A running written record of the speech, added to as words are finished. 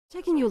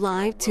Taking you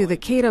live to the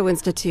Cato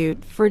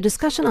Institute for a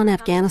discussion on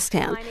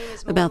Afghanistan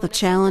about the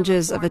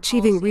challenges of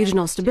achieving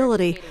regional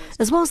stability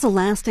as well as the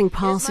lasting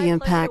policy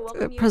impact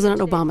of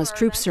President Obama's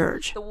troop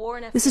surge.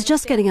 This is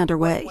just getting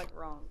underway.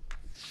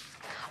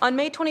 On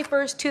May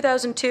 21,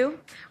 2002,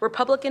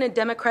 Republican and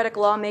Democratic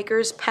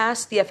lawmakers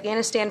passed the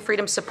Afghanistan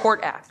Freedom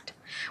Support Act,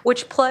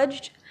 which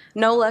pledged,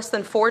 no less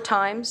than 4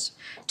 times,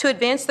 to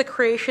advance the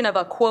creation of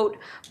a, quote,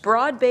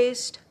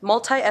 broad-based,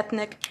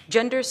 multi-ethnic,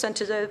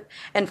 gender-sensitive,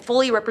 and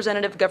fully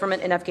representative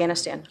government in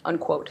Afghanistan,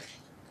 unquote.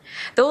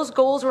 Those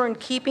goals were in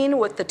keeping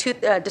with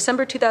the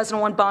December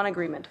 2001 Bonn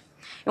Agreement,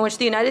 in which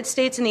the United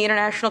States and the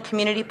international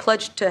community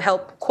pledged to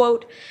help,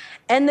 quote,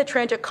 end the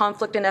tragic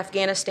conflict in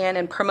Afghanistan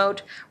and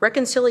promote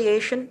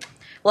reconciliation,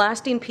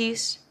 lasting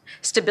peace,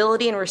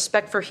 stability, and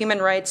respect for human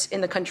rights in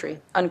the country,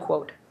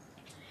 unquote.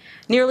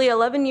 Nearly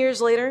 11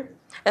 years later,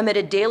 amid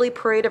a daily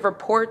parade of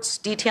reports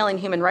detailing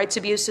human rights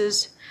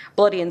abuses,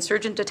 bloody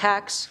insurgent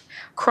attacks,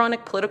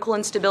 chronic political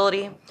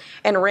instability,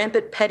 and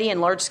rampant petty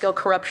and large-scale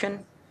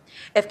corruption,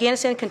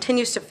 Afghanistan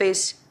continues to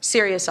face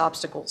serious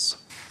obstacles.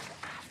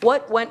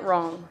 What went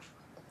wrong?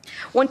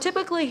 One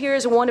typically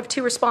hears one of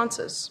 2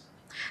 responses.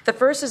 The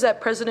first is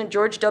that President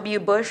George W.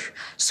 Bush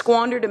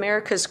squandered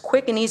America's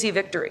quick and easy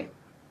victory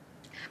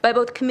by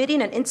both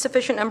committing an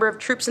insufficient number of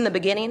troops in the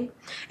beginning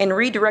and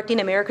redirecting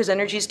America's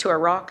energies to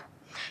Iraq.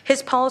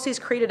 His policies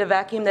created a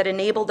vacuum that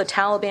enabled the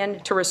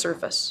Taliban to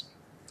resurface.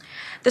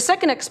 The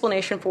second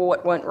explanation for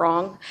what went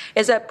wrong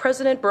is that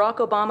President Barack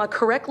Obama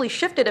correctly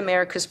shifted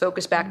America's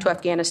focus back to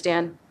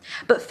Afghanistan,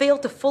 but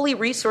failed to fully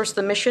resource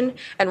the mission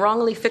and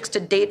wrongly fixed a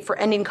date for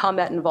ending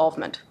combat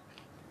involvement.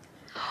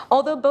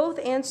 Although both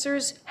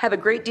answers have a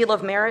great deal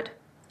of merit,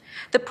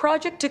 the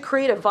project to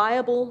create a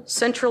viable,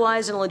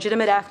 centralized, and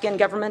legitimate Afghan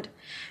government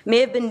may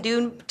have been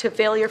doomed to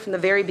failure from the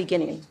very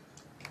beginning.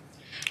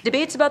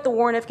 Debates about the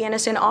war in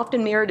Afghanistan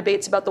often mirror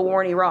debates about the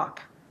war in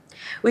Iraq.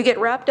 We get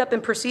wrapped up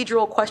in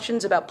procedural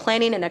questions about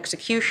planning and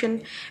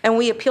execution, and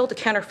we appeal to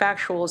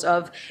counterfactuals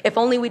of, if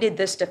only we did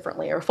this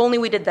differently, or if only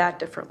we did that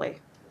differently.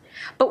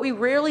 But we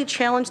rarely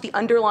challenge the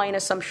underlying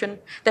assumption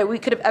that we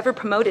could have ever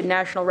promoted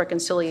national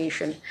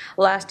reconciliation,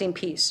 lasting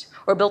peace,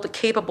 or built a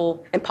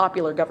capable and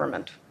popular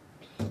government.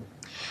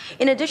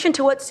 In addition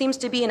to what seems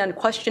to be an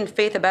unquestioned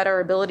faith about our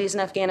abilities in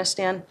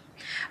Afghanistan,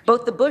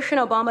 both the Bush and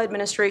Obama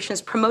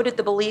administrations promoted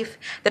the belief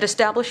that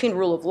establishing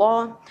rule of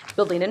law,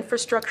 building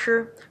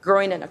infrastructure,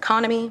 growing an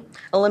economy,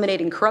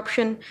 eliminating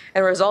corruption,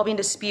 and resolving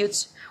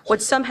disputes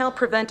would somehow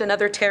prevent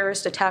another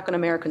terrorist attack on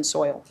American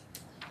soil.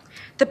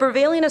 The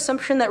prevailing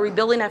assumption that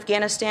rebuilding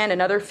Afghanistan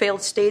and other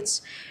failed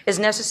states is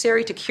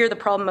necessary to cure the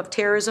problem of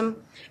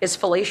terrorism is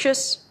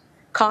fallacious,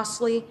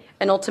 costly,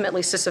 and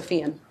ultimately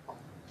Sisyphean.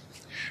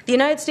 The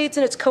United States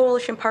and its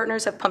coalition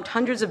partners have pumped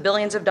hundreds of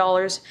billions of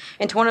dollars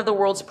into one of the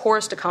world's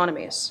poorest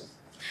economies.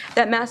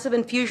 That massive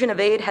infusion of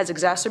aid has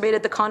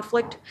exacerbated the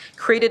conflict,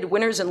 created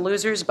winners and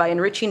losers by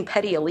enriching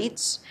petty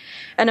elites,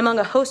 and among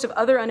a host of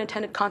other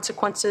unintended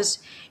consequences,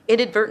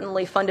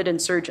 inadvertently funded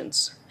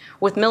insurgents,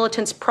 with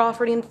militants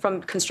profiting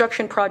from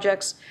construction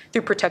projects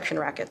through protection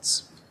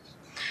rackets.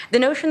 The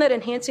notion that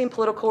enhancing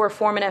political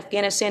reform in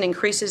Afghanistan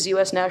increases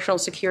U.S. national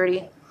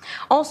security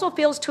also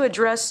fails to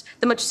address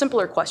the much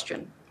simpler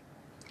question.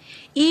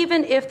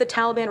 Even if the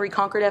Taliban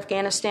reconquered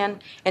Afghanistan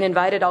and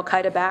invited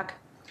al-Qaeda back,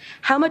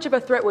 how much of a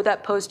threat would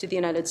that pose to the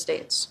United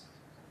States?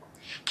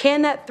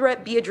 Can that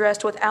threat be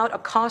addressed without a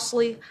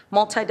costly,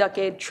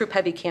 multi-decade,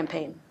 troop-heavy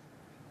campaign?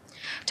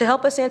 To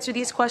help us answer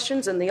these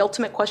questions and the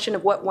ultimate question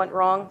of what went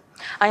wrong,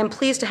 I am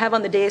pleased to have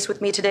on the dais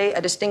with me today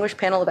a distinguished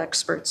panel of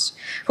experts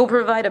who will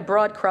provide a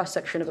broad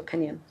cross-section of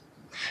opinion.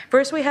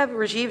 First, we have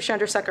Rajiv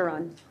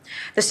Chandrasekaran,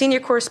 the senior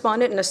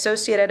correspondent and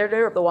associate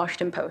editor of The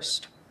Washington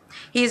Post.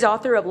 He is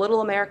author of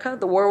Little America,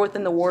 The War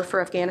Within the War for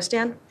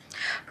Afghanistan.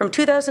 From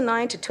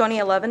 2009 to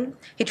 2011,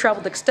 he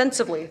traveled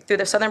extensively through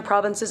the southern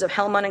provinces of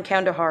Helmand and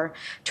Kandahar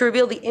to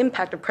reveal the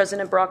impact of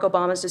President Barack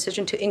Obama's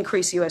decision to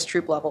increase U.S.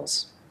 troop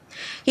levels.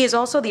 He is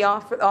also the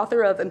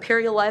author of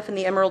Imperial Life in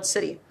the Emerald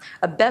City,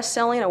 a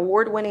best-selling,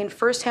 award-winning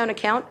first-hand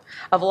account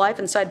of life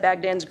inside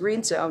Baghdad's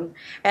Green Zone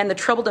and the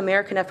troubled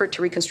American effort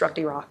to reconstruct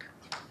Iraq.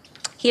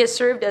 He has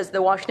served as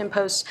the Washington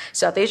Post's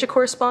South Asia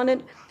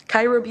correspondent,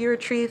 Cairo bureau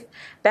chief,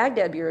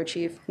 Baghdad bureau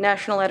chief,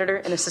 national editor,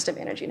 and assistant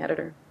managing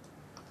editor.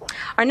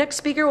 Our next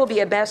speaker will be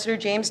Ambassador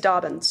James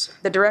Dobbins,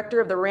 the director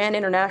of the RAND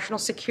International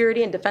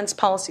Security and Defense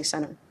Policy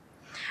Center.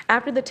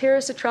 After the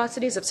terrorist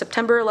atrocities of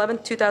September 11,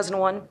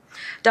 2001,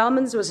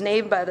 Dobbins was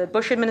named by the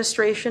Bush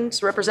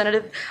administration's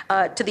representative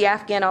to the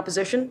Afghan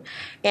opposition,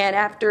 and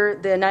after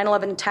the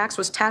 9/11 attacks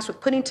was tasked with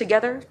putting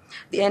together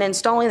and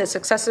installing the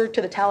successor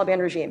to the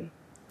Taliban regime.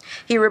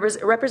 He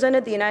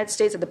represented the United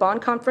States at the Bonn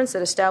Conference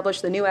that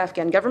established the new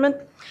Afghan government,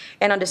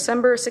 and on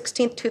December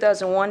 16,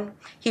 2001,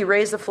 he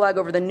raised the flag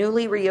over the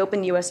newly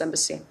reopened U.S.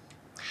 Embassy.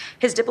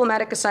 His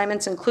diplomatic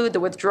assignments include the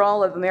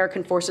withdrawal of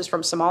American forces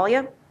from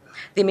Somalia,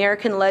 the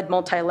American-led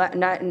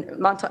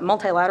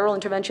multilateral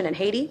intervention in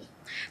Haiti,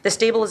 the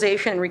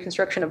stabilization and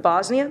reconstruction of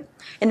Bosnia,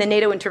 and the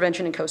NATO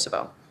intervention in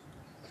Kosovo.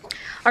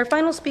 Our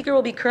final speaker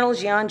will be Colonel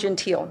Gian,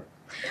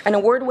 an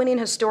award-winning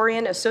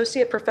historian,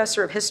 associate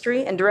professor of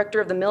history, and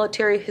director of the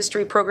military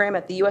history program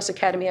at the U.S.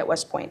 Academy at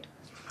West Point.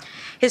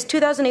 His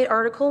 2008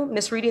 article,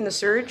 Misreading the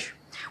Surge,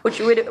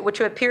 which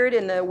appeared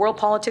in the World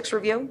Politics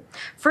Review,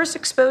 first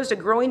exposed a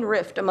growing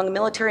rift among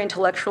military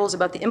intellectuals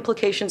about the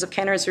implications of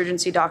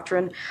counterinsurgency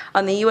doctrine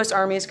on the U.S.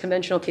 Army's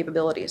conventional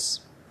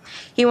capabilities.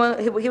 He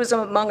was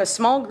among a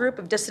small group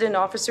of dissident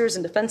officers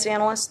and defense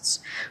analysts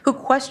who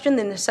questioned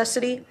the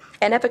necessity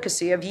and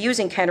efficacy of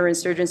using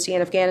counterinsurgency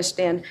in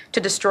Afghanistan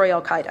to destroy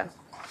al-Qaeda.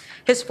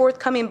 His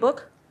forthcoming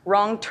book,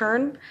 Wrong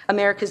Turn,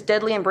 America's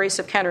Deadly Embrace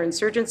of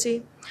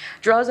Counterinsurgency,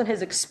 draws on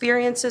his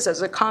experiences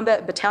as a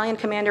combat battalion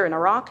commander in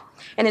Iraq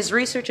and his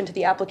research into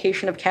the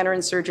application of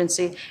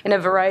counterinsurgency in a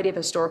variety of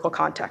historical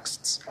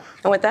contexts.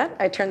 And with that,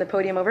 I turn the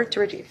podium over to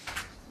Rajiv.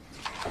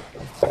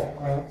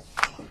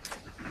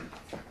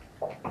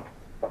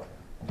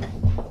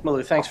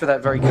 Malou, thanks for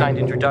that very kind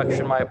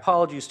introduction. My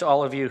apologies to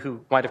all of you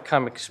who might have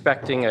come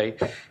expecting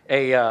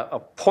a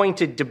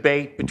pointed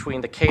debate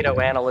between the Cato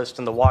Analyst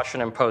and the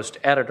Washington Post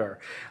editor.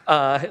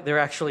 There are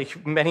actually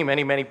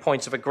many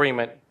points of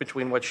agreement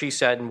between what she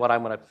said and what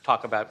I'm going to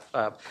talk about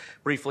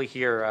briefly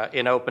here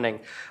in opening.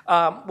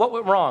 What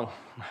went wrong?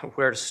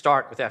 Where to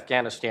start with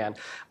Afghanistan?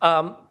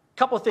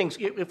 Couple of things.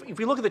 If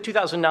we look at the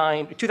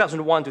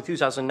 2001 to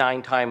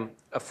 2009 time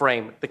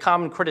frame, the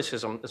common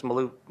criticism, as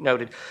Malou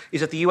noted,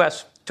 is that the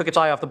U.S. took its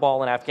eye off the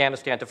ball in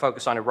Afghanistan to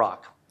focus on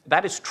Iraq.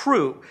 That is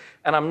true,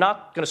 and I'm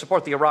not going to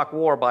support the Iraq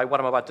war by what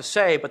I'm about to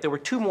say, but there were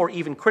two more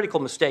even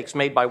critical mistakes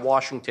made by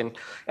Washington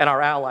and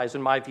our allies,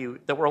 in my view,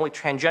 that were only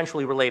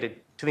tangentially related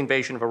to the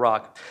invasion of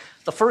Iraq.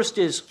 The first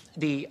is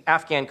the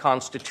Afghan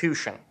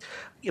Constitution.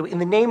 In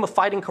the name of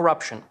fighting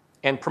corruption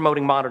and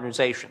promoting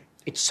modernization,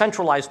 it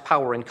centralized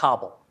power in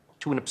Kabul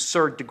to an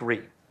absurd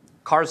degree.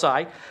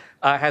 Karzai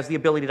has the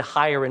ability to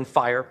hire and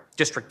fire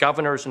district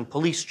governors and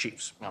police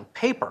chiefs. On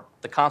paper,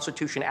 the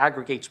Constitution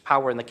aggregates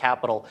power in the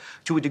capital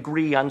to a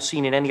degree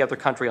unseen in any other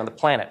country on the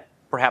planet,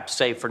 perhaps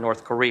save for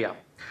North Korea.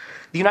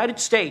 The United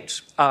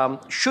States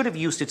should have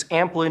used its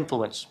ample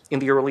influence in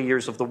the early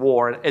years of the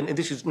war, and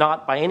this is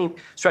not by any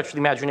stretch of the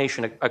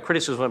imagination a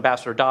criticism of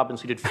Ambassador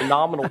Dobbins, who did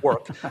phenomenal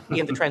work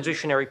in the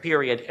transitionary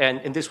period,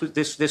 and this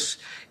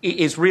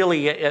is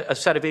really a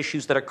set of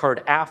issues that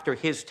occurred after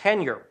his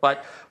tenure.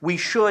 But we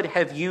should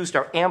have used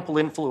our ample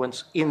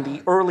influence in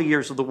the early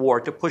years of the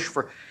war to push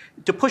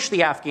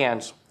the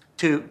Afghans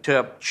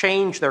to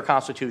change their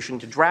constitution,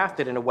 to draft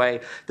it in a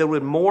way that would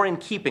be more in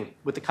keeping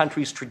with the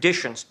country's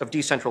traditions of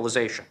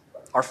decentralization.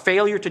 Our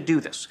failure to do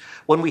this,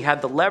 when we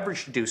had the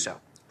leverage to do so,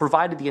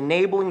 provided the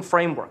enabling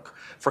framework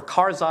for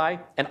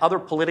Karzai and other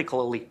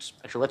political elites.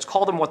 Actually, let's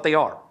call them what they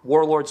are,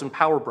 warlords and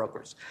power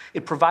brokers.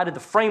 It provided the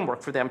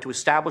framework for them to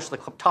establish the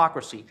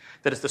kleptocracy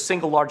that is the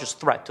single largest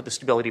threat to the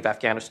stability of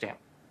Afghanistan.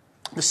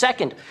 The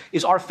second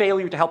is our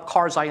failure to help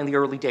Karzai in the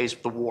early days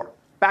of the war.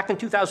 Back in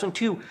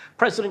 2002,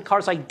 President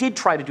Karzai did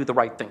try to do the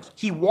right things.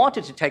 He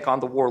wanted to take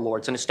on the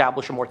warlords and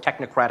establish a more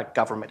technocratic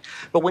government.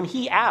 But when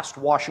he asked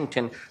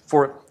Washington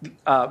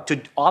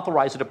to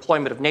authorize the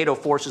deployment of NATO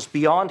forces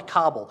beyond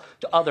Kabul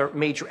to other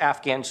major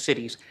Afghan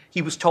cities,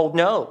 he was told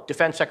no.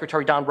 Defense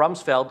Secretary Don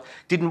Rumsfeld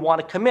didn't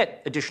want to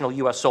commit additional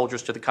U.S.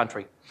 soldiers to the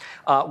country.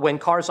 When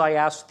Karzai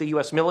asked the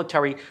U.S.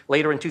 military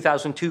later in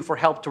 2002 for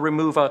help to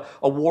remove a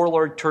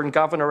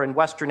warlord-turned-governor in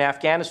western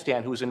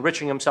Afghanistan who was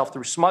enriching himself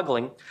through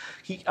smuggling,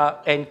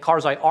 and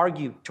Karzai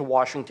argued to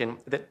Washington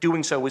that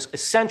doing so was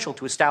essential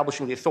to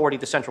establishing the authority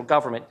of the central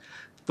government,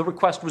 the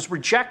request was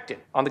rejected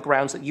on the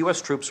grounds that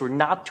U.S. troops were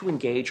not to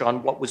engage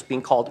on what was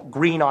being called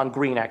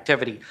green-on-green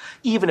activity,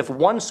 even if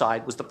one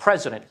side was the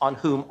president on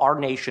whom our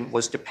nation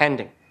was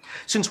depending.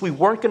 Since we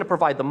weren't going to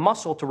provide the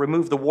muscle to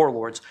remove the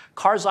warlords,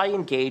 Karzai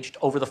engaged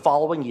over the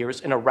following years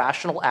in a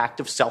rational act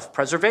of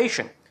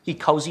self-preservation. He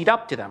cozied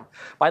up to them.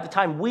 By the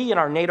time we and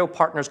our NATO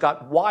partners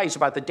got wise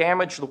about the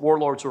damage the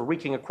warlords were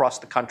wreaking across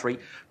the country,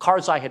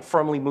 Karzai had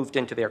firmly moved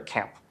into their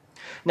camp.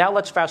 Now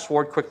let's fast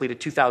forward quickly to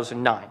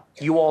 2009.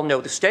 You all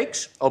know the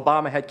stakes.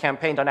 Obama had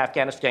campaigned on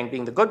Afghanistan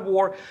being the good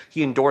war.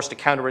 He endorsed a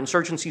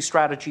counterinsurgency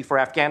strategy for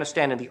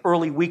Afghanistan in the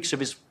early weeks of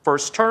his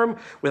first term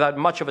without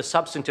much of a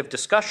substantive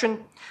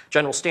discussion.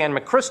 General Stan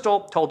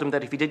McChrystal told him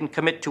that if he didn't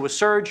commit to a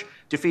surge,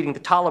 defeating the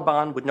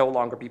Taliban would no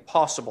longer be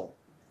possible.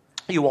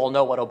 You all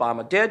know what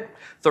Obama did.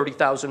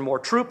 30,000 more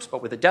troops,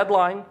 but with a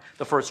deadline.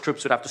 The first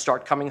troops would have to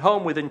start coming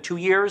home within 2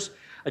 years,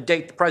 a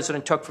date the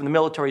president took from the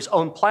military's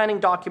own planning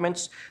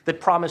documents that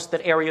promised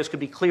that areas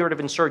could be cleared of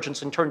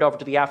insurgents and turned over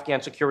to the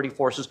Afghan security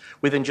forces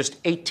within just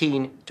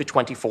 18 to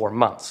 24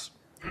 months.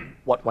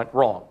 What went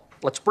wrong?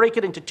 Let's break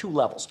it into two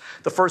levels.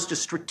 The first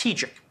is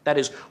strategic. That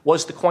is,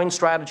 was the coin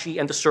strategy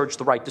and the surge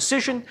the right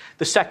decision?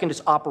 The second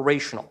is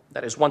operational.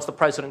 That is, once the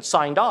president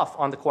signed off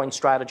on the coin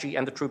strategy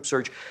and the troop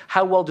surge,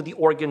 how well did the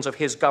organs of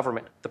his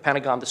government, the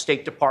Pentagon, the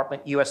State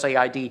Department,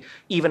 USAID,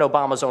 even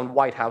Obama's own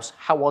White House,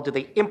 how well did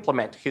they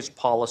implement his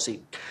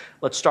policy?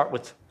 Let's start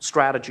with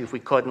strategy if we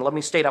could. And let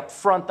me state up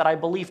front that I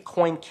believe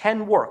coin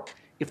can work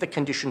if the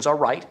conditions are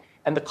right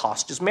and the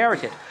cost is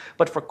merited.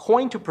 But for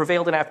coin to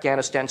prevail in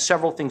Afghanistan,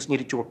 several things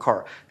needed to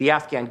occur. The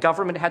Afghan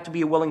government had to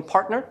be a willing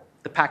partner.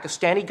 The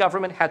Pakistani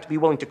government had to be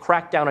willing to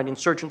crack down on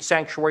insurgent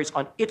sanctuaries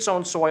on its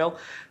own soil.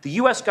 The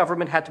U.S.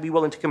 government had to be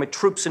willing to commit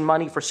troops and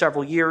money for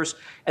several years.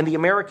 And the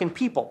American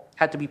people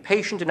had to be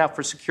patient enough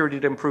for security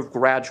to improve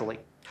gradually.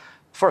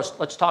 First,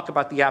 let's talk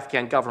about the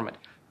Afghan government.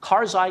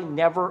 Karzai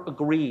never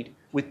agreed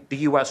with the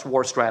U.S.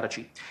 war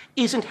strategy.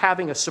 Isn't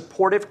having a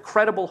supportive,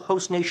 credible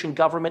host nation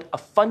government a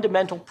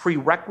fundamental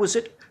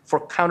prerequisite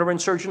for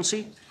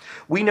counterinsurgency?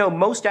 We know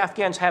most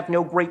Afghans have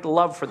no great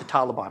love for the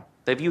Taliban.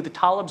 They view the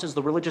Talibs as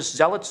the religious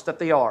zealots that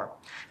they are.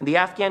 And the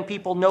Afghan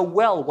people know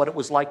well what it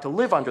was like to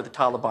live under the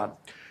Taliban.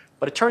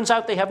 But it turns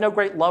out they have no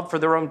great love for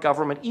their own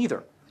government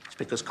either. It's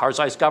because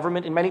Karzai's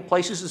government in many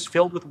places is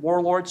filled with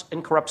warlords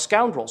and corrupt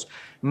scoundrels,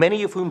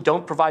 many of whom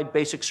don't provide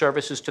basic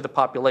services to the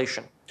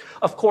population.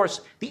 Of course,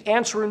 the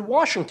answer in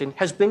Washington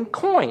has been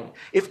coin.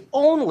 If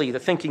only, the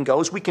thinking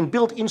goes, we can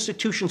build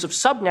institutions of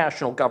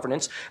subnational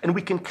governance and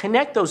we can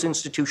connect those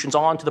institutions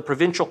on to the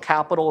provincial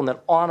capital and then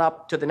on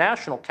up to the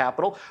national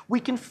capital, we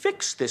can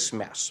fix this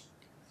mess.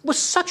 It was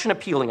such an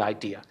appealing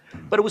idea,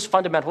 but it was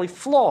fundamentally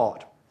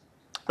flawed.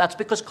 That's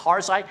because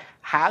Karzai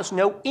has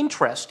no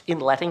interest in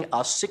letting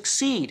us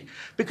succeed.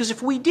 Because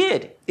if we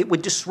did, it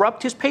would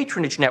disrupt his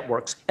patronage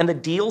networks and the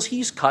deals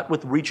he's cut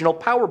with regional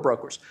power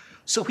brokers.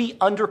 So he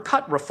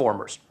undercut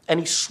reformers, and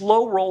he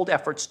slow-rolled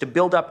efforts to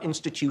build up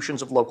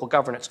institutions of local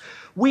governance.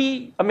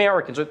 We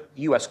Americans, or the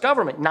U.S.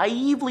 government,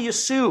 naively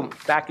assumed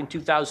back in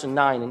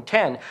 2009 and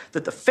 10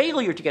 that the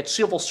failure to get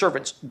civil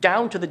servants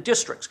down to the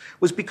districts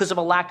was because of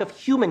a lack of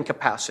human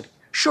capacity.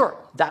 Sure,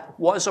 that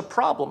was a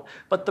problem,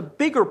 but the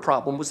bigger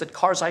problem was that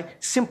Karzai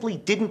simply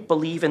didn't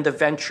believe in the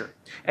venture,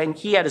 and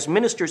he had his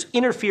ministers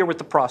interfere with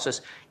the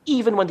process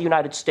even when the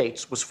United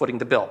States was footing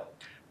the bill.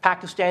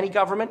 Pakistani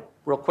government,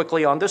 real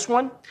quickly on this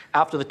one,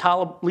 after the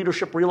Taliban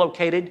leadership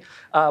relocated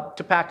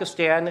to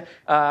Pakistan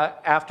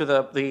after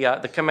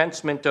the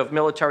commencement of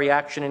military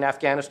action in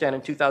Afghanistan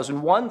in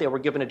 2001, they were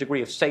given a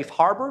degree of safe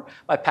harbor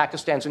by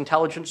Pakistan's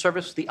intelligence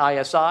service, the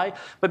ISI.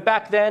 But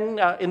back then,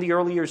 in the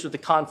early years of the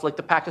conflict,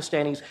 the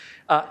Pakistanis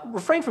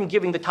refrained from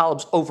giving the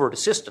Talibs overt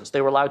assistance.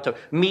 They were allowed to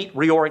meet,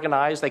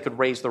 reorganize, they could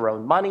raise their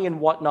own money and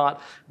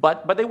whatnot,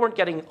 but they weren't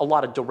getting a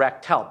lot of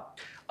direct help.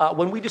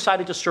 When we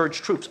decided to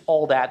surge troops,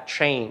 all that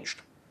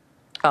changed.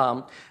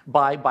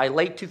 By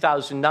late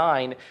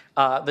 2009,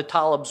 the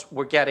Talibs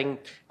were getting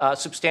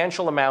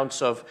substantial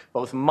amounts of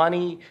both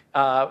money,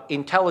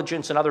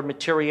 intelligence, and other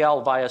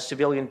materiel via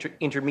civilian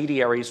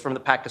intermediaries from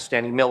the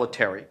Pakistani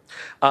military.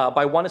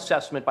 By one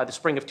assessment, by the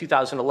spring of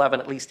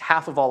 2011, at least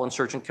half of all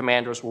insurgent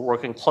commanders were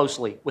working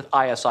closely with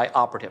ISI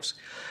operatives.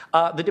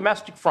 The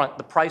domestic front,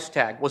 the price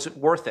tag, was it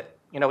worth it?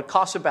 You know, it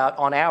costs about,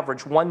 on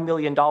average, $1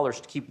 million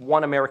to keep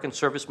one American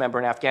service member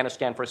in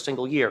Afghanistan for a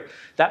single year.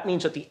 That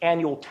means that the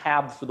annual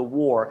tab for the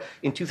war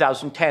in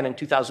 2010 and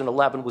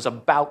 2011 was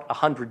about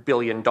 $100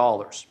 billion.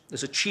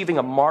 Is achieving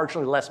a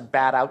marginally less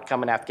bad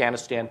outcome in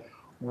Afghanistan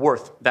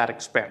worth that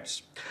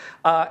expense?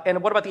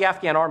 And what about the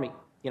Afghan army?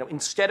 You know,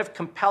 instead of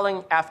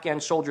compelling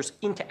Afghan soldiers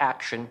into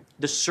action,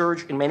 the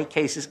surge in many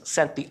cases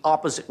sent the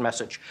opposite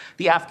message.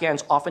 The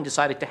Afghans often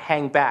decided to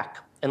hang back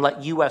and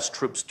let U.S.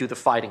 troops do the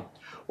fighting.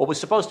 What was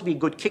supposed to be a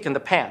good kick in the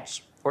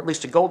pants, or at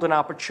least a golden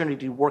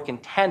opportunity to work in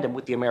tandem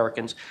with the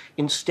Americans,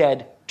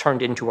 instead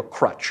turned into a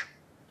crutch.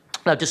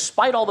 Now,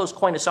 despite all those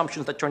coin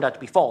assumptions that turned out to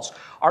be false,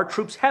 our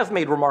troops have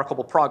made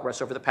remarkable progress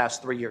over the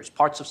past 3 years.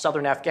 Parts of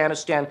southern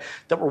Afghanistan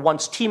that were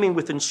once teeming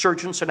with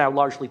insurgents are now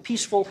largely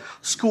peaceful.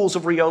 Schools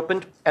have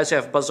reopened, as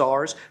have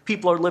bazaars.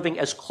 People are living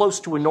as close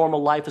to a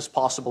normal life as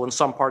possible in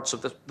some parts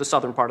of the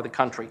southern part of the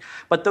country.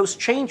 But those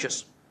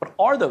changes, but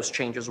are those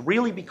changes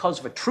really because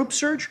of a troop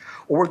surge,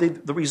 or were they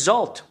the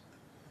result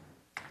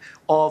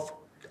of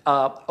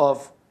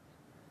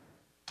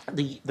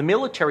the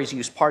military's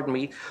use,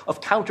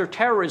 of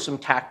counterterrorism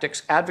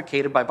tactics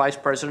advocated by Vice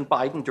President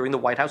Biden during the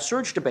White House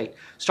surge debate?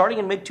 Starting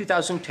in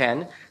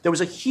mid-2010, there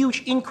was a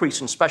huge increase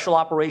in special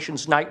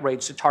operations night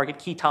raids to target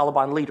key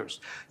Taliban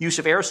leaders. Use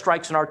of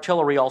airstrikes and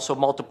artillery also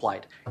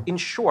multiplied. In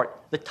short,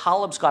 the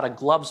Talibs got a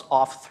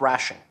gloves-off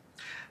thrashing.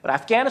 But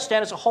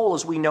Afghanistan as a whole,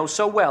 as we know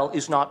so well,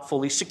 is not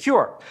fully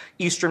secure.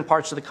 Eastern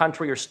parts of the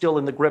country are still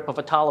in the grip of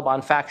a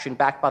Taliban faction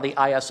backed by the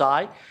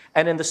ISI,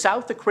 and in the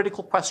south, the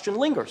critical question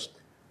lingers.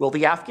 Will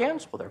the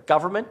Afghans, will their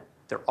government,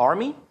 their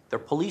army, their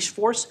police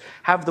force,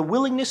 have the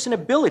willingness and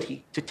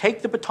ability to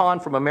take the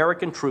baton from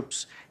American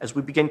troops as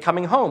we begin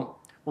coming home?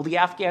 Will the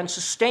Afghans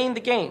sustain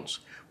the gains?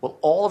 Will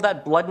all of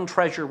that blood and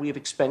treasure we have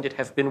expended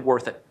have been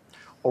worth it?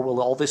 Or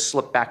will all this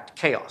slip back to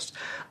chaos?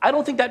 I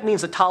don't think that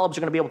means the Talibs are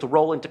going to be able to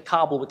roll into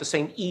Kabul with the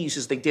same ease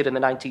as they did in the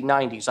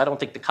 1990s. I don't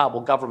think the Kabul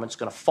government's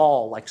going to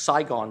fall like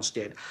Saigon's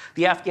did.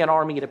 The Afghan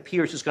army, it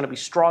appears, is going to be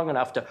strong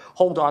enough to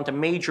hold on to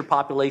major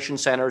population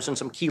centers and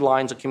some key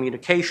lines of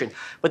communication.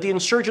 But the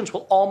insurgents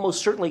will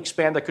almost certainly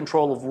expand their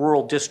control of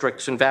rural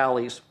districts and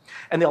valleys,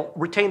 and they'll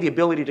retain the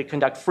ability to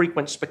conduct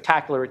frequent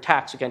spectacular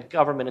attacks against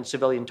government and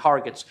civilian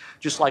targets,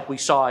 just like we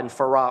saw in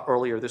Farah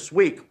earlier this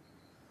week.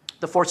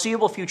 The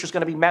foreseeable future is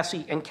going to be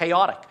messy and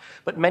chaotic,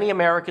 but many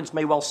Americans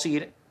may well see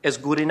it as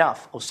good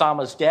enough.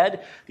 Osama's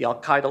dead. The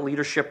al-Qaeda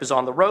leadership is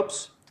on the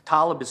ropes. The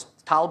Talibs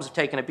have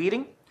taken a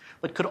beating.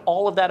 But could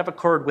all of that have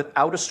occurred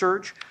without a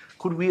surge?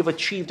 Could we have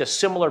achieved a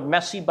similar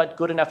messy but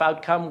good enough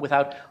outcome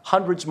without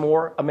hundreds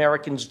more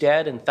Americans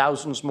dead and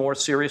thousands more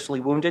seriously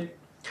wounded?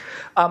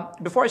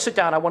 Before I sit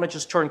down, I want to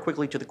just turn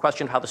quickly to the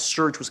question of how the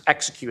surge was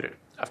executed.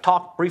 I've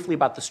talked briefly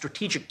about the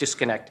strategic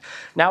disconnect.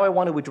 Now I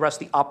want to address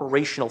the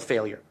operational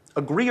failure.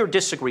 Agree or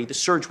disagree, the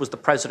surge was the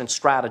president's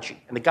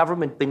strategy, and the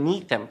government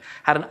beneath him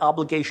had an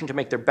obligation to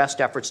make their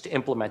best efforts to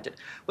implement it.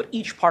 But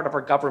each part of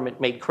our government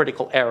made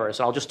critical errors,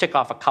 and I'll just tick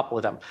off a couple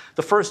of them.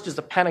 The first is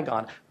the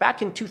Pentagon.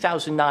 Back in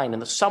 2009, in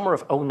the summer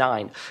of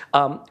 2009,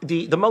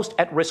 the most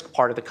at-risk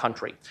part of the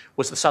country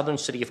was the southern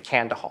city of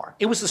Kandahar.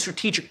 It was the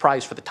strategic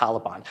prize for the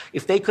Taliban.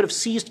 If they could have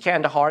seized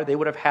Kandahar, they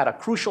would have had a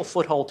crucial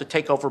foothold to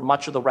take over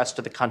much of the rest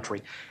of the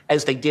country,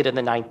 as they did in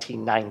the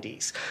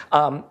 1990s.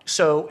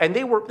 And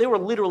they were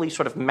literally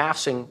sort of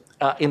massing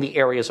in the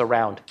areas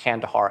around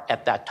Kandahar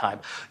at that time.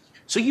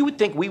 So you would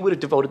think we would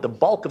have devoted the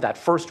bulk of that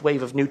first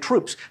wave of new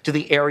troops to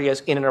the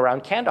areas in and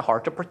around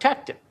Kandahar to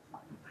protect it.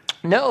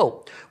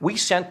 No, we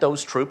sent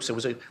those troops, it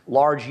was a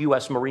large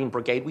U.S. Marine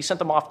brigade, we sent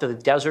them off to the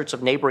deserts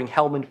of neighboring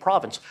Helmand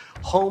province,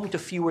 home to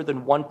fewer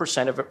than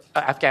 1% of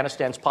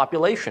Afghanistan's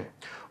population.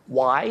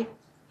 Why?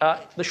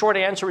 The short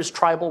answer is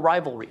tribal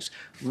rivalries,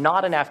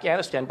 not in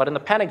Afghanistan, but in the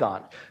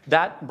Pentagon.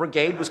 That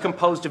brigade was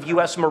composed of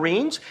U.S.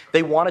 Marines.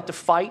 They wanted to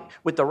fight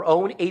with their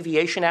own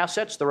aviation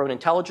assets, their own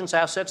intelligence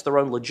assets, their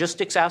own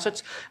logistics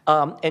assets,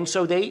 and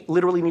so they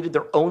literally needed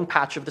their own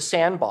patch of the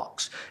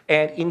sandbox.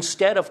 And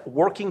instead of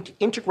working to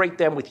integrate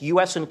them with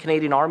U.S. and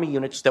Canadian Army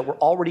units that were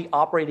already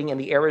operating in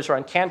the areas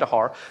around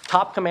Kandahar,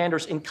 top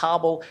commanders in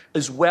Kabul,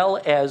 as well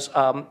as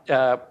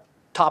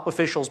top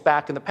officials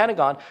back in the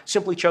Pentagon,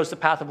 simply chose the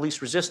path of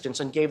least resistance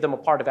and gave them a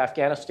part of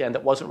Afghanistan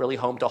that wasn't really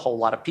home to a whole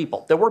lot of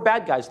people. There were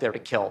bad guys there to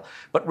kill,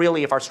 but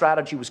really, if our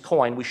strategy was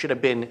coined, we should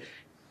have been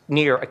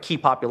near a key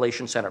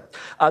population center.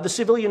 The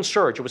civilian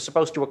surge, it was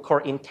supposed to occur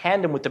in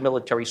tandem with the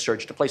military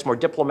surge to place more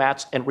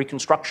diplomats and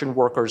reconstruction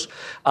workers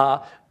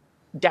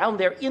down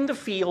there in the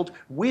field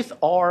with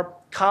our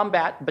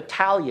combat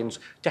battalions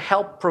to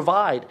help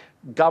provide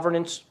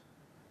governance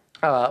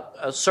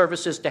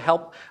services to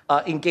help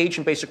engage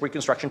in basic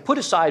reconstruction. Put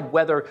aside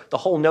whether the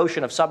whole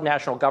notion of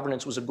subnational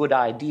governance was a good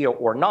idea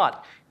or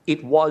not,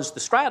 it was the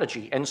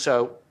strategy. And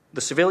so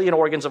the civilian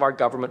organs of our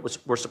government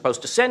were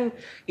supposed to send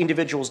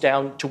individuals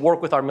down to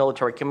work with our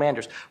military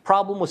commanders.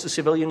 Problem was the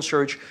civilian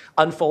surge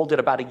unfolded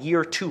about a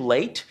year too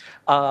late.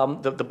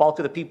 The bulk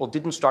of the people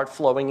didn't start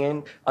flowing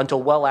in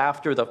until well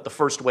after the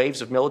first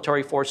waves of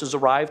military forces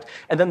arrived.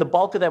 And then the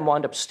bulk of them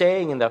wound up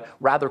staying in the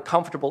rather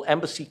comfortable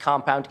embassy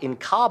compound in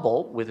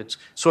Kabul with its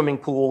swimming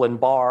pool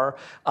and bar,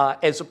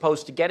 as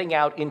opposed to getting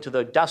out into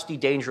the dusty,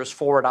 dangerous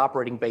forward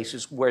operating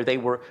bases where they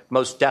were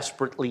most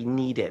desperately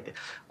needed.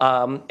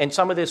 And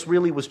some of this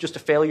really was just a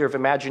failure of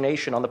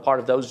imagination on the part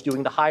of those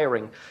doing the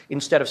hiring.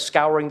 Instead of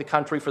scouring the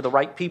country for the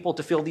right people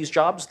to fill these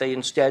jobs, they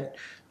instead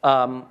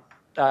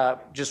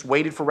just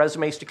waited for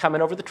resumes to come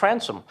in over the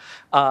transom.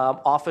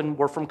 Often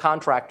were from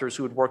contractors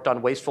who had worked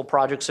on wasteful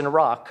projects in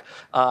Iraq,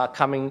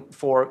 coming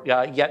for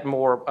yet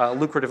more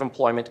lucrative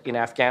employment in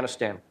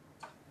Afghanistan.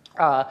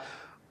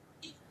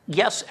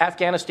 Yes,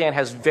 Afghanistan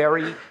has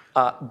very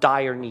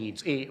dire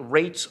needs.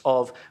 Rates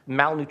of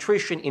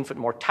malnutrition, infant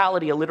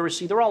mortality,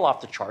 illiteracy, they're all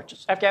off the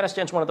charts.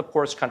 Afghanistan's one of the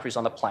poorest countries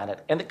on the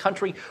planet, and the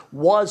country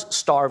was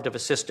starved of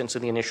assistance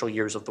in the initial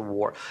years of the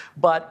war.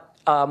 But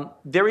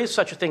there is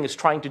such a thing as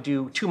trying to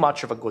do too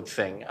much of a good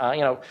thing.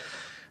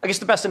 I guess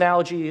the best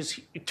analogy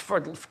is,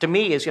 to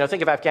me, is,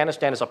 think of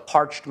Afghanistan as a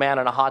parched man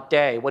on a hot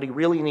day. What he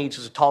really needs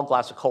is a tall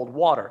glass of cold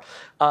water.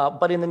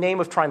 But in the name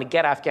of trying to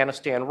get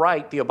Afghanistan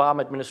right, the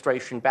Obama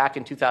administration back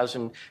in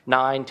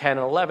 2009, 10,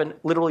 and 11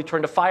 literally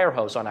turned a fire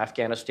hose on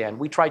Afghanistan.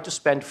 We tried to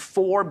spend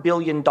 $4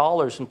 billion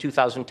in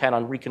 2010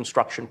 on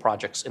reconstruction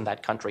projects in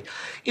that country.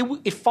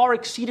 It far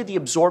exceeded the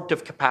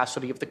absorptive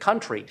capacity of the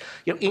country.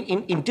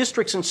 In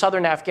districts in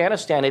southern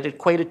Afghanistan, it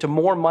equated to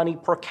more money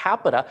per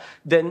capita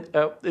than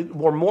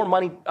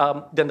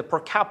the per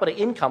capita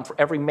income for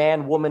every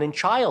man, woman, and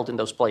child in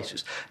those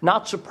places.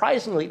 Not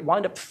surprisingly, it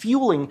wound up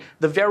fueling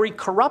the very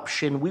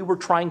corruption we were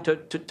trying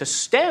to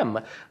stem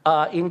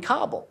in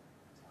Kabul.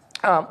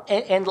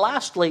 And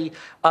lastly,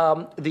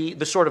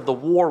 the sort of the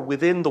war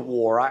within the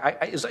war.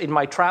 In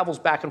my travels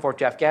back and forth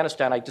to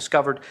Afghanistan, I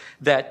discovered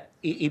that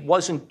it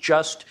wasn't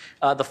just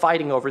the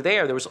fighting over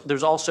there.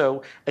 There's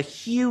also a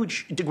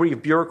huge degree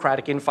of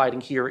bureaucratic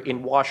infighting here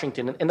in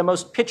Washington. And the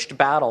most pitched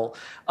battle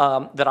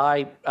that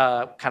I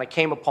kind of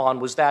came upon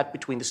was that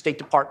between the State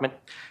Department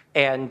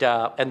and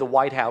the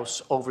White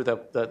House over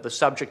the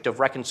subject of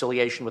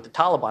reconciliation with the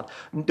Taliban.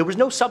 There was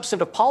no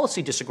substantive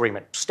policy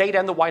disagreement. State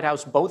and the White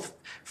House both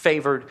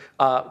favored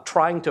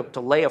trying to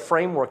lay a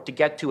framework to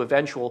get to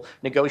eventual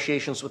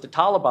negotiations with the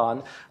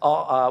Taliban,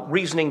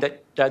 reasoning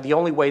that the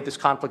only way this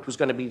conflict was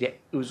going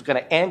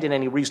to end in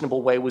any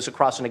reasonable way was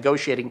across a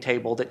negotiating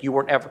table, that you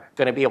weren't ever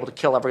going to be able to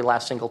kill every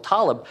last single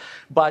Talib.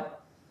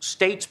 But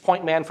State's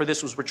point man for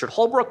this was Richard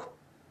Holbrooke.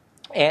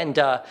 And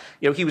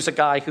he was a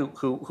guy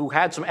who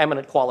had some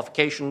eminent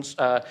qualifications.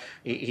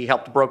 He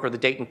helped broker the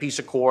Dayton Peace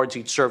Accords.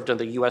 He'd served in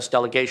the U.S.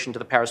 delegation to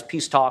the Paris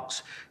peace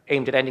talks,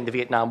 aimed at ending the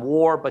Vietnam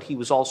War. But he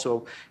was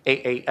also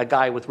a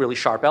guy with really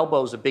sharp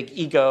elbows, a big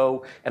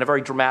ego, and a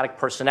very dramatic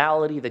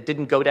personality that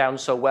didn't go down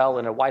so well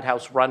in a White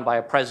House run by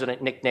a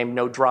president nicknamed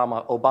No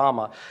Drama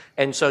Obama.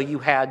 And so you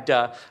had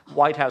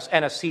White House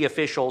NSC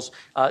officials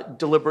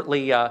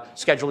deliberately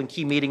scheduling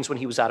key meetings when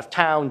he was out of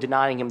town,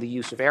 denying him the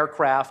use of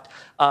aircraft.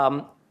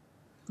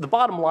 The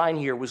bottom line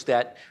here was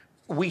that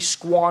we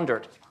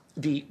squandered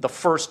the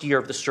first year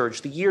of the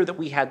surge, the year that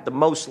we had the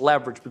most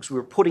leverage because we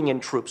were putting in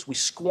troops. We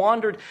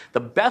squandered the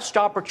best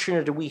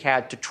opportunity we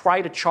had to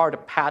try to chart a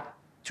path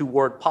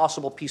toward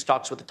possible peace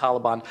talks with the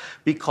Taliban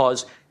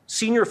because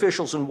senior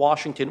officials in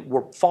Washington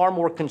were far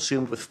more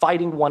consumed with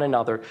fighting one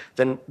another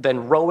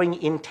than rowing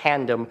in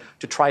tandem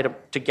to try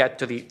to get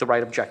to the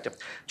right objective.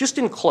 Just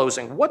in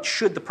closing, what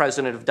should the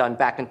president have done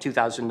back in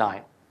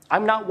 2009?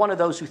 I'm not one of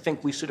those who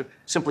think we should have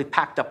simply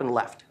packed up and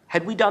left.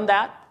 Had we done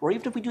that, or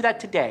even if we do that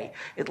today,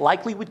 it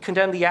likely would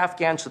condemn the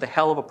Afghans to the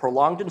hell of a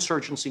prolonged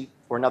insurgency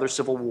or another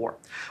civil war.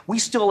 We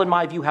still, in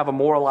my view, have a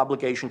moral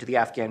obligation to the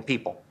Afghan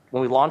people.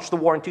 When we launched the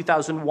war in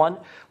 2001,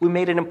 we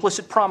made an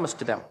implicit promise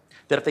to them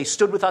that if they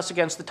stood with us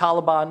against the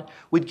Taliban,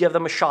 we'd give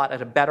them a shot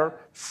at a better,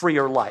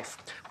 freer life.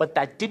 But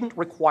that didn't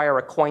require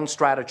a coin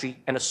strategy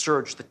and a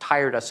surge that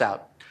tired us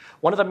out.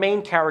 One of the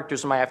main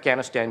characters in my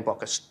Afghanistan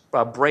book,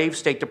 a brave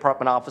State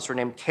Department officer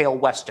named Cale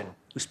Weston,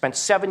 who spent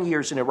 7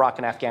 years in Iraq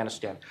and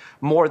Afghanistan,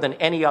 more than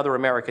any other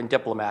American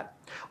diplomat,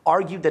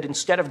 argued that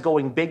instead of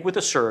going big with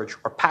a surge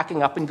or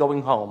packing up and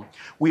going home,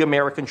 we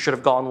Americans should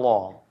have gone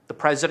long. The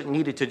president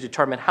needed to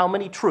determine how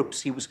many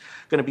troops he was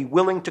going to be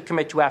willing to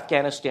commit to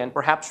Afghanistan,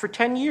 perhaps for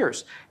 10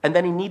 years, and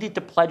then he needed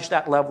to pledge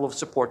that level of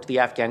support to the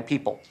Afghan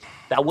people.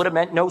 That would have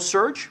meant no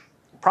surge,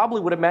 probably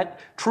would have meant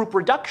troop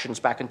reductions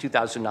back in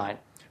 2009.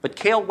 But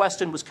Cale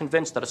Weston was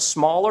convinced that a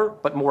smaller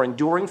but more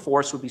enduring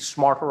force would be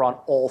smarter on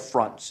all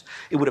fronts.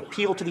 It would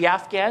appeal to the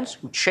Afghans,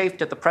 who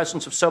chafed at the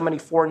presence of so many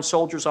foreign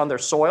soldiers on their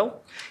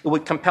soil. It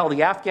would compel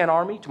the Afghan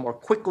army to more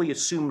quickly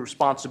assume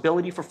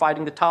responsibility for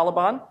fighting the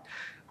Taliban.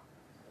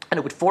 And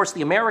it would force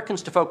the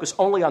Americans to focus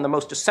only on the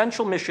most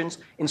essential missions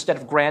instead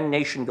of grand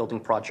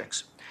nation-building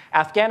projects.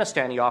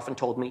 Afghanistan, he often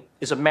told me,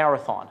 is a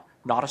marathon,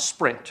 not a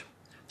sprint.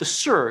 The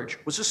surge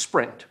was a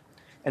sprint,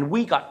 and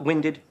we got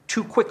winded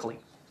too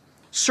quickly.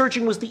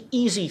 Surging was the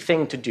easy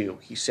thing to do,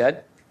 he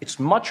said. It's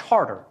much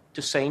harder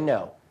to say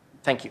no.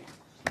 Thank you.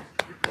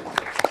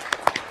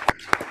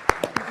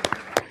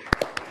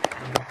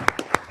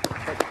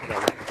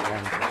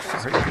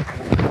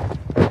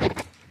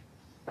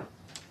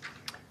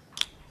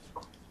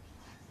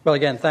 Well,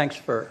 again, thanks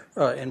for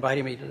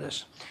inviting me to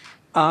this.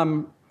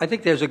 I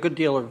think there's a good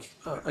deal of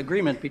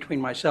agreement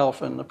between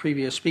myself and the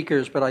previous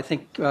speakers, but I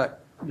think I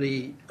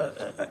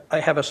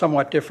have a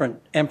somewhat different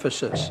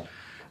emphasis.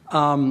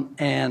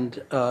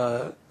 And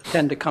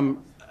tend to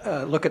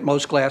look at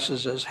most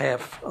glasses as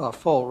half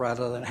full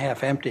rather than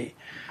half empty.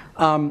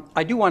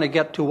 I do want to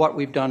get to what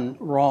we've done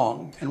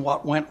wrong and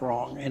what went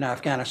wrong in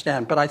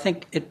Afghanistan, but I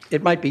think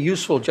it might be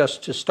useful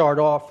just to start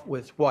off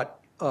with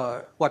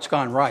what's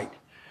gone right.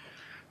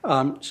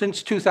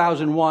 Since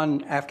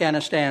 2001,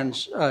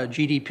 Afghanistan's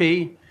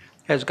GDP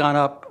has gone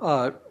up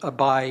has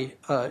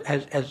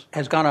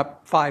gone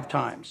up 5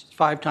 times. It's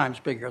 5 times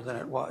bigger than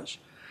it was.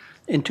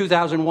 In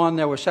 2001,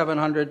 there were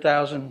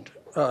 700,000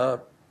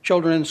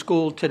 children in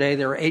school. Today,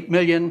 there are 8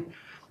 million,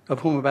 of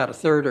whom about a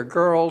third are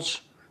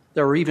girls.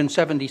 There are even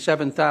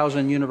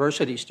 77,000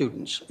 university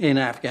students in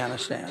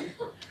Afghanistan.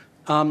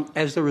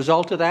 As the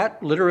result of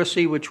that,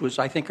 literacy, which was,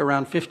 I think,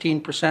 around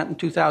 15% in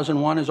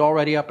 2001, is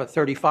already up at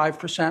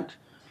 35%.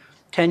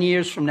 10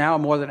 years from now,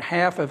 more than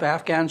half of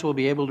Afghans will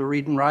be able to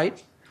read and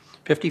write,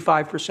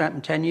 55%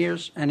 in 10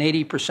 years, and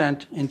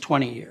 80% in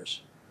 20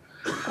 years.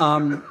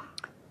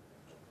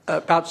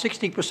 About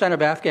 60%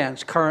 of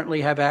Afghans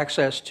currently have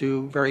access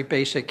to very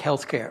basic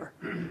health care.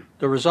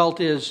 The result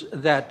is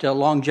that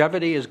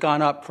longevity has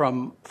gone up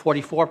from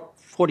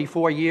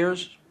 44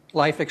 years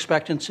life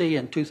expectancy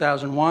in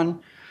 2001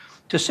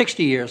 to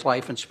 60 years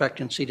life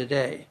expectancy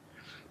today.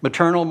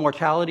 Maternal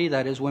mortality,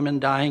 that is women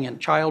dying in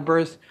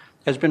childbirth,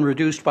 has been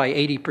reduced by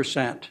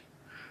 80%.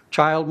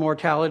 Child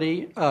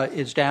mortality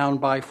is down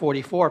by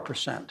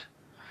 44%.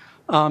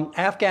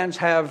 Afghans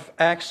have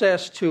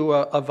access to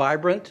a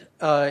vibrant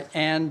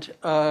and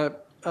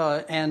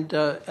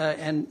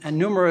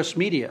numerous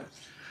media,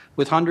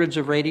 with hundreds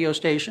of radio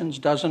stations,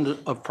 dozens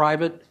of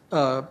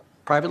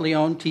privately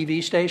owned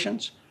TV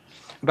stations.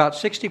 About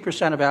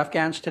 60% of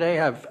Afghans today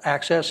have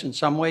access in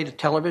some way to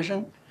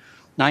television.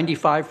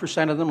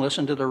 95% of them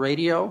listen to the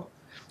radio.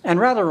 And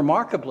rather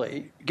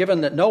remarkably, given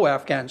that no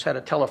Afghans had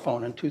a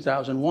telephone in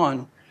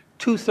 2001,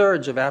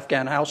 2/3 of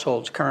Afghan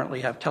households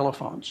currently have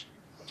telephones.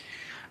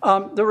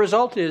 The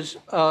result is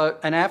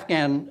an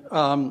Afghan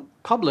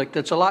public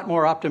that's a lot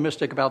more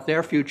optimistic about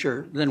their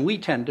future than we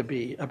tend to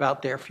be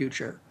about their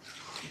future.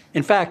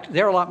 In fact,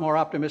 they're a lot more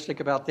optimistic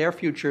about their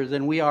future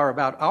than we are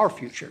about our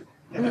future.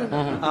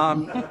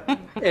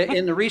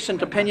 In the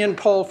recent opinion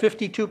poll,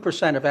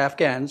 52% of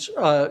Afghans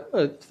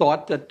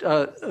thought that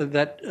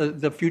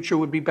the future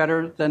would be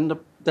better than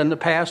the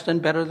past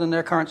and better than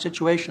their current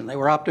situation. They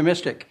were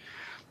optimistic.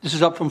 This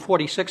is up from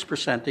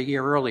 46% a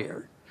year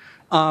earlier.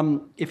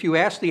 If you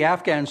ask the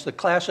Afghans the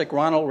classic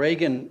Ronald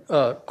Reagan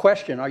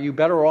question, are you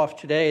better off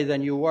today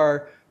than you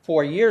were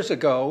 4 years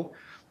ago,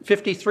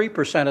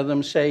 53% of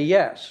them say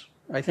yes.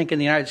 I think in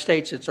the United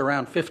States it's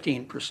around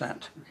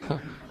 15%.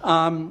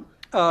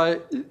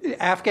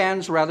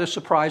 Afghans, rather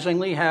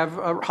surprisingly, have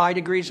high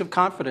degrees of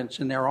confidence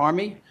in their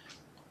army,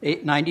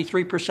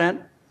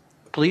 93%,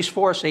 police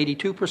force,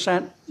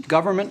 82%,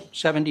 government,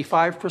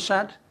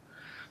 75%.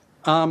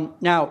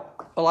 Now,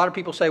 a lot of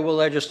people say, well,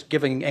 they're just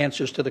giving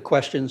answers to the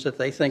questions that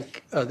they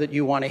think that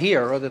you want to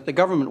hear or that the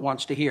government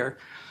wants to hear.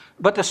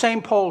 But the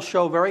same polls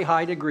show very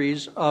high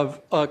degrees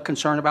of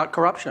concern about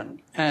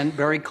corruption and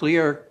very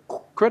clear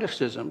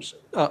criticisms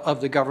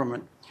of the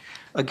government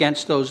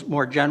against those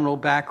more general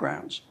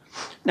backgrounds.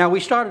 Now, we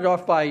started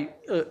off by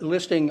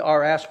listing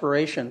our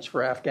aspirations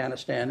for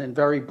Afghanistan in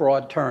very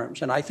broad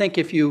terms. And I think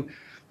if you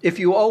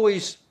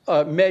always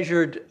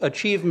measured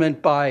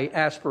achievement by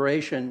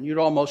aspiration, you'd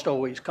almost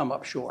always come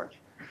up short.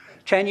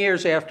 10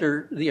 years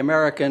after the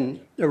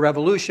American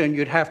Revolution,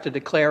 you'd have to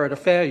declare it a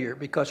failure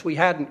because we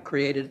hadn't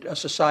created a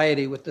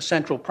society with the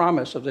central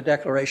promise of the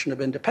Declaration of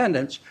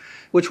Independence,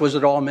 which was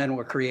that all men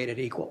were created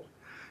equal.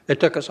 It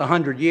took us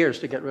 100 years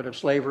to get rid of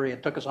slavery.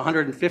 It took us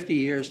 150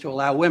 years to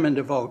allow women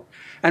to vote.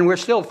 And we're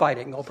still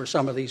fighting over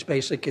some of these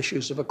basic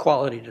issues of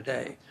equality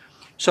today.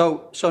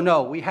 So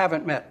no, we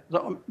haven't met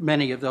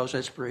many of those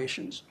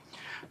aspirations.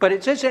 But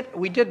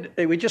we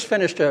just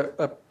finished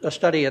a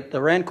study at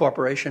the Rand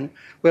Corporation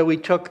where we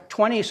took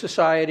 20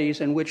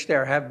 societies in which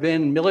there have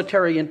been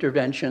military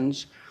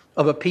interventions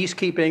of a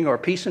peacekeeping or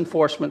peace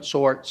enforcement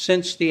sort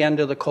since the end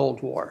of the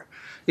Cold War.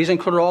 These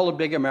include all the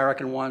big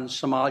American ones,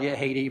 Somalia,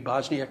 Haiti,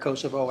 Bosnia,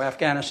 Kosovo,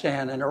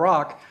 Afghanistan, and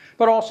Iraq,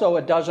 but also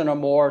a dozen or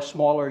more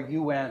smaller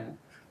UN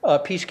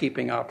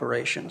peacekeeping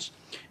operations.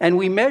 And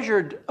we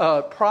measured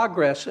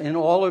progress in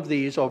all of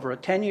these over a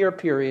 10-year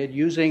period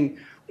using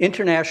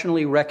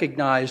internationally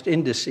recognized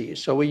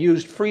indices. So we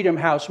used Freedom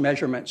House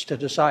measurements to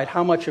decide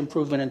how much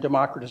improvement in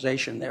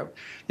democratization there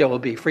will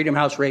be. Freedom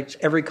House rates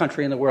every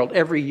country in the world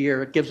every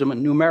year. It gives them a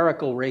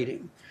numerical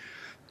rating.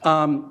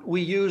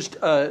 We used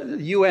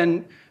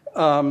UN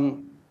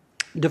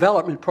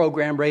development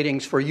program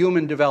ratings for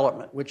human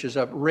development, which is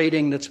a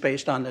rating that's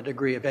based on the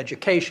degree of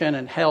education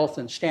and health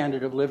and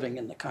standard of living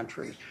in the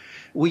country.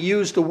 We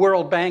used the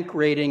World Bank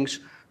ratings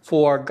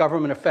for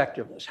government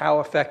effectiveness. How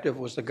effective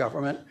was the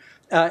government?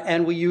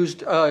 And we used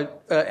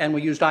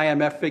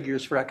IMF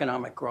figures for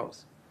economic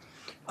growth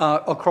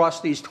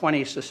across these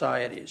 20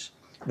 societies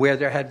where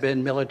there had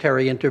been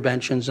military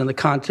interventions in the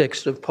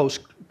context of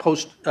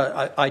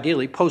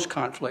ideally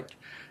post-conflict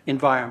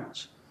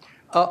environments.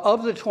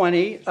 Of the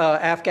 20,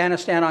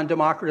 Afghanistan on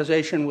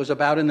democratization was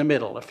about in the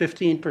middle, a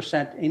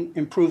 15%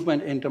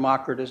 improvement in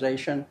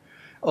democratization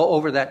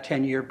over that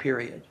 10-year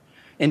period.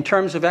 In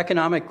terms of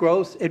economic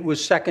growth, it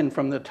was second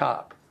from the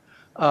top.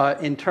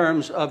 In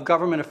terms of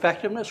government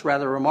effectiveness,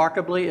 rather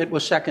remarkably, it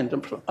was second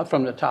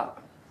from the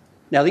top.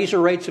 Now, these are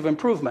rates of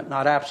improvement,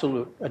 not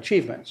absolute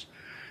achievements.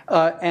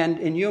 And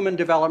in human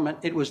development,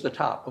 it was the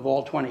top of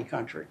all 20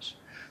 countries.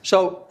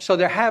 So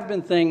there have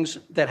been things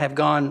that have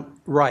gone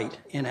right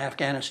in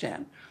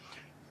Afghanistan.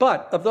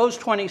 But of those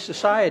 20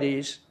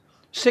 societies,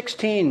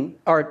 16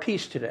 are at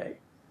peace today.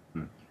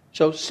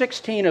 So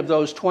 16 of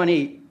those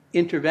 20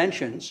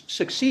 interventions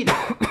succeeded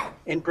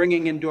in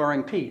bringing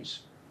enduring peace.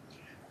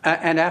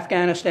 And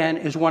Afghanistan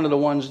is one of the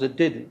ones that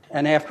didn't.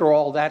 And after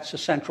all, that's a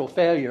central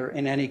failure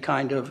in any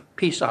kind of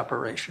peace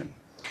operation.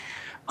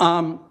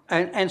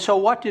 And so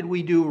what did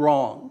we do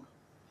wrong?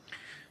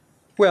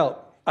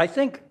 Well, I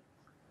think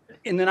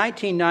in the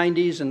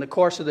 1990s, in the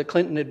course of the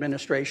Clinton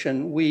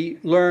administration, we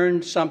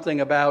learned something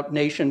about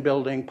nation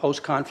building,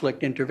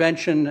 post-conflict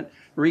intervention,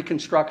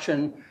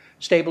 reconstruction,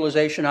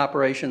 stabilization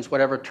operations,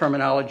 whatever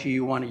terminology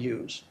you want to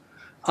use.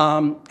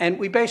 And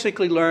we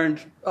basically learned,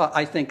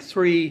 I think,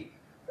 three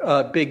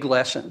big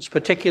lessons,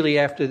 particularly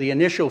after the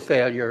initial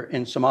failure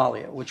in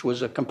Somalia, which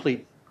was a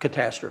complete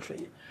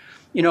catastrophe.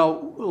 You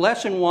know,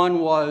 lesson one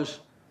was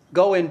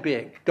go in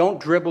big. Don't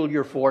dribble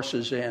your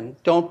forces in.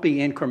 Don't be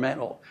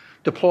incremental.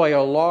 Deploy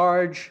a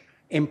large,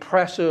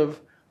 impressive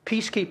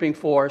peacekeeping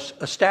force,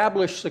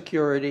 establish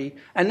security,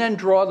 and then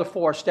draw the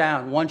force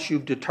down once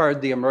you've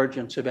deterred the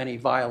emergence of any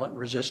violent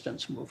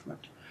resistance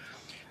movement.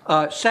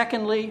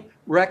 Secondly,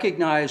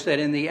 recognize that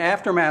in the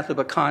aftermath of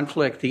a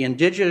conflict, the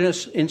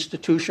indigenous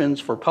institutions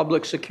for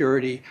public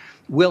security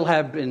will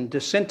have been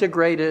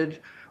disintegrated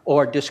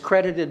or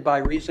discredited by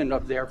reason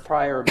of their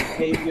prior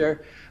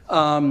behavior,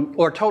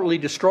 or totally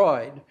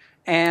destroyed.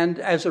 And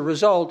as a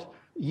result,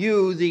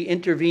 you, the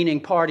intervening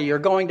party, are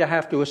going to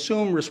have to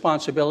assume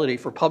responsibility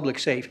for public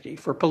safety,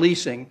 for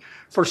policing,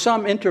 for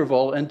some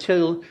interval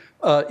until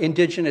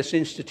indigenous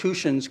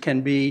institutions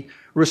can be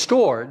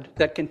restored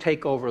that can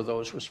take over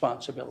those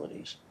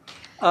responsibilities.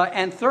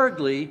 And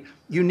thirdly,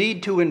 you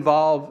need to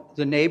involve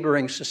the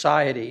neighboring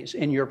societies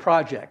in your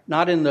project,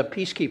 not in the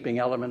peacekeeping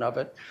element of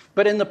it,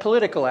 but in the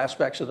political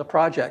aspects of the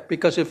project.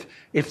 Because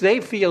if they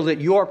feel that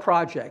your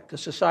project, the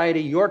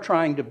society you're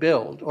trying to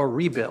build or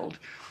rebuild,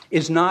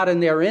 is not in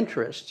their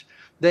interest,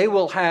 they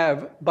will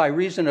have, by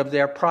reason of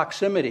their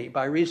proximity,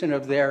 by reason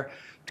of their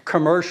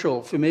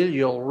commercial,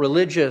 familial,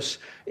 religious,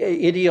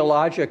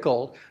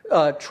 ideological,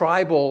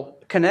 tribal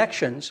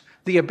connections,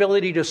 the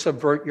ability to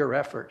subvert your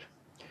effort.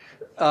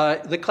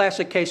 The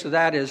classic case of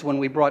that is when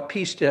we brought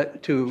peace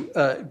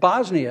to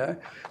Bosnia,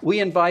 we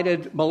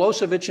invited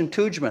Milosevic and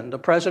Tudjman, the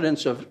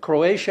presidents of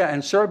Croatia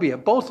and Serbia,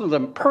 both of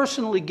them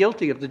personally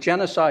guilty of the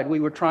genocide we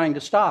were trying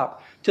to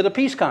stop, to the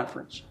peace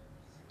conference.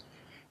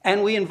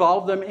 And we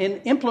involved them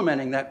in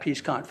implementing that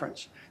peace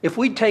conference. If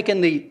we'd taken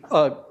the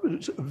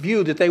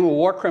view that they were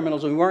war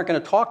criminals and we weren't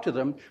going to talk to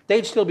them,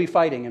 they'd still be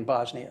fighting in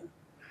Bosnia.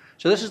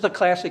 So this is the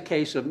classic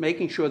case of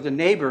making sure the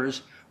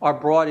neighbors are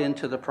brought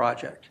into the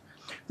project.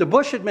 The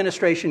Bush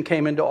administration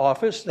came into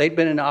office. They'd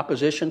been in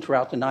opposition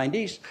throughout the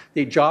 90s.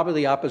 The job of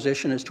the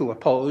opposition is to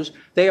oppose.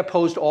 They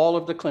opposed all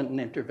of the Clinton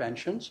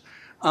interventions,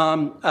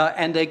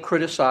 and they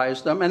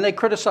criticized them, and they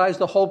criticized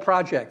the whole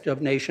project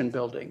of nation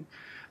building.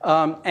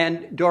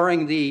 And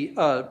during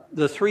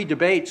the three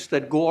debates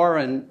that Gore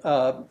and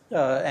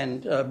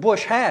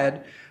Bush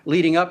had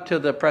leading up to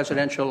the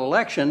presidential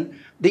election,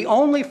 the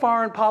only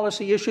foreign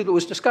policy issue that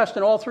was discussed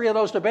in all three of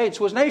those debates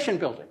was nation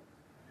building.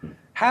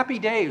 Happy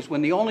days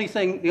when the only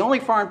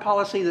foreign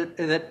policy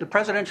that the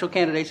presidential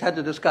candidates had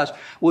to discuss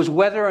was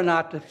whether or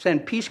not to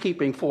send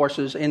peacekeeping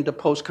forces into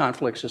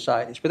post-conflict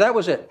societies. But that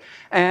was it.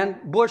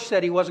 And Bush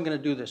said he wasn't going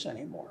to do this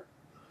anymore.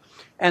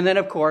 And then,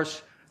 of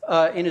course,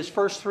 in his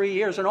first 3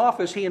 years in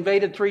office, he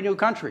invaded 3 new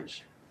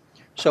countries.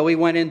 So he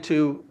went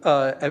into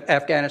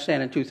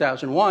Afghanistan in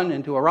 2001,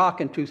 into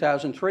Iraq in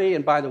 2003,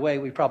 and by the way,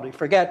 we probably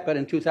forget, but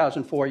in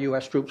 2004,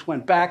 U.S. troops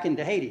went back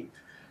into Haiti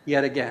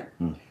yet again.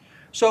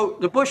 So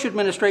the Bush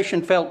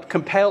administration felt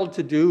compelled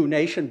to do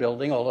nation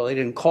building, although they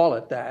didn't call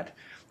it that,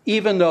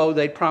 even though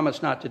they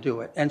promised not to do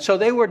it. And so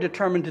they were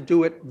determined to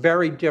do it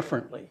very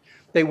differently.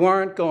 They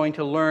weren't going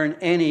to learn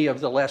any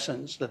of the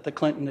lessons that the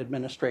Clinton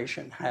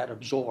administration had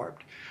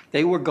absorbed.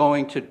 They were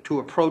going to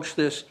approach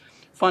this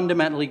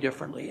fundamentally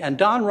differently. And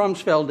Don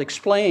Rumsfeld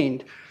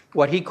explained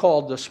what he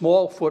called the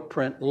small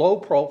footprint, low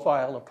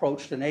profile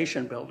approach to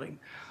nation building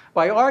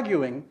by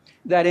arguing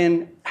that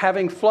in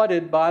having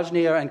flooded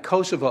Bosnia and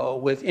Kosovo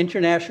with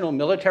international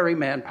military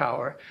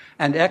manpower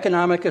and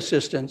economic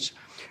assistance,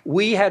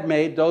 we had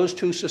made those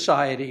two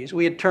societies,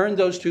 we had turned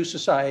those two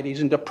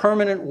societies into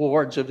permanent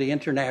wards of the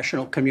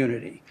international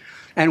community.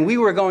 And we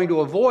were going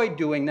to avoid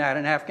doing that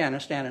in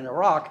Afghanistan and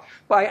Iraq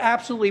by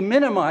absolutely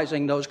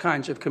minimizing those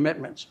kinds of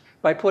commitments,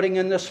 by putting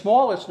in the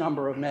smallest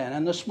number of men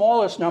and the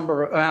smallest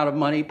amount of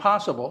money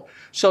possible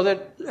so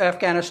that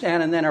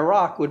Afghanistan and then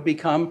Iraq would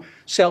become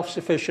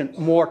self-sufficient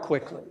more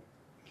quickly.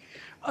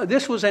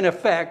 This was, in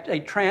effect, a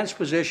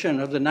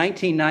transposition of the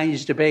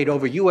 1990s debate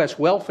over U.S.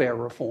 welfare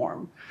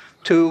reform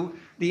to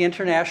the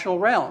international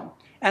realm.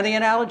 And the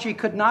analogy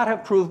could not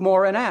have proved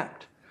more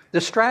inapt.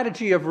 The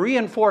strategy of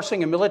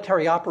reinforcing a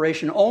military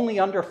operation only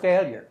under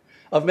failure,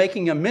 of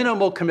making a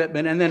minimal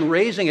commitment and then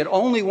raising it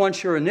only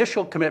once your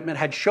initial commitment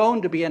had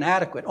shown to be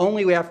inadequate,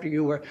 only after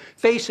you were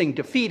facing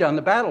defeat on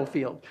the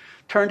battlefield,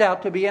 turned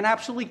out to be an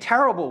absolutely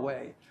terrible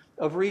way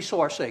of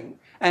resourcing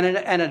and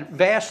a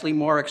vastly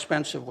more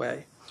expensive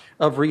way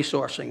of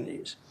resourcing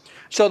these.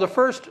 So the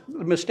first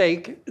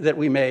mistake that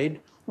we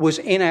made was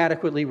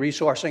inadequately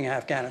resourcing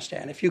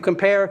Afghanistan. If you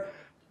compare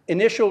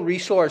initial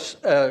resource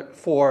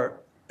for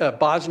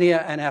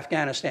Bosnia and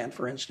Afghanistan,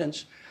 for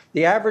instance,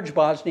 the average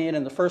Bosnian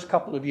in the first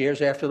couple of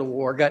years after the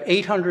war got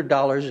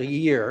 $800 a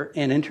year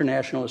in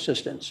international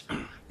assistance.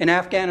 In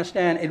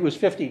Afghanistan, it was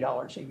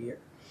 $50 a year.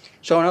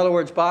 So in other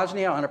words,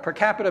 Bosnia on a per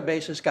capita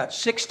basis got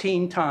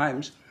 16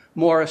 times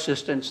more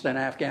assistance than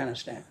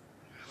Afghanistan.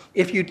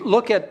 If you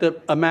look at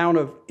the amount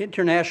of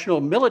international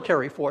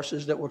military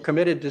forces that were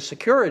committed to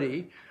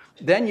security,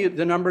 then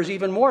the number is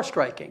even more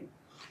striking.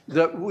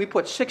 We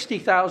put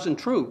 60,000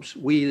 troops,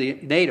 the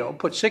NATO,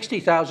 put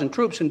 60,000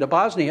 troops into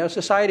Bosnia, a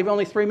society of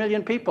only 3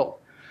 million people.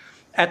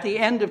 At the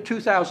end of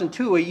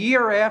 2002, a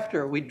year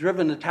after we'd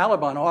driven the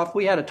Taliban off,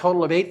 we had a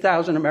total of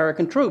 8,000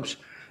 American troops.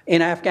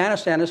 In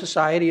Afghanistan, a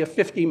society of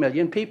 50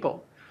 million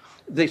people.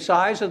 The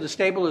size of the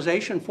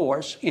stabilization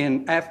force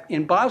in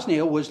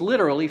Bosnia was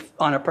literally,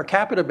 on a per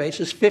capita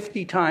basis,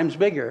 50 times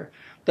bigger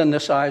than the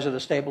size of the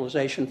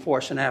stabilization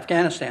force in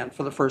Afghanistan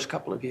for the first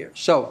couple of years.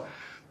 So,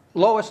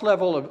 lowest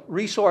level of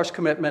resource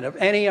commitment of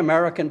any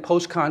American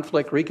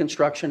post-conflict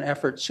reconstruction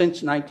effort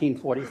since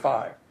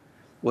 1945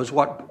 was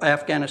what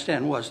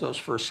Afghanistan was those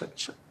first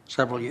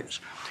several years.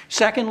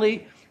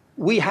 Secondly,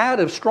 we had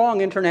a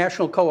strong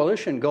international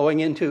coalition going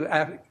into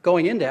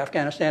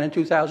Afghanistan in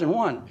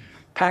 2001.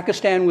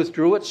 Pakistan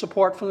withdrew its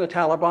support from the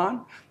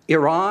Taliban.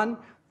 Iran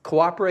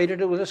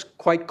cooperated with us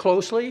quite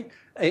closely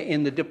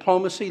in the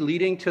diplomacy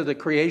leading to the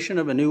creation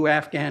of a new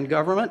Afghan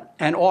government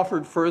and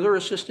offered further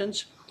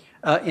assistance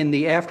in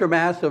the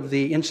aftermath of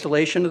the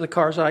installation of the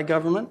Karzai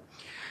government.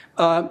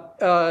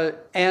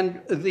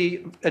 And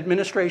the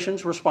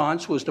administration's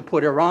response was to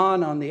put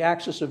Iran on the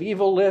axis of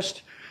evil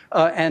list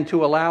and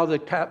to allow the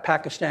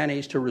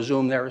Pakistanis to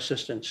resume their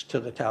assistance to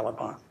the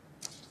Taliban.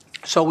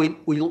 So we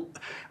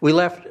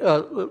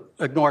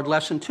ignored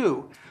lesson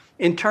 2.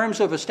 In terms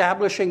of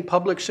establishing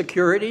public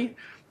security,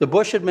 the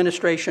Bush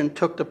administration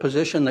took the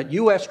position that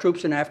U.S.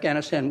 troops in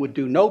Afghanistan would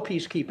do no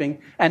peacekeeping,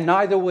 and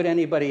neither would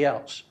anybody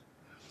else.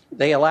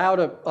 They allowed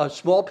a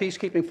small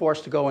peacekeeping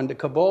force to go into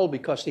Kabul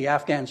because the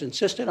Afghans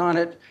insisted on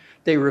it.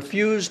 They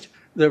refused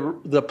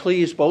the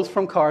pleas both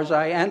from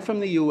Karzai and from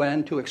the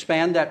UN to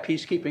expand that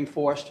peacekeeping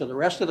force to the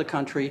rest of the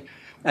country,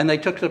 and they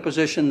took the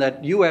position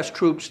that U.S.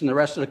 troops in the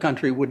rest of the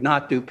country would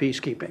not do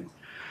peacekeeping.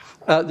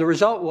 The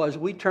result was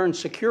we turned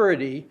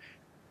security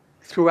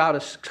throughout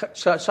a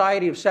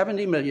society of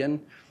 70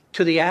 million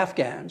to the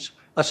Afghans,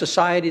 a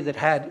society that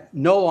had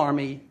no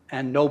army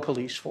and no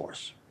police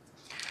force.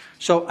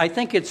 So I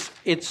think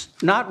it's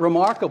not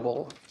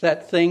remarkable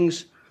that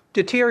things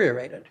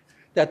deteriorated,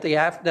 that the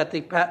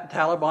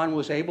Taliban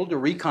was able to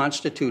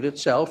reconstitute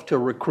itself, to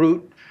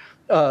recruit,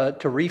 to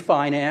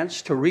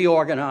refinance, to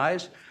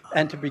reorganize,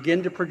 and to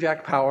begin to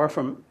project power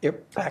from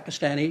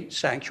Pakistani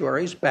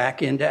sanctuaries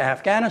back into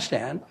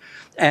Afghanistan.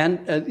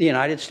 And the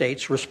United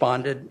States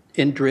responded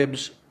in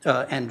dribs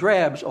and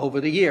drabs over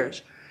the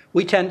years.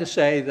 We tend to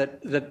say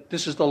that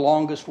this is the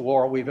longest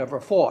war we've ever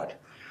fought.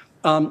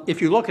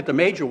 If you look at the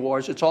major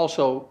wars, it's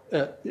also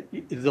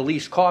the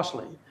least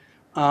costly,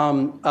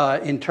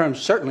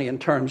 certainly in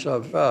terms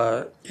of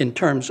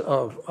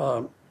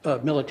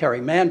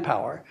military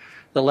manpower.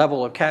 The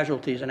level of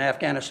casualties in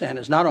Afghanistan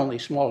is not only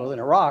smaller than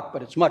Iraq,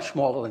 but it's much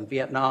smaller than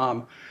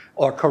Vietnam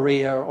or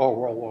Korea or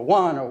World War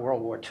I or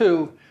World War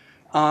II.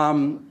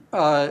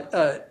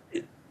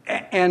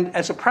 And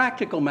as a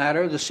practical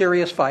matter, the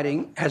serious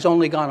fighting has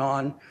only gone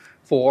on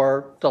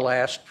for the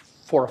last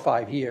 4 or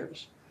 5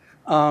 years.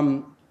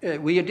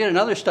 We did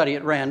another study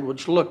at RAND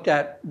which looked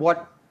at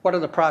what are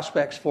the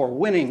prospects for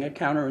winning a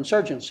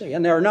counterinsurgency.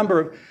 And there are a number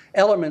of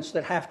elements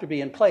that have to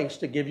be in place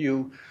to give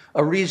you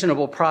a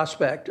reasonable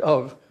prospect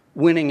of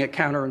winning a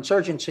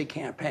counterinsurgency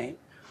campaign.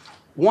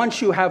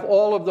 Once you have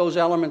all of those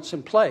elements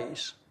in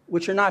place,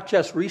 which are not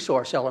just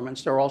resource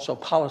elements, they're also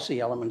policy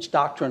elements,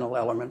 doctrinal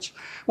elements.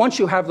 Once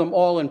you have them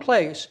all in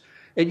place,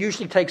 it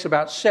usually takes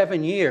about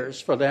 7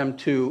 years for them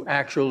to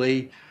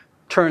actually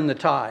turn the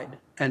tide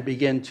and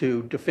begin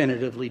to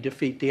definitively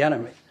defeat the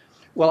enemy.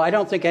 Well, I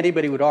don't think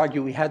anybody would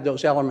argue we had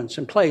those elements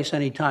in place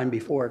any time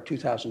before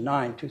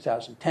 2009,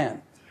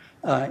 2010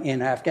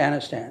 in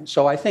Afghanistan.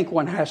 So I think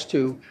one has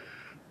to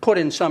put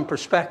in some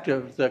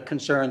perspective the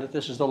concern that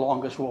this is the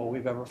longest war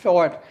we've ever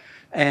fought,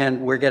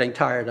 and we're getting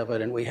tired of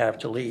it and we have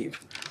to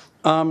leave.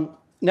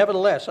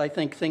 Nevertheless, I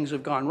think things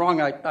have gone wrong.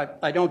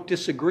 I don't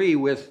disagree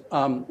with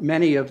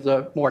many of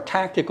the more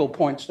tactical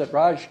points that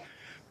Raj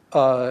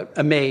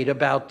made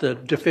about the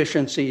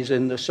deficiencies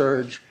in the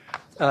surge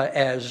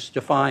as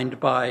defined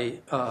by,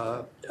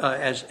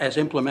 as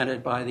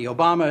implemented by the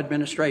Obama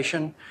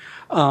administration.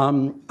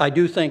 I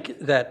do think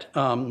that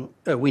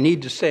we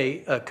need to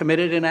stay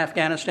committed in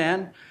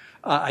Afghanistan.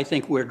 I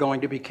think we're going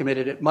to be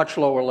committed at much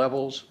lower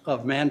levels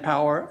of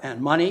manpower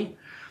and money.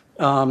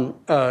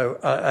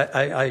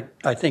 I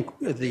think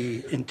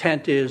the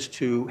intent is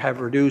to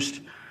have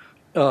reduced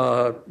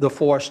the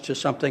force to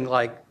something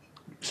like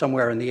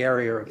somewhere in the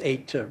area of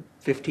 8,000 to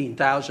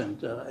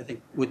 15,000. I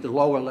think with the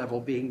lower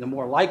level being the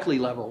more likely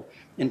level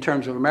in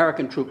terms of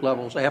American troop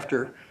levels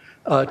after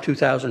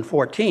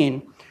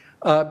 2014.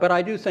 But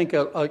I do think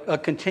a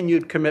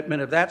continued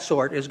commitment of that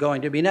sort is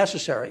going to be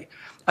necessary.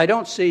 I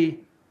don't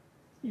see,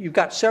 you've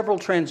got several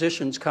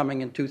transitions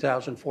coming in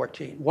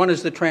 2014. One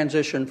is the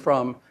transition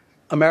from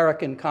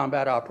American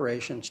combat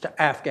operations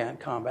to Afghan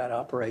combat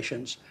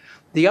operations.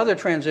 The other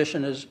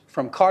transition is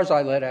from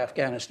Karzai-led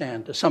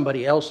Afghanistan to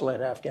somebody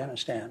else-led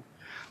Afghanistan.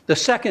 The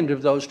second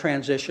of those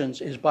transitions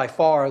is by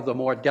far the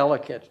more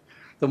delicate,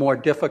 the more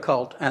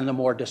difficult, and the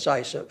more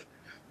decisive.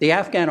 The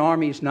Afghan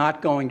army is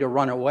not going to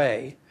run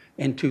away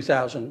in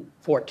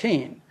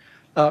 2014.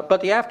 But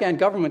the Afghan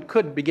government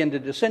could begin to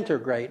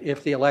disintegrate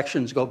if the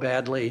elections go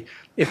badly,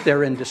 if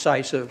they're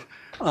indecisive,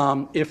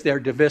 if they're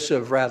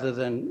divisive rather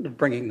than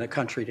bringing the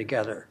country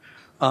together.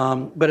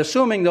 But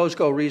assuming those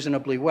go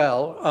reasonably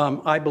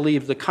well, I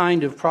believe the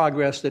kind of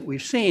progress that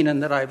we've seen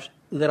and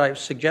that I've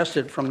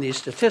suggested from these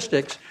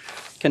statistics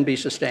can be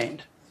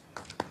sustained.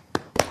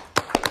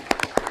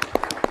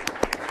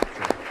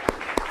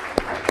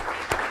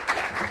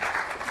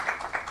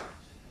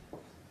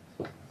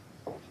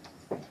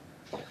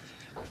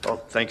 Well,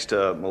 thanks to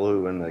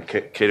Malou and the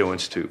Cato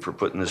Institute for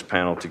putting this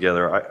panel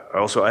together.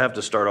 I have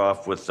to start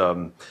off with,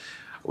 I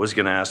was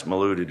going to ask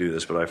Malou to do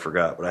this, but I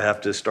forgot. But I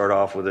have to start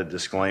off with a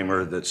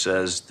disclaimer that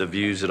says the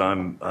views that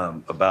I'm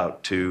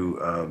about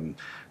to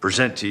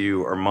present to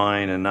you are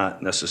mine and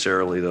not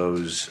necessarily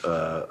those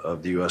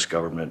of the U.S.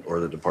 government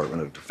or the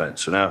Department of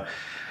Defense. So now,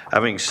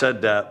 having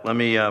said that, let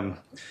me, I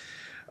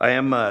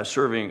am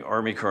serving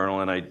Army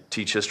Colonel and I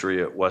teach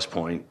history at West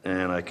Point,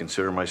 and I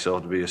consider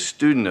myself to be a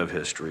student of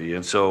history.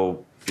 And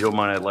so if you don't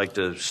mind, I'd like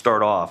to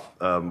start off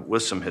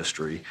with some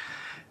history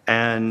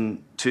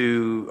and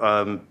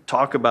to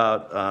talk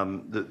about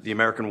the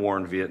American war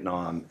in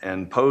Vietnam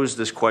and pose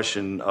this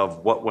question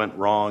of what went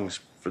wrong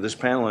for this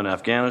panel in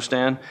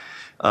Afghanistan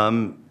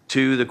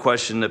to the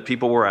question that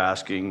people were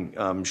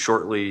asking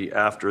shortly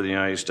after the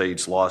United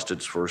States lost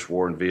its first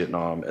war in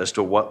Vietnam as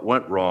to what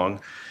went wrong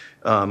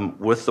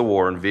with the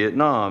war in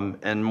Vietnam,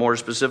 and more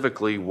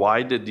specifically,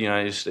 why did the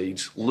United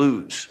States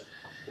lose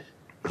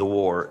the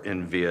war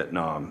in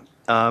Vietnam?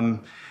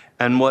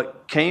 And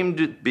what came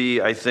to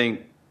be, I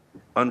think,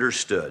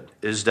 understood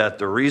is that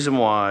the reason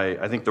why,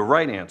 I think the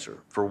right answer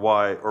for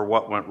why or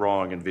what went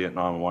wrong in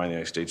Vietnam and why the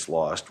United States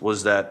lost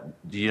was that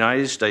the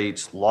United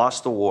States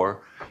lost the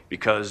war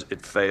because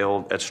it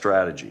failed at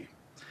strategy.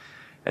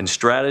 And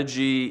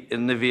strategy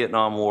in the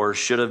Vietnam War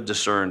should have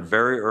discerned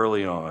very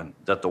early on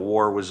that the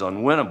war was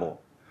unwinnable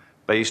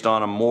based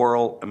on a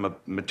moral and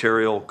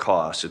material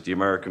cost that the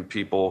American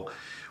people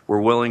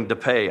were willing to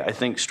pay. I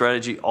think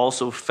strategy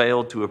also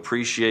failed to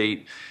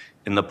appreciate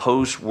in the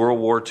post-World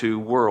War II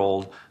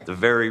world the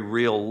very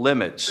real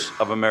limits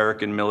of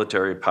American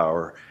military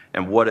power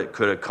and what it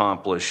could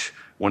accomplish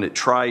when it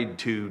tried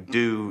to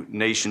do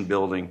nation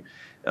building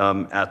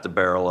at the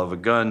barrel of a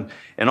gun.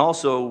 And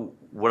also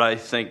what I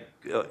think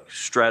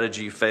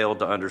strategy failed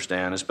to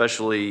understand,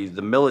 especially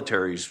the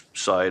military's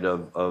side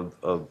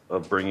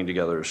of bringing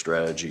together a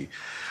strategy,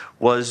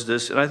 was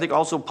this, and I think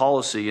also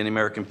policy and the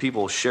American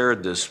people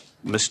shared this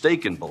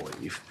mistaken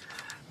belief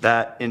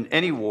that in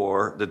any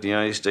war that the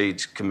United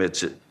States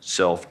commits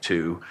itself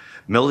to,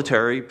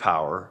 military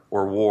power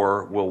or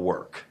war will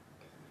work.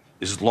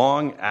 As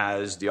long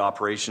as the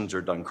operations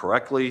are done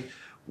correctly,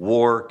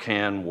 war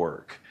can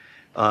work.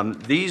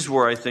 These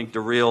were, I think,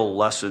 the real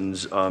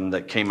lessons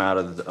that came out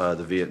of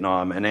the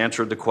Vietnam and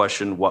answered the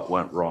question, what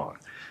went wrong?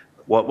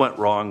 What went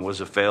wrong was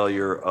a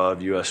failure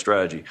of U.S.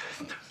 strategy.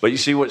 But you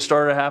see what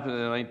started happening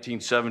in the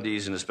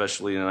 1970s and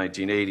especially in the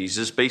 1980s,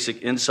 this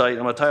basic insight,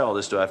 I'm going to tie all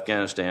this to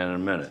Afghanistan in a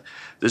minute,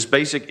 this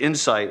basic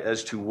insight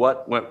as to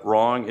what went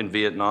wrong in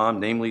Vietnam,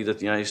 namely that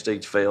the United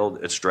States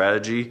failed at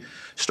strategy,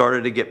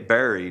 started to get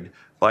buried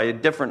by a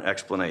different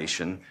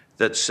explanation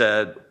that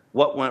said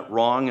what went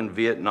wrong in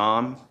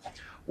Vietnam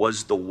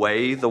was the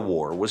way the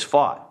war was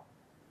fought.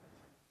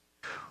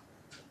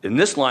 In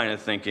this line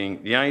of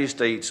thinking, the United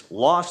States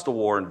lost the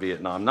war in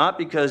Vietnam, not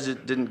because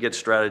it didn't get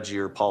strategy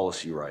or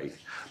policy right,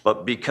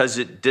 but because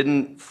it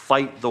didn't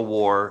fight the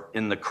war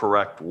in the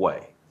correct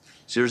way.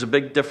 See, there's a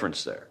big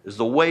difference there, is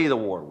the way the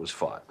war was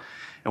fought.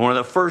 And one of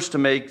the first to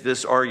make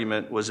this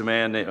argument was a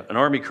man, an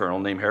Army colonel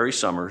named Harry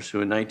Summers,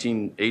 who in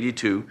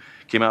 1982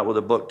 came out with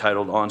a book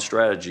titled On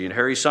Strategy. And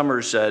Harry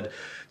Summers said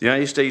the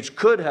United States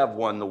could have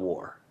won the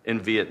war in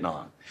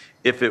Vietnam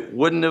if it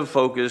wouldn't have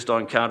focused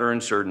on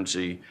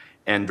counterinsurgency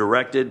and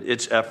directed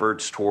its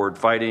efforts toward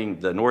fighting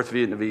the North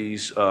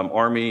Vietnamese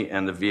Army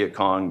and the Viet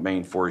Cong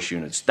main force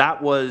units.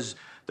 That was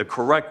the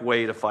correct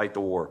way to fight the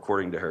war,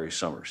 according to Harry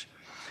Summers.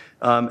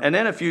 And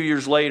then a few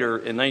years later,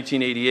 in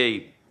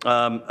 1988,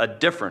 a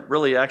different,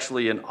 really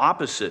actually an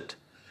opposite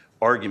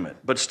argument,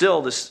 but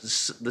still the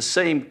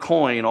same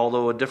coin,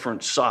 although a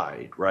different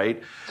side,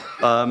 right,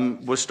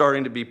 was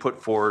starting to be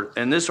put forward.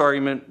 And this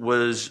argument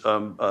was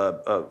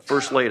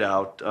first laid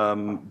out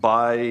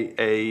by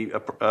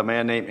a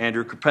man named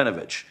Andrew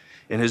Krepenovich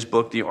in his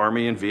book, The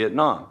Army in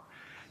Vietnam.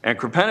 And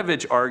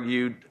Krepenovich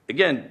argued,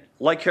 again,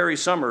 like Harry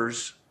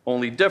Summers,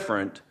 only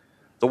different,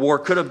 the war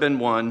could have been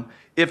won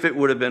if it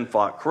would have been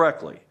fought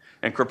correctly.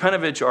 And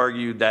Krepenovich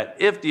argued that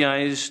if the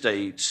United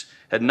States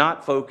had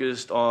not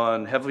focused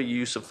on heavy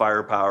use of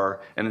firepower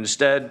and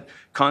instead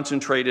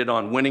concentrated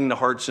on winning the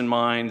hearts and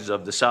minds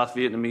of the South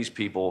Vietnamese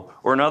people,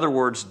 or in other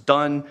words,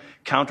 done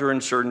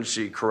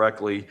counterinsurgency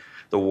correctly,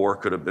 the war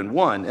could have been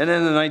won. And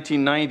in the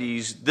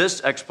 1990s,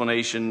 this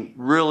explanation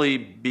really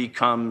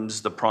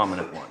becomes the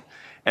prominent one.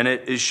 And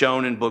it is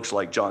shown in books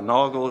like John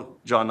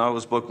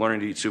Nagel's book, Learning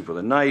to Eat Soup with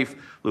a Knife,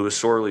 Louis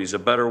Sorley's A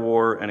Better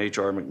War, and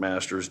H.R.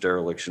 McMaster's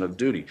Dereliction of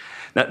Duty.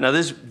 Now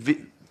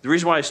the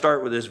reason why I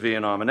start with this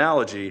Vietnam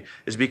analogy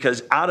is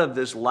because out of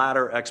this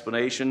latter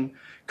explanation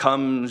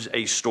comes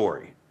a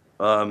story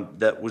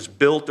that was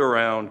built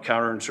around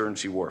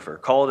counterinsurgency warfare.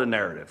 Call it a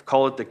narrative.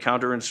 Call it the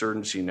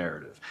counterinsurgency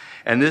narrative.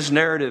 And this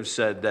narrative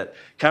said that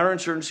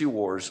counterinsurgency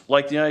wars,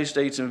 like the United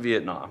States in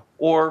Vietnam,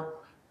 or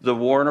the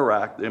war in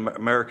Iraq,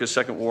 America's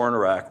second war in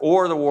Iraq,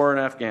 or the war in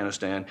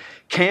Afghanistan,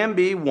 can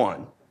be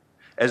won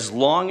as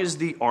long as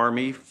the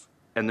Army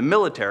and the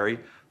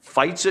military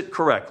fights it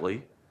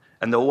correctly.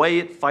 And the way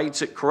it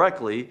fights it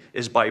correctly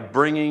is by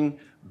bringing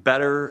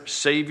better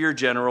savior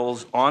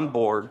generals on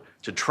board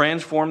to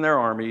transform their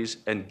armies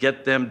and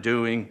get them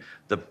doing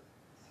the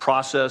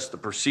process, the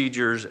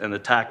procedures, and the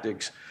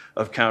tactics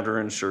of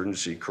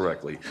counterinsurgency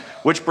correctly.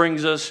 Which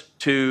brings us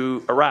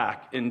to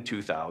Iraq in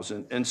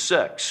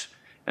 2006.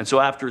 And so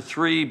after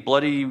 3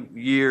 bloody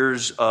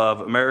years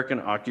of American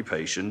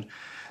occupation,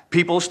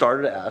 people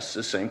started to ask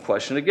the same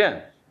question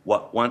again.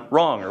 What went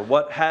wrong, or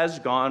what has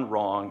gone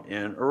wrong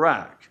in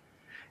Iraq?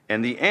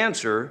 And the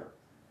answer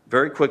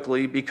very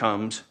quickly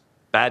becomes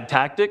bad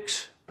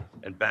tactics,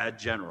 and bad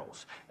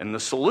generals. And the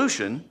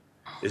solution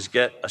is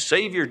get a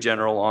savior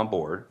general on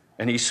board,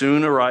 and he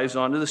soon arrives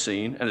onto the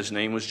scene, and his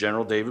name was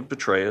General David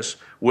Petraeus,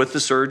 with the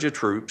surge of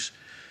troops,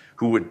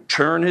 who would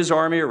turn his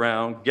army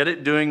around, get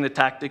it doing the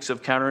tactics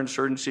of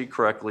counterinsurgency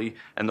correctly,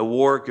 and the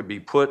war could be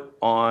put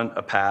on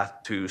a path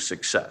to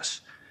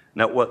success.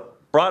 Now,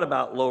 what brought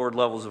about lowered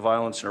levels of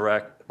violence in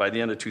Iraq by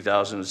the end of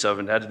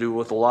 2007 had to do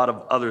with a lot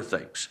of other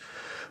things.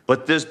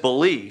 But this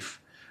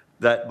belief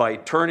that by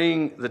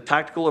turning the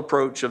tactical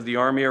approach of the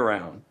army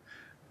around,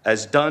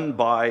 as done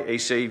by a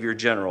savior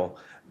general,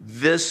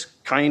 this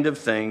kind of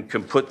thing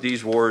can put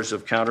these wars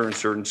of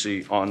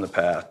counterinsurgency on the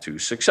path to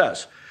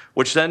success,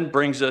 which then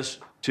brings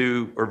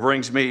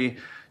me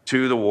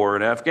to the war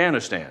in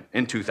Afghanistan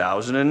in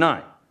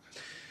 2009.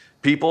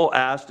 People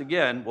asked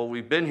again, well,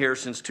 we've been here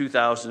since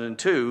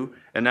 2002,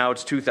 and now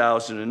it's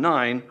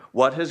 2009.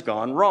 What has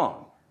gone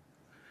wrong?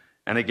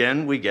 And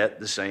again, we get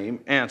the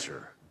same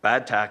answer.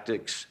 Bad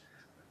tactics,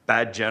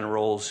 bad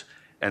generals,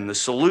 and the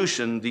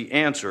solution, the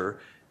answer,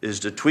 is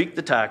to tweak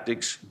the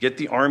tactics, get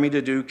the army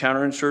to do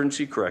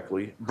counterinsurgency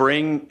correctly,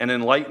 bring an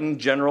enlightened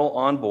general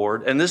on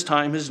board, and this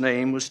time his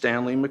name was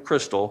Stanley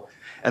McChrystal,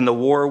 and the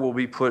war will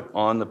be put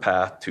on the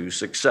path to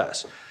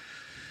success.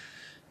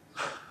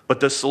 But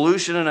the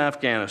solution in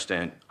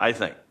Afghanistan, I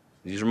think,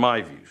 these are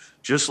my views,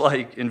 just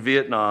like in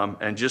Vietnam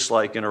and just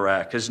like in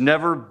Iraq, has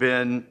never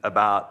been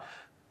about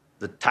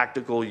the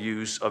tactical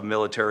use of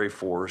military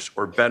force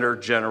or better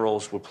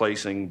generals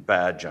replacing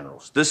bad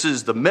generals. This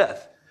is the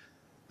myth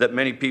that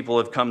many people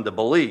have come to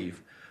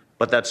believe,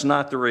 but that's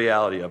not the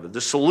reality of it.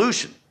 The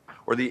solution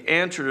or the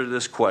answer to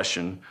this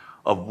question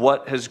of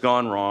what has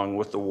gone wrong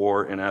with the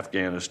war in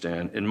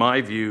Afghanistan, in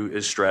my view,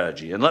 is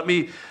strategy. And let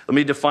me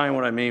define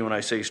what I mean when I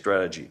say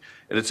strategy.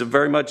 And it's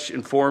very much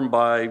informed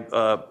by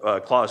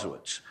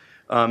Clausewitz.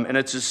 And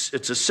it's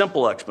a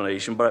simple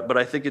explanation, but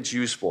I think it's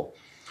useful.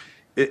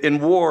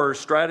 In war,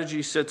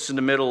 strategy sits in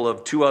the middle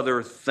of two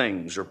other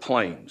things or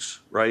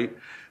planes, right?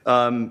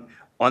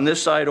 On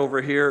this side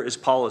over here is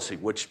policy,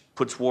 which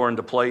puts war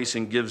into place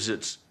and gives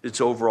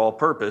its overall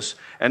purpose.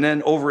 And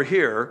then over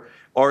here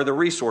are the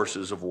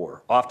resources of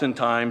war,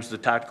 oftentimes the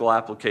tactical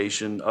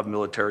application of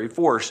military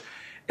force.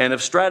 And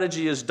if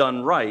strategy is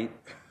done right,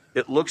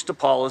 it looks to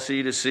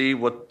policy to see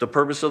what the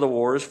purpose of the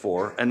war is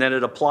for, and then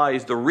it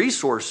applies the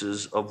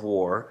resources of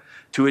war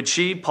to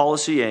achieve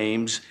policy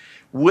aims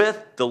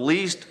with the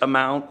least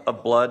amount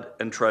of blood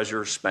and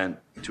treasure spent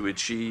to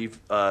achieve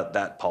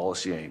that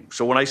policy aim.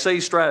 So when I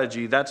say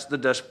strategy, that's the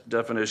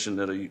definition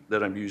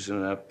that I'm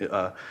using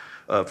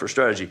for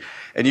strategy.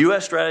 And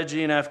U.S.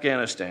 strategy in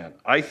Afghanistan,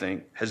 I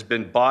think, has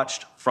been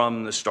botched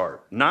from the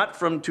start. Not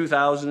from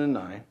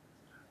 2009,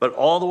 but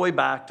all the way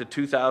back to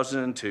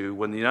 2002,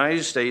 when the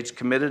United States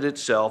committed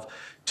itself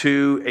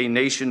to a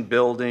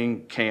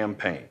nation-building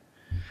campaign.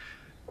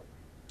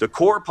 The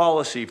core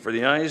policy for the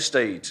United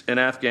States in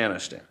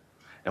Afghanistan,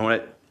 and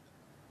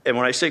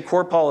when I say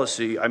core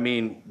policy, I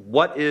mean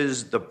what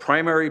is the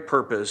primary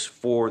purpose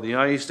for the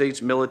United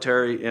States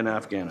military in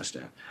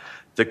Afghanistan?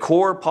 The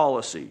core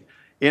policy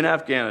in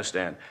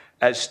Afghanistan,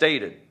 as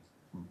stated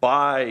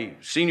by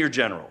senior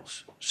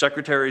generals,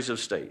 secretaries of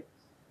state,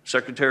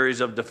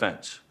 secretaries of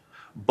defense,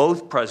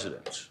 both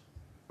presidents.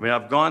 I mean,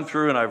 I've gone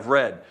through and I've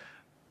read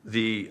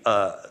the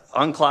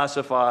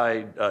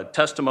unclassified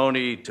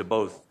testimony to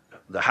both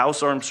the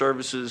House Armed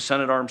Services,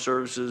 Senate Armed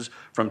Services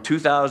from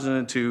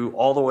 2002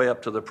 all the way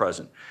up to the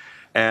present.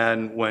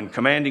 And when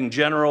commanding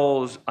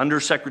generals,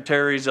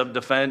 undersecretaries of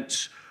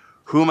defense,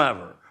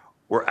 whomever,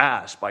 were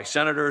asked by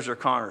senators or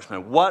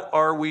congressmen, what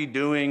are we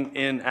doing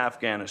in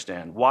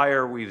Afghanistan? Why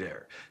are we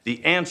there?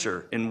 The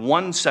answer in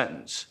one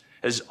sentence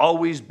has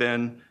always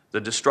been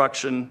the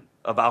destruction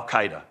of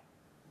Al-Qaeda.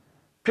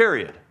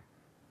 Period.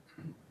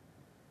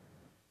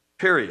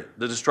 Period.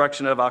 The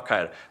destruction of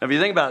Al-Qaeda. Now, if you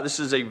think about it, this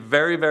is a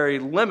very, very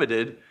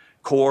limited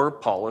core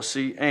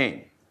policy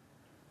aim.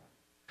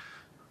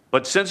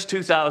 But since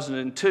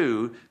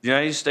 2002, the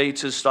United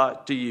States has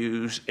sought to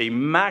use a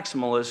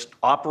maximalist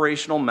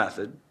operational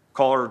method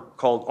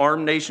called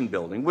armed nation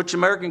building, which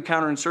American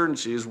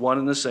counterinsurgency is one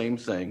and the same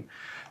thing,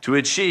 to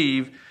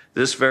achieve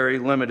this very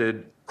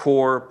limited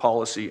core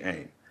policy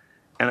aim.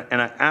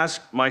 And I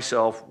ask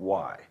myself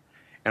why.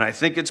 And I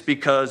think it's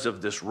because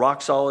of this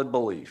rock-solid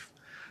belief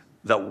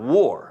that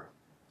war,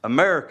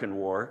 American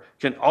war,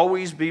 can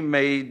always be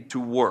made to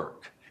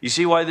work. You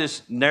see why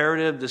this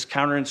narrative, this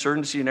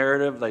counterinsurgency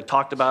narrative that I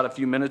talked about a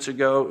few minutes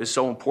ago is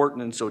so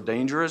important and so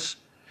dangerous?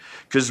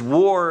 Because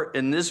war,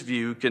 in this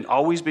view, can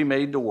always be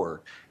made to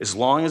work as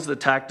long as the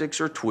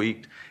tactics are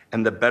tweaked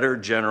and the better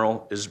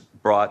general is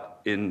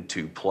brought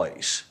into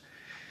place.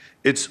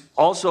 It's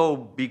also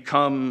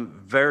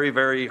become very,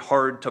 very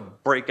hard to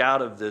break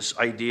out of this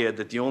idea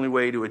that the only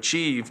way to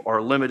achieve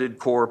our limited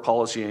core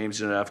policy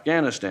aims in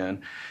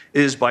Afghanistan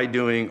is by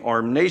doing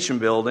armed nation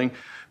building,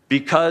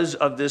 because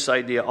of this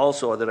idea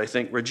also that I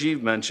think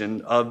Rajiv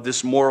mentioned of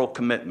this moral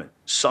commitment,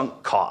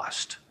 sunk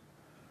cost.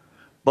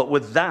 But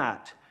with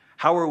that,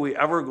 how are we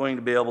ever going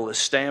to be able to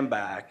stand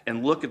back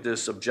and look at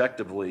this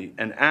objectively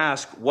and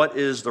ask what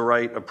is the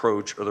right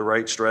approach or the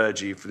right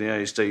strategy for the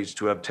United States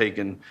to have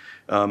taken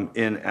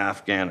in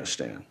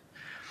Afghanistan?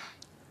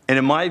 And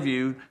in my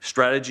view,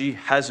 strategy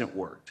hasn't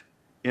worked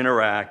in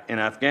Iraq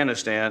and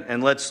Afghanistan,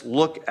 and let's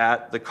look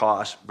at the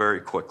cost very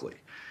quickly,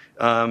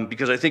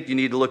 because I think you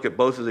need to look at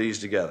both of these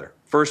together.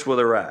 First, with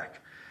Iraq.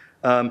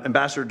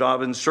 Ambassador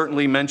Dobbins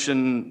certainly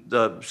mentioned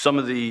some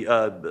of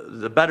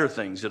the better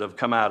things that have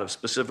come out of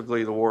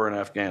specifically the war in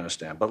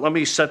Afghanistan. But let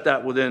me set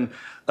that within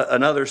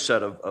another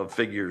set of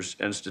figures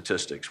and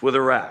statistics. With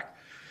Iraq,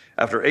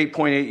 after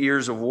 8.8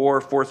 years of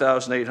war,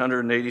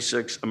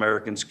 4,886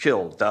 Americans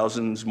killed,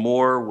 thousands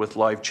more with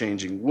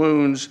life-changing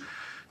wounds.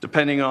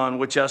 Depending on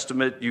which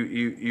estimate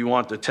you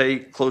want to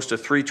take, close to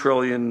 $3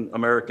 trillion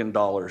American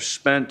dollars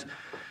spent.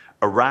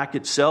 Iraq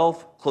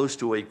itself, close to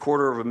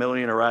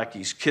 250,000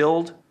 Iraqis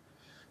killed.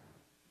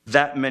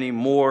 That many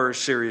more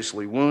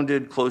seriously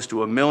wounded, close to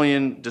 1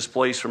 million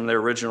displaced from their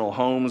original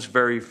homes.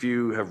 Very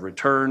few have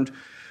returned.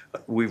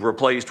 We've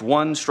replaced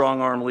one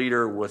strong-arm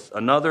leader with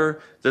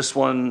another. This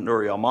one,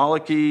 Nouri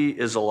al-Maliki,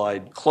 is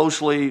allied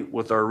closely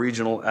with our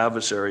regional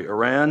adversary,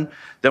 Iran.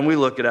 Then we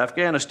look at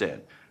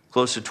Afghanistan.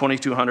 Close to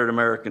 2,200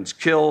 Americans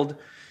killed,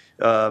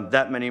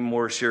 that many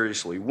more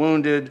seriously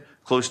wounded,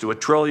 close to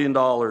 $1 trillion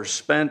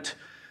spent,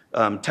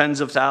 tens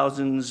of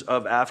thousands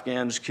of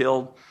Afghans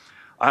killed.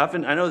 I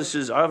often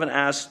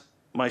ask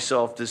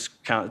myself this,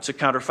 it's a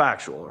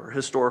counterfactual or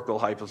historical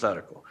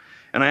hypothetical.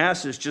 And I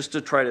ask this just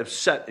to try to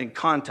set in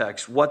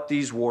context what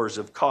these wars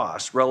have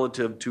cost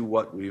relative to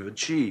what we've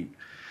achieved.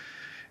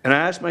 And I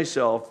ask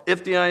myself,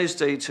 if the United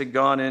States had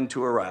gone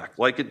into Iraq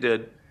like it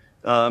did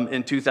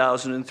in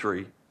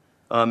 2003,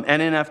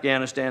 and in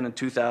Afghanistan in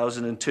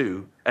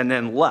 2002, and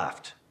then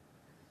left,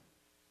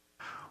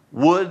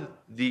 would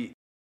the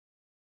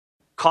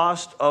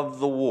cost of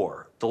the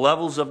war, the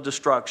levels of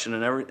destruction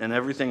and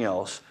everything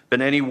else,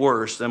 been any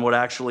worse than what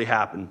actually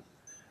happened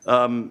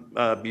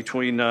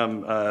between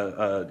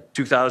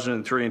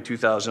 2003 and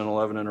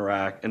 2011 in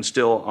Iraq and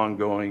still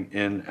ongoing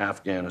in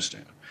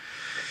Afghanistan?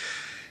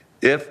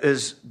 If,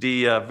 as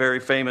the very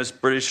famous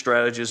British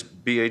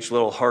strategist B.H.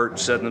 Little Hart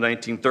said in the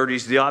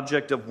 1930s, the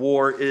object of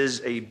war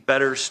is a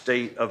better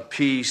state of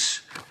peace,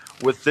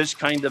 with this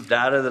kind of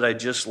data that I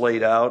just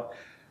laid out,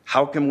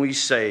 how can we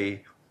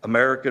say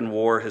American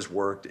war has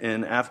worked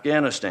in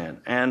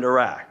Afghanistan and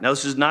Iraq? Now,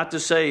 this is not to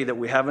say that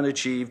we haven't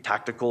achieved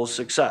tactical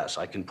success.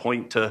 I can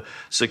point to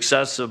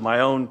success of my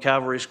own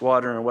cavalry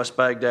squadron in West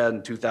Baghdad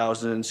in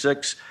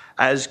 2006,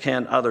 as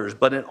can others.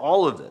 But in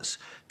all of this,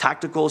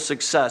 tactical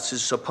success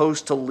is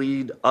supposed to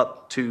lead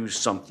up to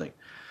something.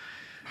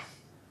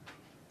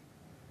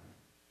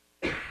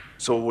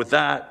 So with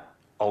that,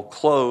 I'll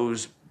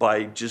close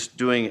by just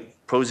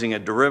posing a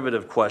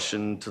derivative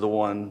question to the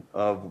one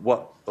of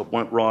what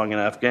went wrong in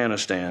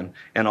Afghanistan,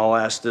 and I'll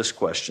ask this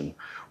question.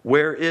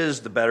 Where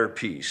is the better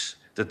peace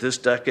that this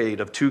decade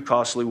of two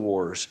costly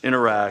wars in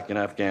Iraq and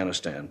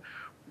Afghanistan,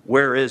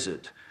 where is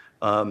it,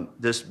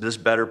 this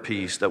better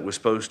peace that was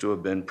supposed to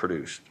have been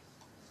produced?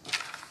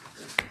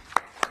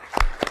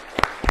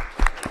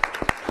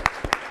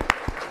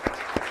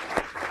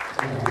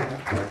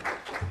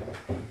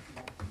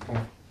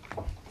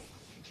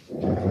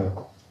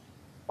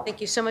 Thank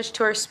you so much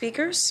to our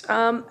speakers.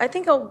 I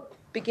think I'll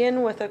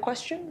begin with a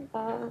question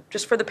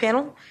just for the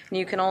panel, and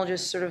you can all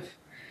just sort of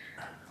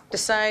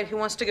decide who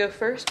wants to go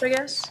first, I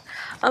guess.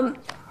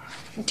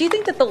 Do you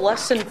think that the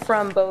lesson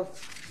from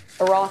both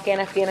Iraq and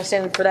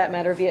Afghanistan, and for that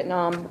matter,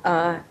 Vietnam,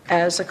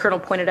 as the Colonel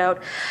pointed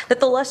out, that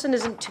the lesson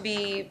isn't to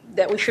be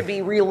that we should be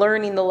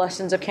relearning the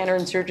lessons of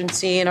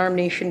counterinsurgency and armed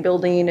nation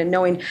building and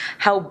knowing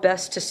how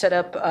best to set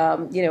up,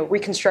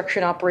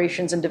 reconstruction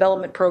operations and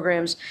development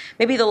programs.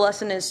 Maybe the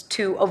lesson is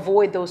to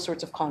avoid those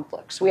sorts of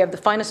conflicts. We have the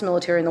finest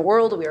military in the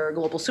world. We are a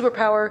global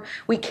superpower.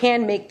 We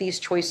can make these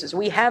choices.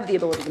 We have the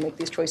ability to make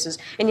these choices,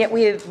 and yet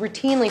we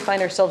routinely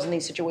find ourselves in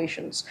these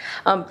situations.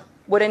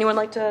 Would anyone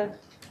like to?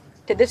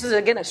 This is,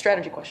 again, a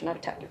strategy question, not a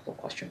tactical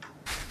question.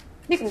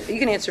 You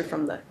can answer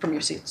from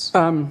your seats.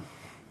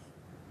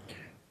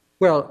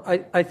 Well,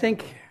 I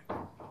think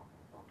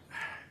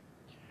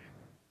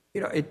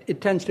it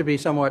tends to be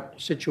somewhat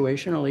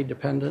situationally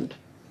dependent.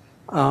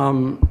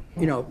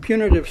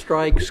 Punitive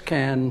strikes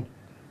can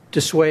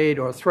dissuade,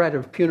 or threat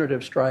of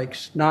punitive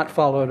strikes not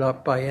followed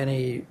up by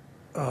any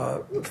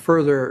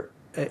further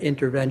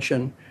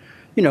intervention,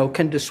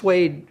 can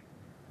dissuade.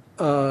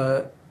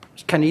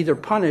 Can either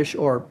punish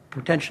or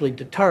potentially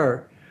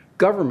deter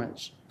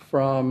governments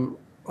from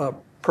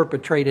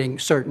perpetrating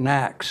certain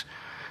acts.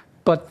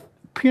 But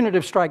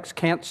punitive strikes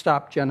can't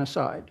stop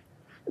genocide.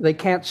 They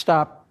can't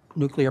stop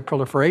nuclear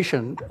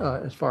proliferation,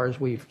 as far as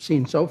we've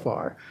seen so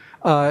far.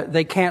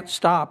 They can't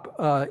stop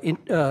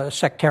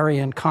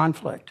sectarian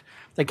conflict.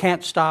 They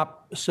can't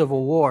stop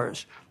civil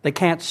wars. They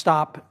can't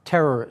stop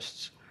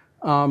terrorists.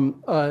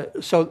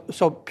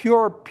 So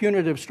pure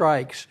punitive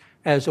strikes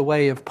as a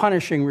way of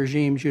punishing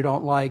regimes you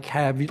don't like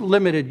have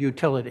limited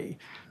utility.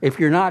 If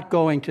you're not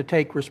going to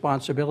take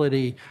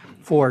responsibility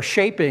for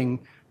shaping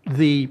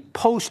the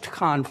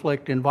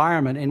post-conflict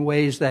environment in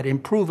ways that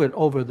improve it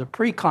over the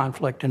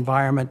pre-conflict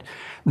environment,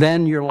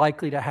 then you're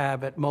likely to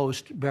have at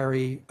most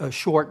very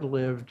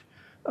short-lived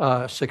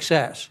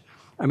success.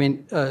 I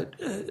mean,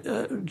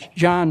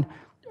 John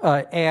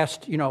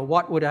asked,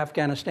 what would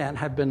Afghanistan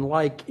have been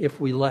like if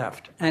we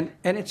left? And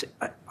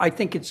I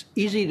think it's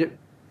easy to,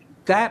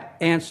 that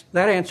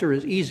answer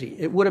is easy.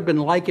 It would have been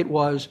like it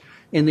was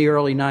in the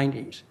early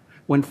 90s,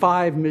 when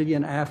 5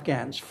 million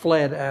Afghans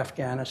fled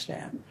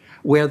Afghanistan,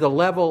 where the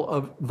level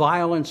of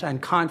violence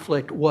and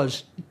conflict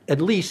was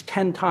at least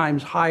 10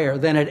 times higher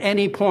than at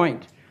any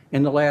point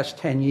in the last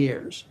 10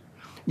 years.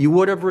 You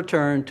would have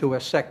returned to a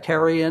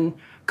sectarian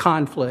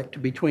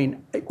conflict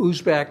between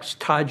Uzbeks,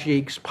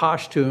 Tajiks,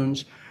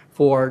 Pashtuns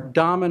for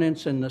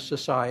dominance in the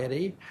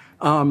society.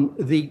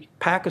 The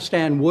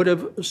Pakistan would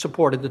have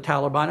supported the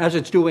Taliban, as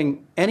it's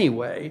doing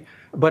anyway,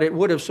 but it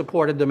would have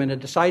supported them in a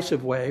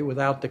decisive way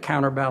without the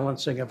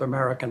counterbalancing of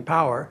American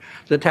power.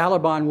 The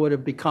Taliban would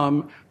have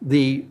become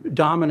the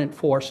dominant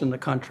force in the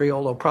country,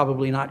 although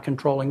probably not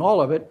controlling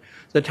all of it.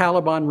 The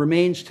Taliban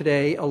remains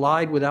today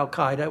allied with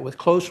al-Qaeda, with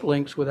close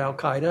links with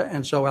al-Qaeda,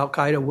 and so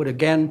al-Qaeda would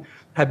again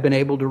have been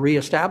able to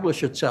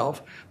reestablish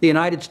itself. The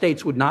United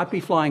States would not be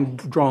flying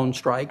drone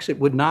strikes. It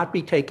would not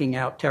be taking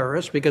out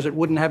terrorists because it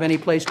wouldn't have any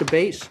place to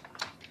base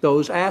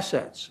those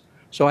assets.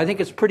 So I think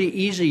it's pretty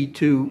easy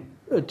to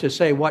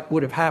say what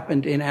would have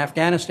happened in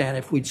Afghanistan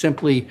if we'd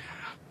simply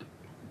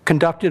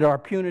conducted our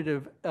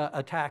punitive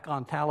attack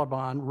on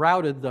Taliban,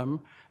 routed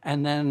them,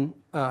 and then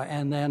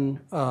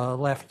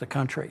left the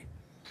country.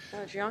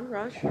 Gian,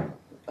 Raj,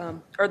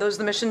 are those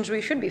the missions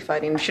we should be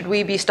fighting? Should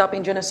we be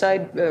stopping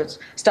genocide,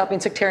 stopping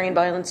sectarian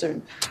violence?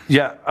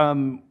 Yeah,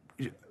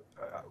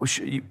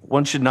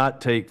 one should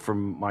not take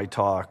from my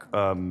talk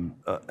an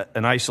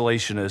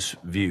isolationist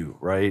view,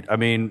 right? I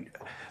mean,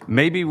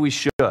 maybe we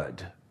should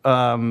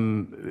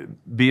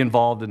be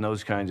involved in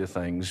those kinds of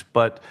things,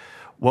 but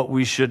what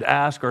we should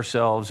ask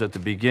ourselves at the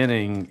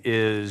beginning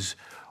is,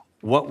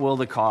 what will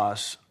the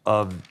costs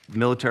of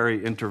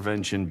military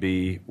intervention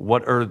be?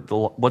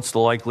 What's the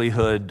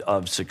likelihood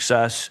of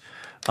success?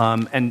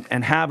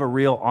 And have a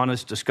real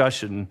honest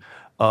discussion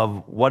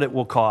of what it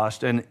will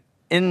cost, and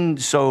in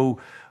so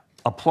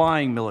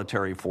applying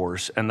military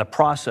force and the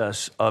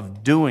process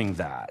of doing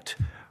that,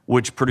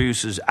 which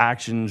produces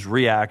actions,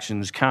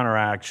 reactions,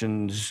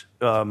 counteractions.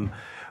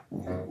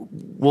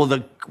 Will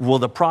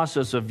the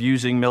process of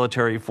using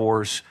military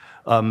force,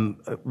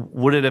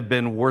 would it have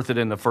been worth it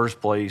in the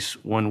first place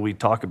when we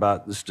talk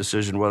about this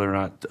decision whether or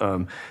not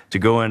to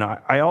go in?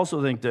 I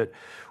also think that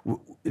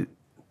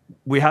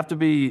we have to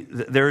be,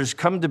 there's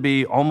come to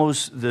be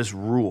almost this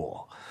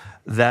rule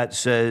that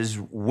says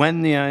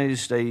when the United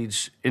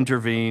States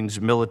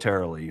intervenes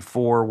militarily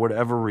for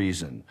whatever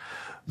reason,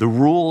 the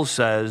rule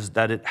says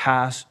that it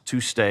has to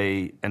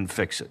stay and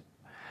fix it.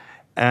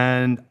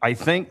 And I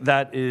think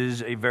that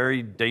is a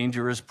very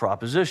dangerous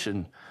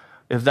proposition.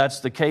 If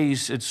that's the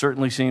case, it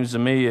certainly seems to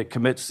me it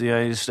commits the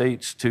United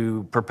States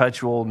to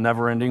perpetual,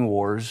 never-ending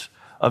wars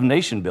of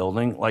nation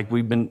building, like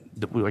we've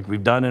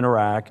done in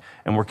Iraq,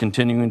 and we're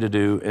continuing to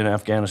do in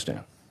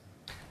Afghanistan.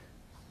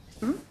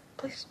 Mm-hmm.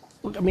 Please.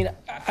 I mean,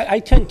 I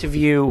tend to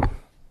view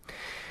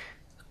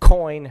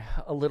COIN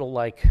a little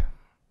like,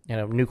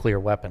 nuclear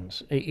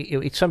weapons.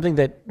 It's something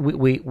that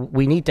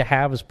we need to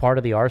have as part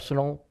of the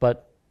arsenal,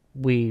 but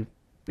given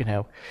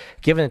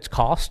its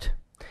cost,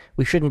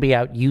 we shouldn't be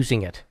out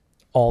using it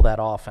all that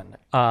often.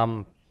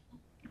 And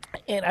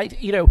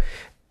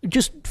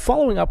just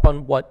following up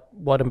on what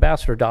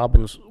Ambassador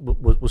Dobbins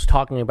was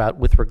talking about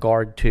with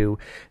regard to,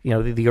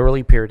 the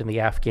early period in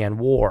the Afghan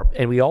war,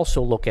 and we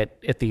also look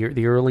at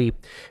the early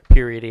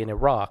period in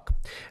Iraq,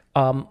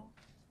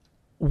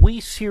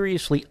 we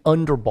seriously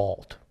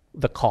underballed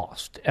the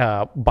cost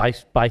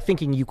by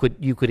thinking you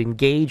could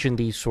engage in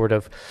these sort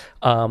of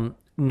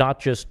not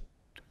just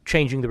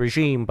changing the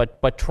regime,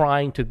 but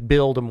trying to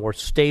build a more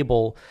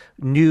stable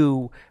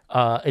new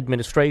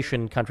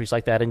administration in countries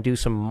like that and do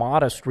some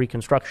modest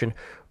reconstruction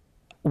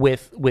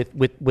with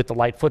the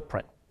light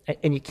footprint.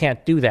 And you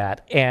can't do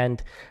that.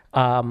 And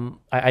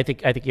I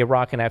think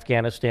Iraq and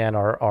Afghanistan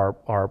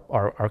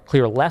are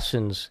clear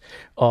lessons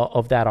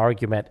of that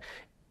argument.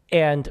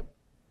 And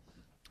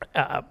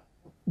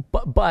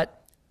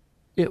but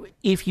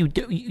if you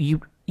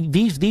do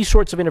these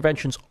sorts of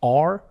interventions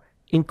are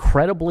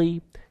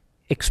incredibly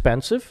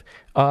expensive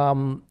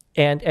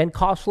and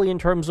costly in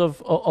terms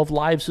of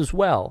lives as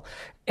well,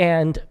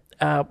 and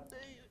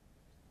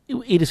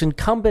it is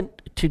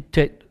incumbent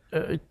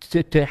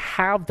to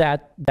have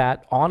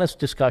that honest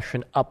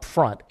discussion up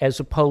front, as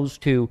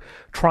opposed to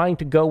trying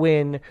to go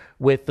in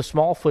with the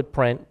small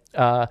footprint,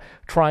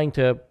 trying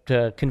to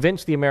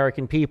convince the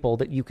American people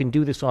that you can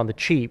do this on the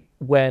cheap,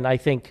 when I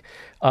think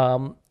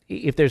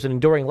if there's an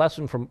enduring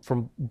lesson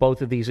from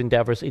both of these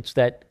endeavors, it's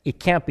that it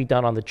can't be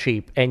done on the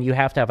cheap, and you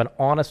have to have an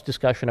honest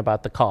discussion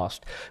about the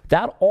cost.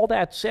 All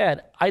that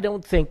said, I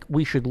don't think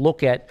we should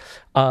look at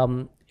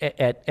a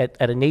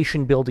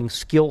nation-building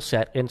skill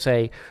set and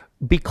say,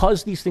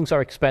 because these things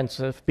are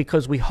expensive,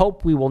 because we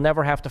hope we will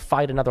never have to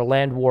fight another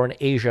land war in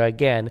Asia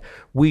again,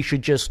 we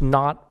should just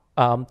not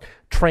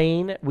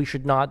train. We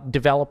should not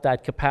develop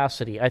that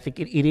capacity. I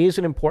think it is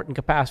an important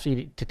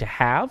capacity to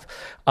have.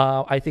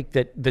 I think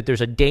that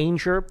there's a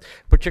danger,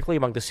 particularly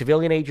among the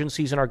civilian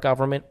agencies in our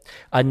government,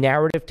 a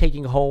narrative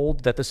taking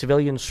hold that the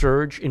civilian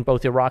surge in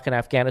both Iraq and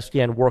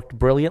Afghanistan worked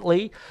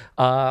brilliantly.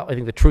 I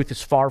think the truth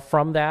is far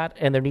from that,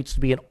 and there needs to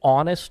be an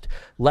honest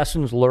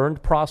lessons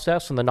learned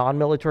process on the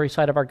non-military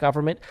side of our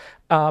government,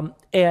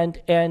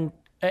 and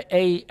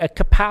a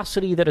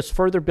capacity that is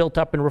further built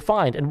up and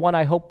refined, and one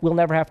I hope we'll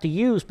never have to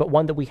use, but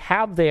one that we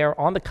have there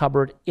on the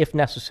cupboard if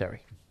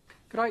necessary.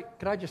 Could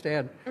I just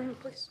add?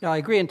 Please. I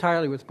agree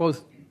entirely with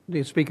both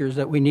the speakers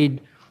that we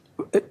need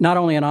not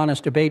only an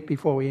honest debate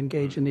before we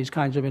engage in these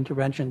kinds of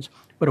interventions,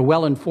 but a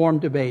well-informed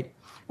debate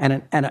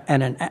and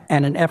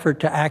an effort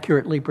to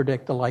accurately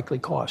predict the likely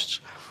costs.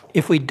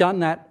 If we'd done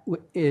that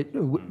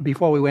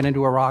before we went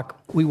into Iraq,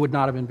 we would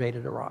not have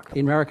invaded Iraq. The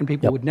American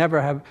people would never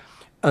have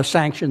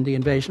sanctioned the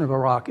invasion of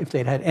Iraq if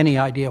they'd had any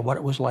idea what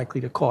it was likely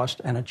to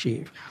cost and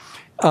achieve.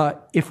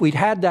 If we'd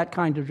had that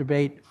kind of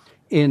debate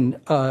in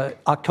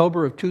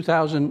October of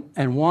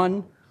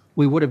 2001,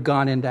 we would have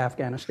gone into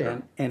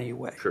Afghanistan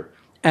anyway. Sure.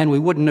 And we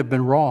wouldn't have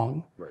been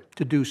wrong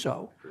to do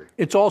so.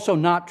 It's also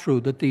not true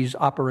that these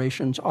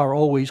operations are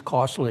always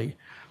costly.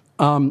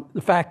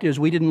 The fact is,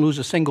 we didn't lose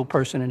a single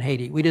person in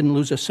Haiti. We didn't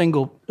lose a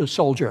single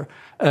soldier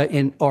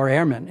or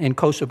airman in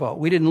Kosovo.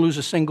 We didn't lose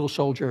a single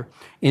soldier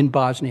in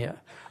Bosnia.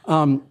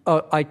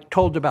 I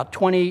told about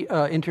 20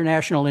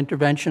 international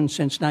interventions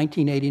since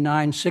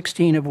 1989,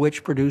 16 of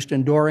which produced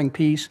enduring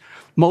peace.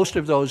 Most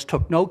of those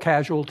took no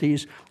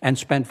casualties and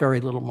spent very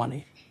little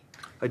money.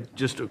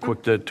 Just a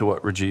quick to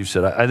what Rajiv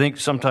said. I think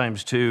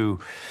sometimes, too,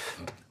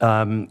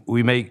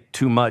 we make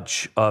too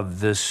much of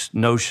this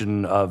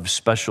notion of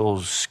special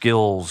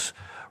skills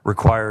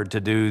required to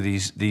do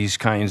these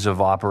kinds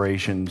of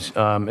operations,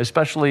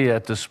 especially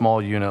at the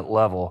small unit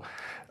level,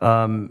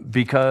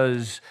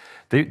 because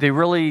they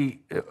really,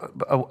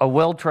 a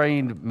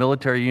well-trained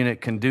military unit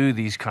can do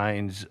these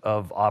kinds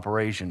of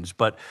operations.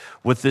 But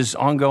with this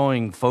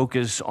ongoing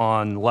focus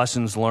on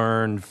lessons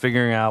learned,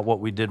 figuring out what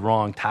we did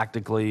wrong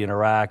tactically in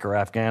Iraq or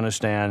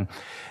Afghanistan,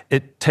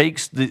 it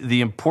takes the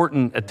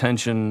important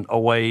attention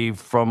away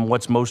from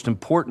what's most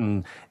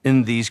important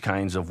in these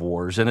kinds of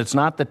wars. And it's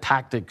not the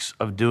tactics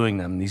of doing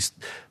them.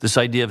 This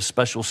idea of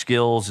special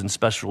skills and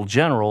special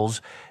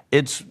generals,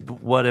 it's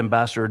what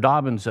Ambassador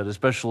Dobbins said,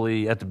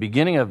 especially at the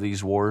beginning of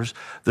these wars,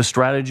 the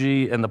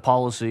strategy and the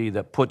policy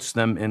that puts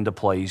them into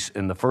place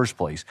in the first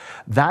place.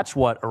 That's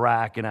what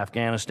Iraq and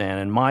Afghanistan,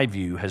 in my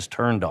view, has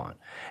turned on.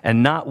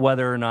 And not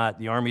whether or not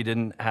the Army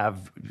didn't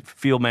have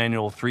Field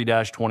Manual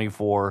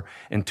 3-24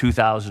 in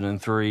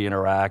 2003 in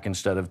Iraq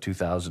instead of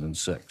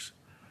 2006.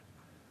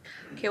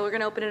 Okay, we're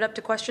going to open it up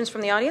to questions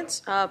from the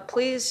audience.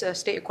 Please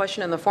state your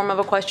question in the form of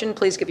a question.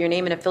 Please give your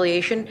name and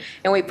affiliation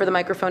and wait for the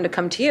microphone to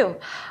come to you.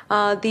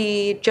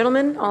 The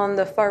gentleman on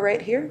the far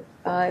right here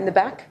in the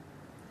back.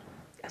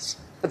 Yes,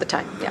 with the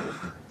tie, yeah.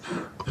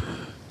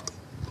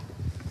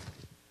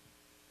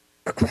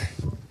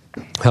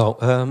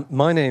 Hello,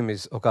 my name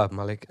is Ogab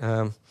Malik.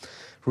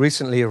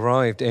 Recently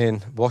arrived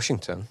in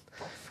Washington.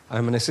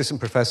 I'm an assistant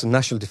professor at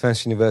National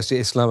Defense University,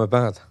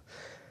 Islamabad,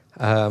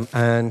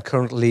 and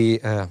currently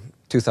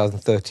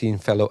 2013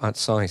 fellow at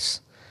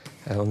SAIS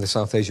on the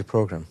South Asia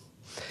program.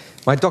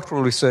 My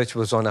doctoral research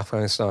was on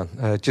Afghanistan,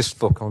 just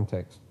for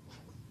context.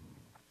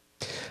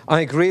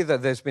 I agree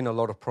that there's been a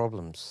lot of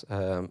problems,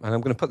 and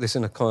I'm going to put this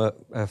in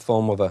a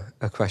form of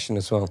a question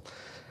as well.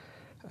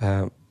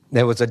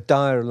 There was a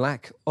dire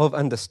lack of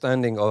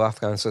understanding of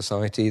Afghan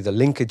society, the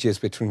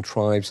linkages between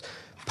tribes,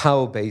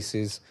 power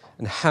bases,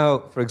 and how,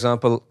 for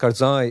example,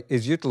 Karzai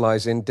is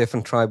utilizing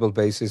different tribal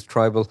bases,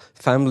 tribal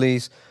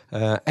families,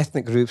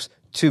 ethnic groups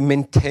to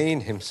maintain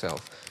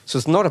himself. So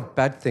it's not a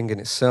bad thing in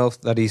itself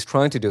that he's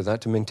trying to do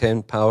that, to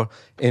maintain power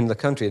in the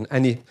country.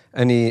 And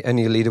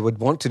any leader would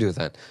want to do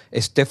that.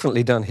 It's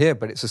differently done here,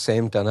 but it's the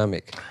same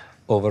dynamic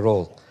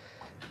overall.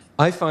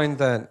 I find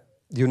that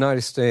the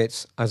United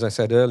States, as I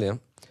said earlier,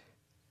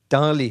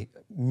 direly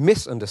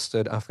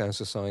misunderstood Afghan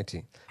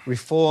society.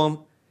 Reform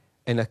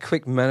in a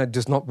quick manner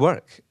does not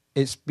work.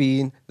 It's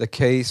been the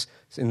case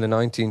in the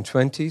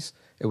 1920s.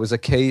 It was a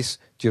case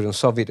during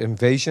Soviet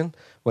invasion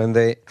when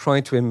they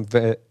tried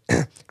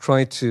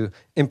to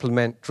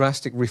implement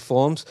drastic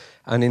reforms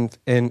and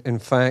in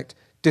fact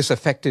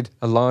disaffected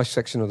a large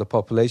section of the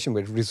population,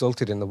 which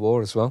resulted in the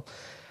war as well.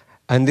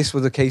 And this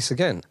was the case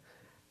again.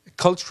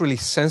 Culturally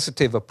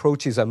sensitive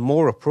approaches are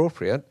more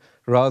appropriate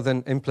rather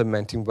than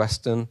implementing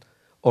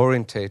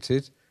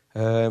Western-orientated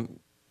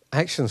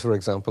actions, for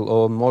example,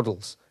 or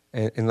models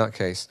in that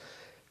case.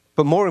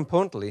 But more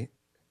importantly,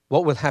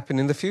 what will happen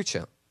in the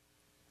future?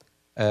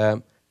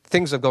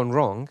 Things have gone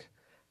wrong.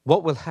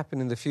 What will happen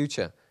in the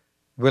future?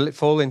 Will it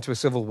fall into a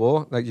civil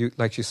war,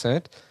 like you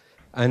said?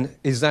 And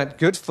is that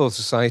good for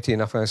society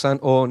in Afghanistan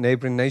or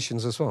neighboring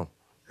nations as well?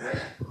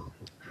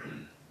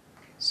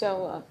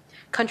 So,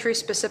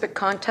 country-specific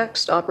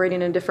context,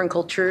 operating in a different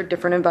culture,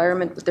 different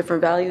environment with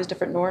different values,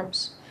 different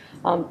norms.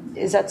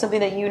 Is that something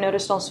that you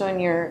noticed also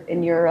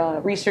in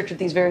your research of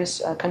these various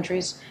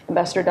countries,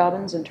 Ambassador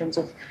Dobbins, in terms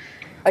of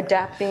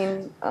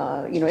adapting,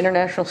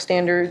 international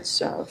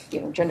standards of,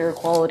 gender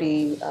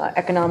equality,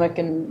 economic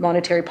and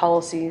monetary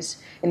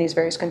policies in these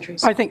various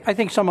countries? I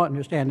think some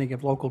understanding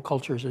of local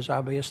cultures is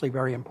obviously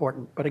very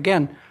important. But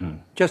again,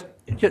 just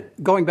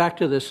going back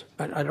to this,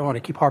 I don't want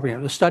to keep harping on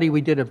it. The study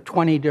we did of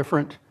 20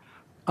 different,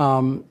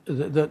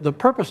 the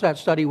purpose of that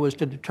study was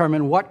to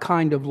determine what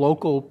kind of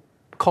local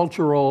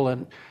cultural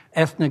and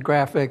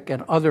ethnographic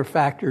and other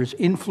factors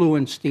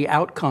influence the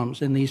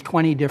outcomes in these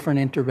 20 different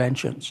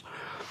interventions.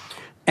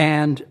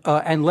 And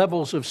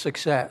levels of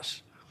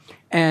success.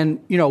 And,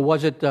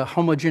 was it the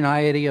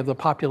homogeneity of the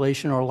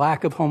population or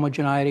lack of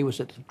homogeneity? Was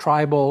it the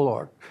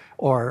tribal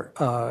or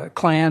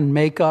clan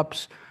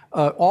makeups?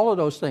 All of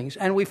those things.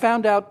 And we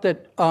found out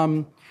that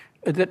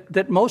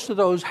that most of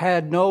those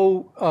had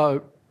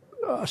no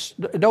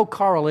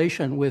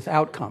correlation with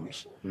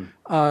outcomes.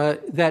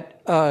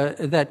 That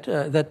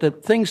the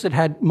things that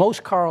had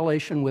most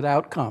correlation with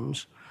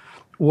outcomes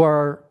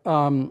were,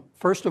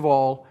 first of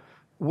all,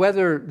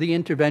 whether the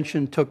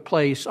intervention took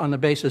place on the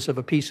basis of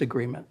a peace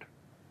agreement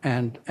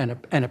and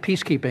a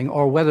peacekeeping,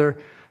 or whether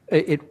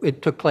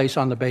it took place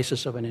on the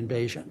basis of an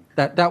invasion.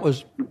 That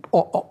was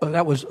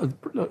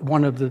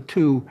one of the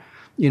two,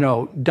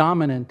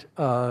 dominant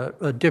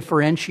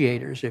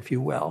differentiators, if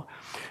you will.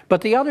 But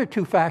the other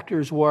two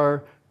factors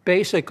were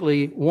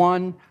basically,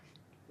 one,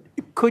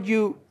 could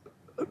you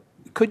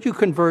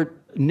convert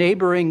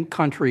neighboring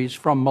countries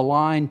from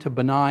malign to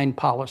benign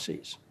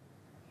policies?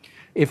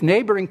 If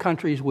neighboring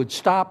countries would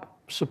stop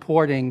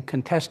supporting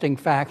contesting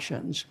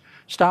factions,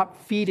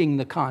 stop feeding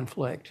the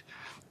conflict,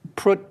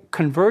 put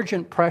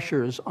convergent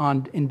pressures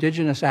on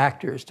indigenous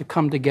actors to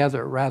come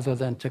together rather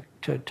than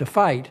to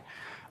fight,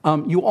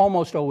 you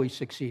almost always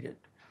succeeded.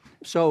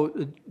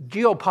 So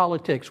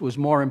geopolitics was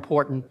more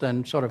important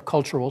than sort of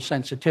cultural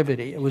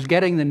sensitivity. It was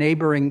getting the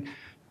neighboring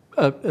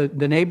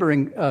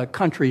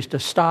countries to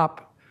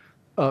stop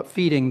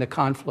feeding the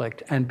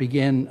conflict and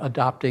begin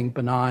adopting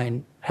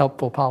benign,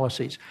 helpful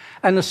policies.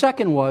 And the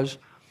second was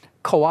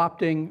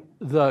co-opting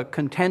the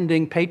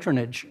contending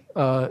patronage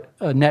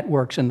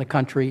networks in the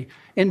country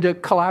into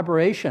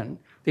collaboration.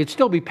 They'd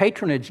still be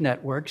patronage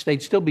networks.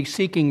 They'd still be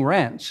seeking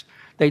rents.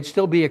 They'd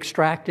still be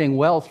extracting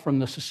wealth from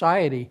the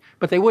society,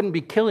 but they wouldn't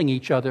be killing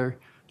each other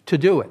to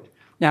do it.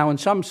 Now, in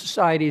some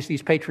societies,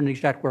 these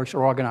patronage networks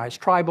are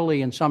organized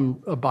tribally, in some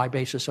by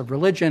basis of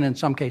religion, in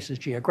some cases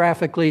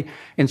geographically,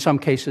 in some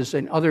cases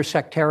in other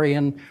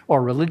sectarian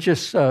or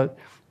religious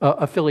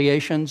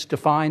affiliations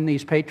define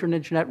these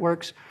patronage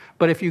networks.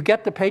 But if you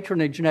get the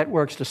patronage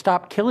networks to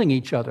stop killing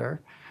each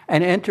other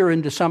and enter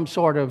into some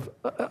sort of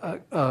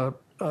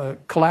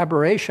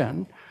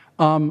collaboration,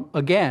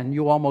 again,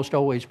 you almost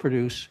always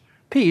produce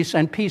peace,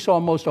 and peace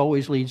almost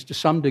always leads to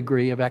some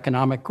degree of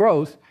economic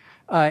growth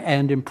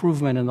and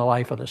improvement in the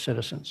life of the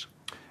citizens.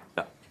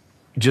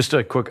 Just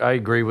a quick, I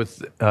agree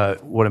with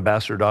what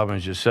Ambassador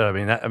Dobbins just said.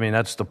 I mean,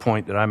 that's the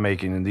point that I'm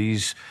making. And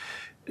these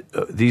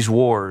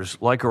wars,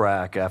 like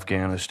Iraq,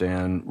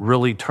 Afghanistan,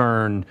 really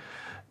turn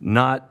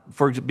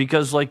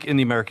because like in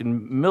the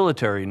American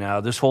military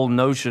now, this whole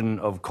notion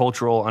of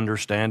cultural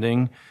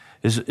understanding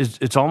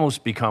it's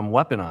almost become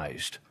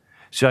weaponized.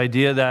 It's the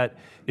idea that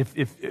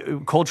if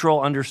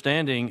cultural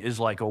understanding is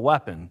like a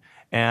weapon,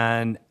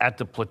 and at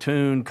the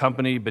platoon,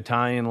 company,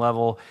 battalion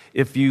level,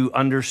 if you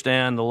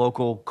understand the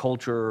local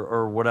culture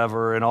or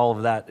whatever and all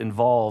of that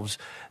involves,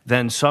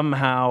 then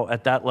somehow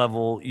at that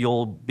level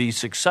you'll be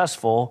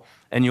successful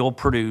and you'll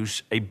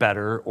produce a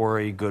better or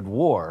a good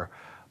war.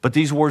 But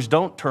these wars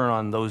don't turn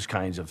on those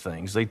kinds of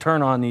things. They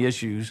turn on the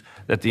issues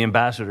that the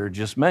ambassador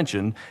just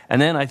mentioned.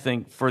 And then I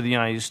think for the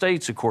United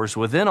States, of course,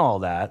 within all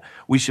that,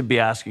 we should be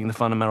asking the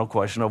fundamental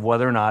question of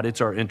whether or not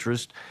it's our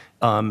interest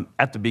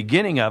at the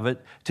beginning of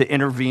it to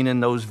intervene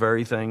in those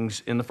very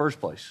things in the first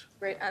place.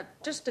 Great.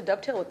 Just to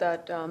dovetail with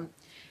that,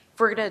 if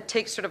we're going to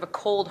take sort of a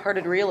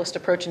cold-hearted realist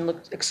approach and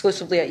look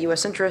exclusively at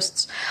U.S.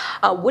 interests,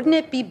 wouldn't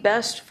it be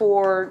best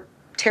for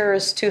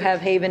terrorists to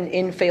have haven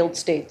in failed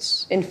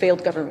states, in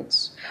failed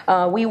governments?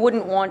 We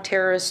wouldn't want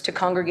terrorists to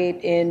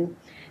congregate in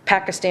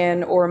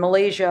Pakistan or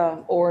Malaysia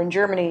or in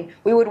Germany.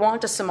 We would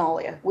want a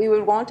Somalia. We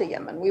would want a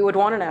Yemen. We would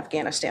want an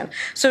Afghanistan.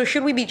 So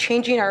should we be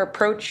changing our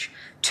approach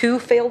to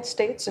failed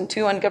states and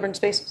to ungoverned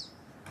spaces?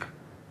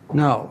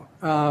 No.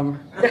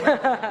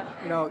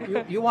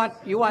 You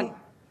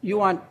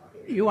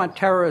want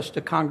terrorists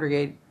to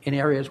congregate in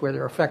areas where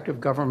there are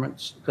effective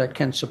governments that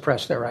can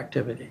suppress their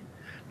activity.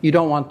 You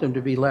don't want them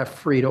to be left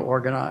free to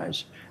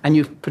organize. And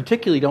you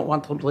particularly don't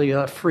want them to be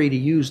left free to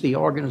use the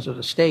organs of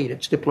the state,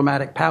 its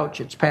diplomatic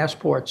pouch, its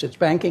passports, its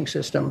banking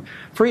system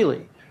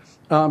freely.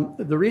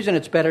 The reason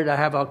it's better to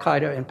have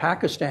al-Qaeda in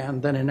Pakistan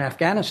than in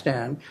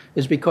Afghanistan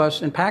is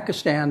because in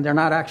Pakistan, they're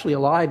not actually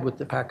allied with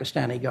the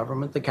Pakistani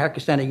government. The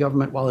Pakistani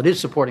government, while it is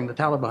supporting the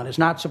Taliban, is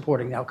not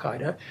supporting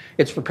al-Qaeda.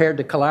 It's prepared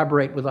to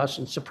collaborate with us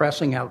in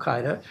suppressing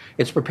al-Qaeda.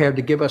 It's prepared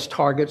to give us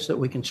targets that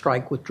we can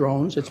strike with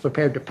drones. It's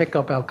prepared to pick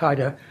up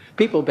al-Qaeda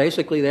people.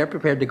 Basically, they're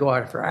prepared to go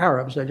after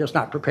Arabs. They're just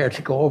not prepared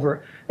to go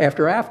over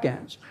after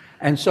Afghans.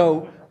 And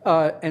so,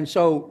 what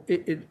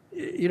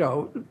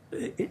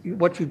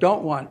you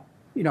don't want,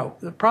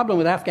 the problem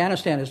with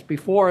Afghanistan is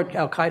before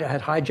al-Qaeda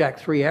had hijacked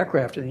 3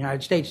 aircraft in the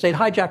United States, they'd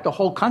hijacked the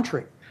whole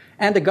country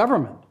and the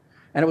government.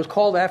 And it was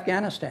called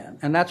Afghanistan.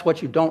 And that's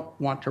what you don't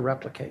want to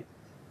replicate.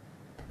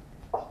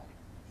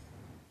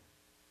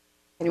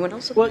 Anyone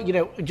else? Well,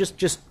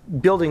 just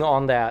building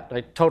on that,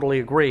 I totally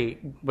agree.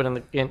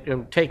 But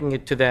in taking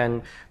it to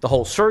then the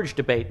whole surge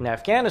debate in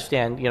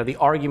Afghanistan, the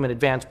argument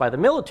advanced by the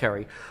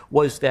military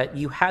was that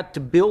you had to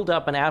build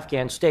up an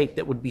Afghan state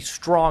that would be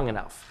strong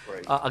enough,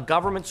 a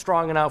government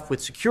strong enough with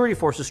security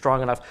forces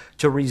strong enough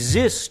to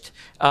resist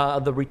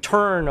the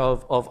return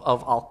of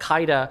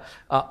al-Qaeda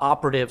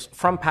operatives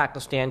from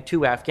Pakistan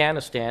to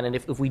Afghanistan. And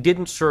if we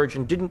didn't surge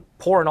and didn't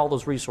pour in all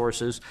those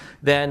resources,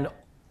 then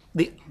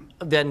the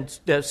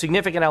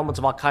significant elements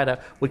of al-Qaeda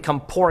would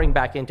come pouring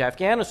back into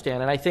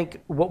Afghanistan. And I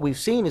think what we've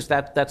seen is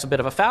that that's a bit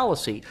of a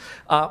fallacy.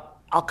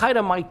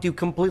 Al-Qaeda might do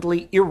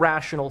completely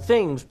irrational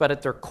things, but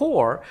at their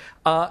core,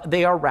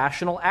 they are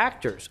rational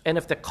actors. And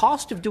if the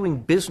cost of doing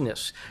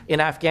business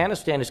in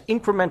Afghanistan is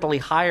incrementally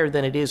higher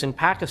than it is in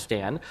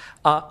Pakistan,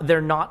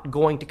 they're not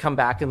going to come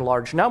back in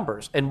large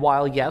numbers. And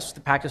while, yes, the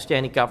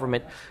Pakistani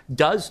government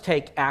does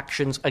take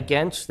actions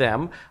against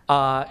them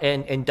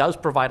and does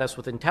provide us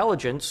with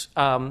intelligence,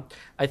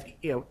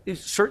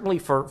 certainly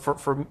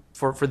for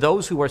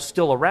those who are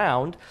still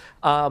around,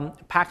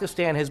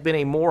 Pakistan has been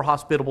a more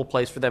hospitable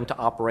place for them to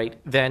operate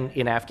than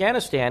in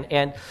Afghanistan.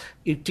 And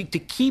to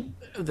keep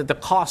the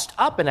cost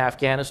up in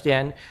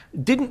Afghanistan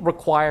didn't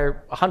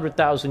require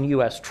 100,000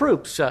 U.S.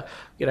 troops. A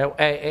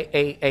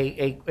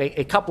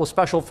couple of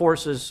special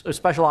forces,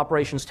 special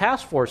operations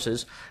task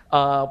forces,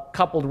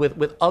 coupled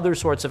with other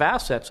sorts of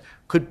assets,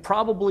 could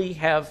probably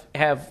have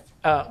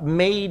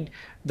made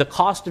the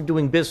cost of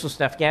doing business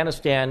in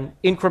Afghanistan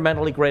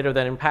incrementally greater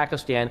than in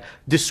Pakistan,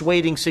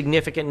 dissuading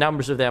significant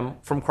numbers of them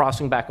from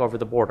crossing back over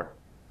the border.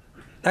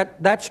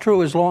 That's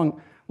true as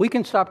long we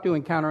can stop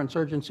doing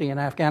counterinsurgency in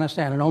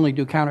Afghanistan and only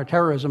do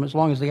counterterrorism as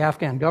long as the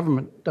Afghan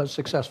government does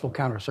successful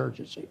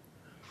counterinsurgency.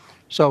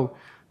 So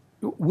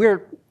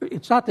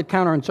it's not that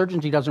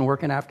counterinsurgency doesn't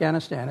work in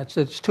Afghanistan.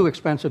 It's too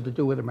expensive to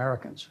do with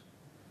Americans.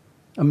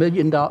 $1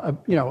 million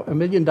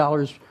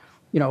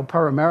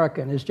per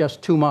American is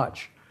just too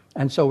much.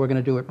 And so we're going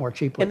to do it more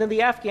cheaply. And then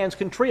the Afghans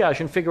can triage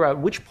and figure out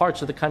which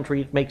parts of the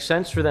country it makes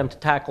sense for them to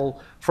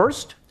tackle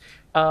first,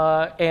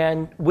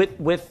 and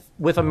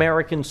with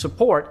American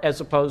support, as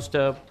opposed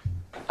to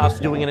us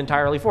doing it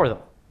entirely for them.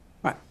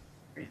 Right.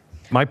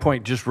 My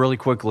point, just really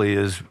quickly,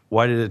 is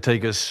why did it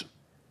take us,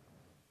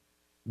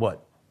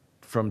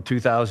 from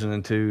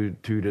 2002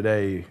 to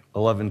today,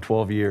 11,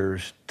 12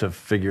 years to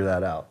figure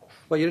that out?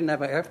 Well, you didn't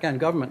have an Afghan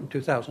government in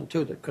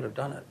 2002 that could have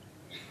done it.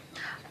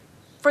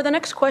 For the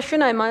next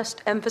question, I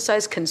must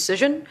emphasize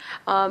concision.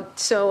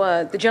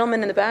 So the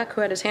gentleman in the back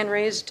who had his hand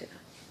raised,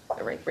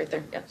 right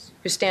there, yes,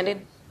 who's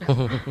standing.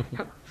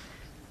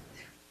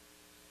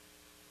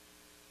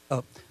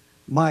 I'm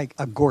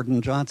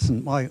Gordon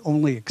Johnson. My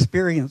only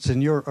experience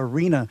in your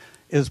arena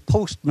is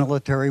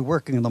post-military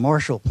working in the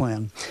Marshall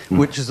Plan,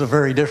 which is a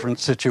very different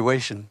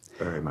situation.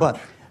 Very much. But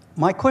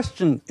my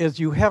question is,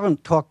 you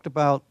haven't talked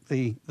about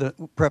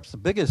perhaps the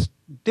biggest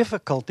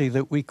difficulty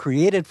that we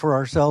created for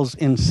ourselves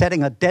in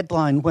setting a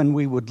deadline when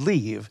we would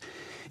leave.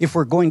 If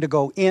we're going to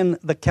go in,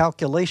 the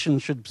calculation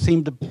should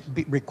seem to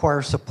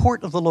require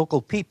support of the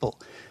local people.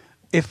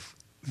 If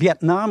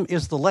Vietnam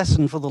is the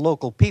lesson for the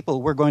local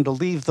people, we're going to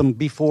leave them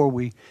before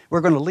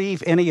we're going to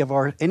leave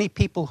any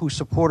people who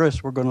support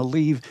us, we're going to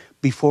leave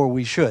before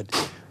we should.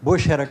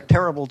 Bush had a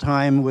terrible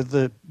time with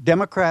the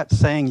Democrats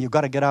saying, you've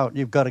got to get out,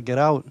 you've got to get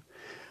out.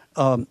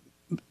 And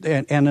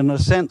in a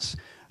sense,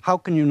 how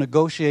can you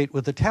negotiate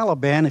with the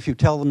Taliban if you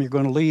tell them you're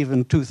going to leave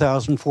in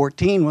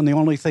 2014 when the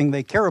only thing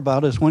they care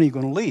about is when you're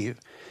going to leave?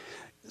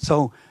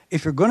 So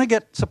if you're going to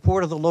get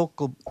support of the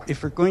local,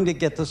 if you're going to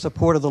get the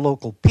support of the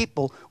local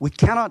people, we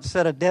cannot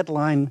set a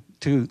deadline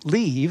to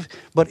leave.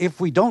 But if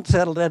we don't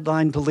set a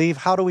deadline to leave,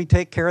 how do we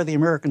take care of the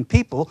American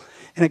people?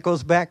 And it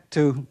goes back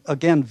to,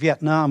 again,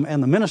 Vietnam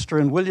and the minister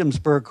in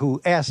Williamsburg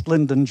who asked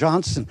Lyndon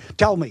Johnson,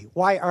 tell me,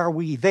 why are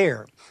we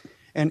there?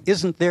 And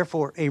isn't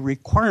therefore a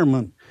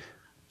requirement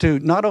to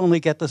not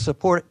only get the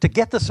support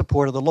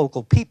of the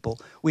local people,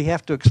 we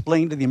have to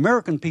explain to the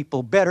American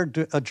people better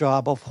a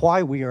job of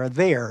why we are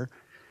there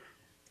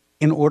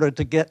in order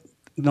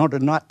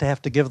not to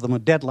have to give them a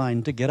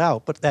deadline to get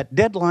out. But that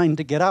deadline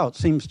to get out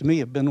seems to me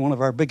have been one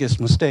of our biggest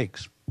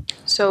mistakes.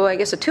 So I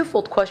guess a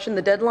twofold question,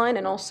 the deadline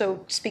and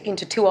also speaking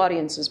to two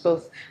audiences,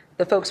 both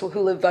the folks who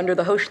live under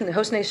the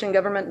host nation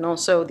government and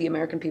also the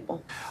American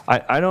people.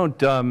 I don't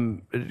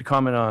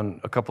comment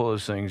on a couple of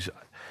those things.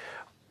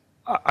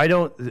 I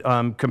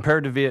don't.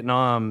 Compared to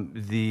Vietnam,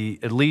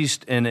 at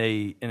least in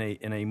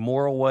a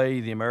moral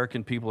way, the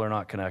American people are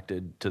not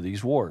connected to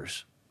these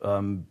wars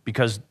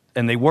because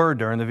they were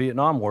during the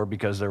Vietnam War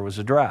because there was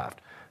a draft.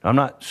 I'm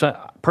not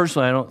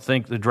personally. I don't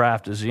think the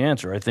draft is the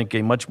answer. I think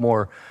a much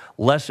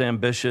less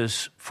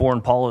ambitious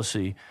foreign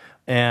policy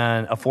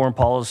and a foreign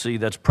policy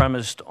that's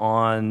premised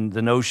on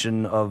the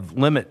notion of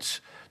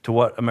limits to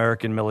what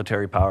American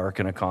military power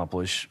can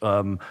accomplish.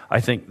 I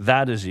think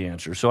that is the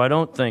answer. So I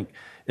don't think,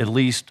 at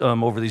least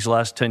over these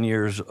last 10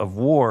 years of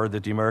war,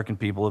 that the American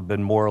people have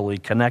been morally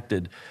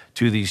connected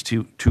to these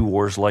two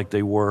wars like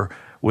they were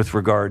with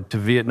regard to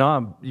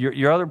Vietnam.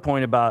 Your other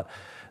point about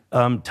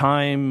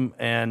time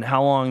and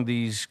how long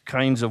these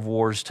kinds of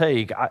wars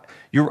take,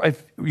 you're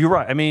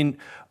right. I mean,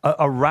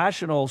 a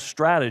rational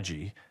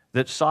strategy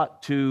that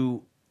sought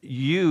to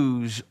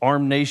use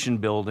armed nation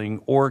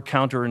building or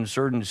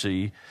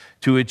counterinsurgency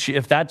to achieve,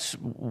 if that's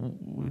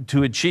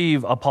to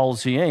achieve a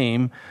policy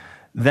aim,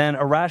 then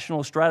a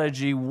rational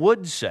strategy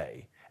would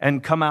say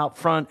and come out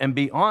front and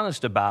be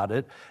honest about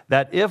it,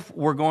 that if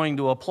we're going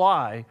to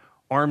apply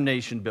armed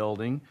nation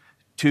building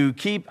to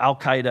keep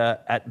al-Qaeda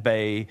at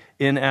bay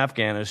in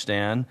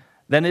Afghanistan,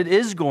 then it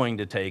is going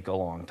to take a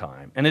long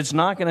time. And it's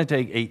not going to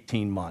take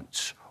 18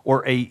 months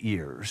or 8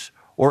 years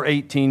or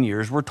 18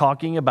 years. We're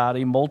talking about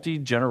a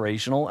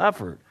multi-generational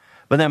effort.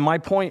 But then my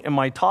point in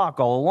my talk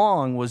all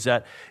along was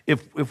that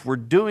if we're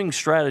doing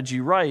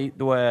strategy right,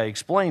 the way I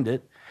explained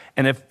it,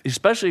 and if,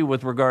 especially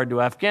with regard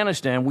to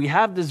Afghanistan, we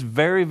have this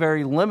very,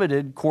 very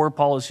limited core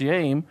policy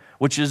aim,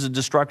 which is the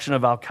destruction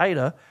of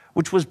al-Qaeda,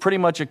 which was pretty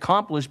much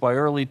accomplished by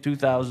early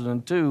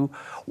 2002.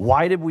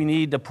 Why did we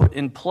need to put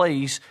in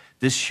place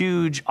this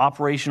huge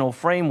operational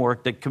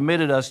framework that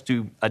committed us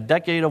to a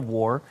decade of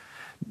war,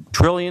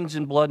 trillions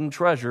in blood and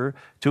treasure,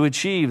 to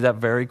achieve that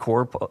very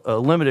core,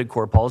 limited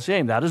core policy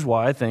aim? That is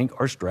why I think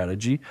our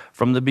strategy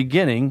from the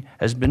beginning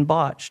has been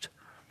botched.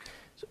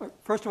 So,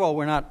 first of all,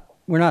 we're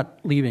not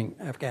leaving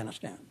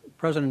Afghanistan. The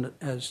president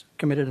has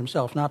committed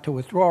himself not to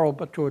withdrawal,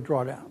 but to a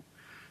drawdown.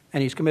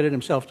 And he's committed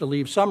himself to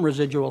leave some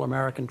residual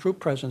American troop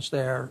presence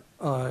there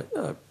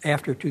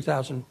after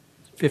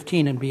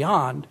 2015 and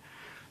beyond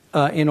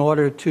in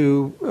order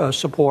to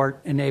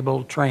support,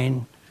 enable,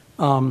 train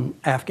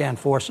Afghan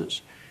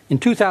forces. In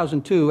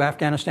 2002,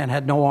 Afghanistan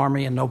had no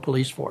army and no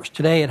police force.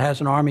 Today, it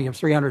has an army of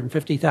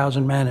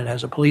 350,000 men. It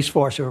has a police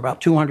force of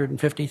about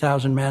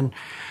 250,000 men.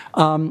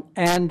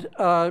 And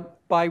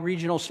by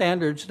regional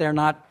standards, they're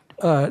not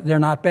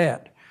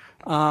bad.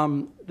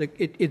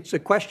 It's a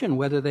question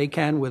whether they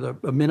can, with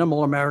a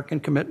minimal American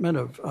commitment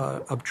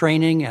of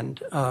training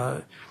and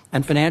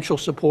financial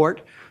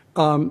support,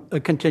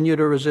 continue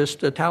to resist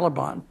the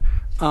Taliban.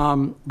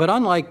 But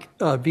unlike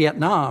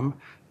Vietnam,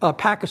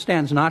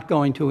 Pakistan's not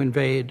going to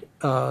invade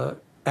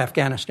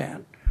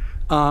Afghanistan.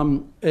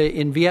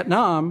 In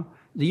Vietnam,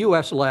 the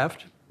U.S.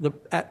 left.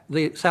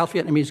 The South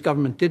Vietnamese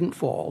government didn't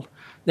fall.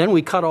 Then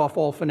we cut off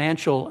all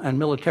financial and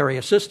military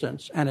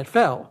assistance, and it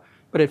fell.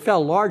 But it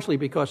fell largely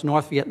because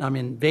North Vietnam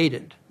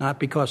invaded, not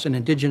because an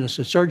indigenous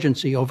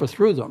insurgency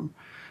overthrew them.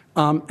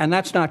 And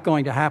that's not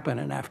going to happen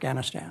in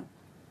Afghanistan.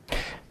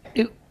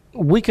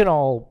 We can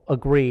all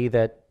agree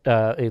that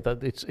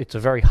it's a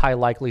very high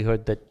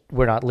likelihood that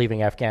we're not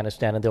leaving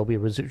Afghanistan and there'll be a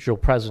residual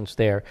presence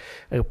there.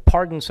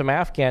 Pardon some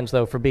Afghans,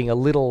 though, for being a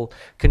little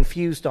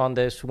confused on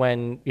this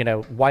when,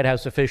 White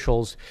House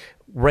officials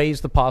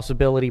raised the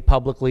possibility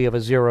publicly of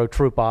a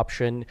zero-troop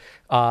option,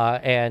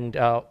 and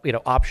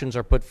options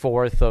are put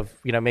forth of,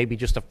 maybe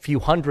just a few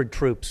hundred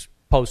troops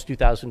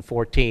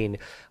post-2014.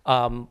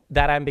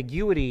 That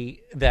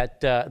ambiguity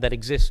that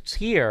exists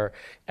here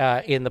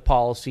in the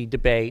policy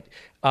debate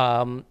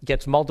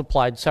gets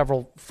multiplied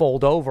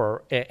several-fold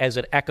over as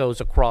it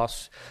echoes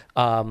across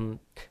the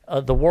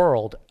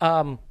world.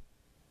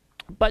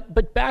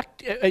 But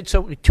back,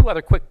 so two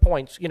other quick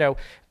points. The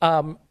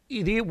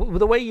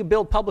way you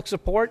build public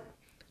support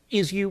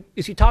is you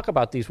talk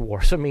about these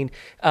wars. I mean,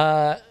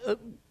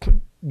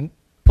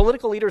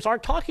 political leaders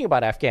aren't talking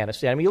about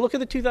Afghanistan. I mean, you look at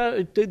the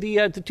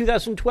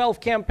 2012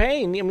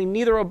 campaign. I mean,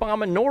 neither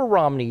Obama nor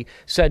Romney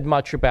said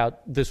much about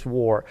this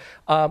war.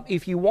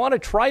 If you want to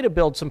try to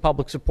build some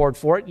public support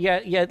for it, you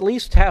at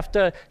least have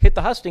to hit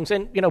the hustings.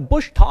 And,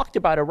 Bush talked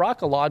about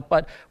Iraq a lot,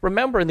 but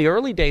remember in the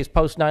early days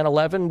post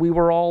 9/11, we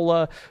were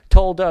all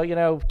told,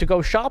 to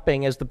go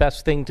shopping as the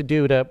best thing to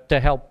do to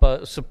help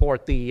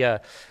support the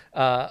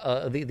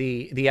effort,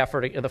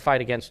 the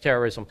fight against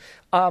terrorism.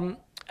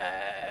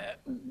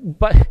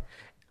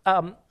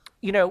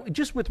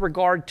 Just with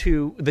regard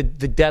to the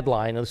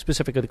deadline, the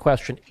specific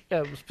question,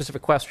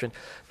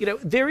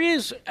 there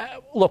is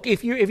look,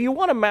 if you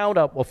want to mount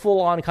up a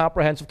full-on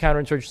comprehensive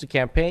counterinsurgency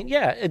campaign,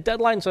 a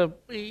deadline's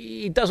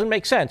it doesn't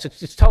make sense.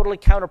 It's totally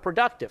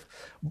counterproductive.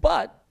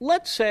 But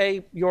let's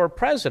say you're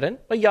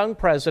a young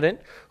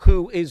president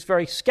who is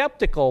very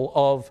skeptical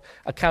of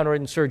a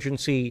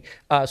counterinsurgency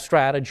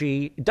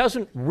strategy,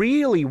 doesn't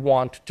really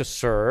want to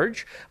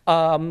surge,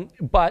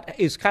 but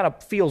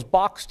feels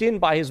boxed in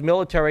by his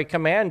military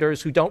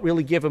commanders who don't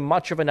really give him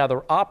much of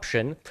another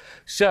option.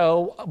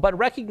 But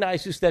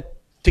recognizes that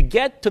to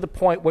get to the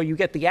point where you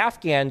get the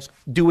Afghans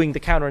doing the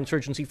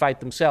counterinsurgency fight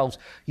themselves,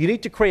 you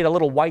need to create a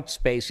little white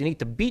space. You need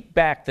to beat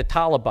back the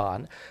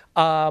Taliban,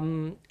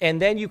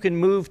 and then you can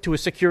move to a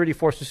security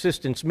force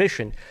assistance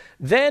mission.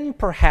 Then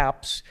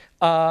perhaps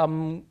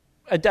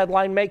a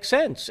deadline makes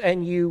sense,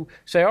 and you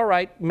say, all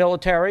right,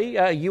 military,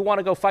 you want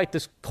to go fight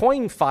this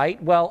coin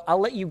fight? Well, I'll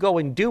let you go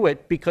and do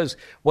it, because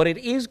what it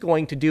is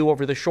going to do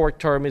over the short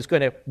term is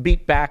going to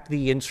beat back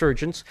the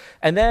insurgents,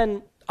 and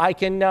then I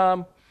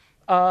can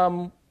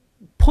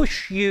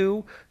push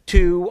you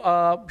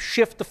to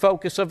shift the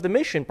focus of the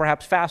mission,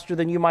 perhaps faster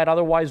than you might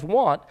otherwise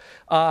want,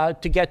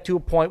 to get to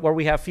a point where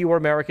we have fewer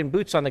American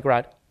boots on the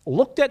ground.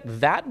 Looked at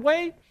that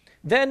way,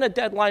 then a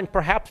deadline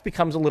perhaps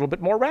becomes a little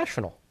bit more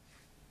rational.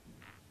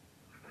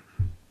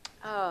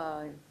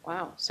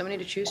 Wow, so many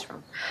to choose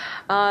from.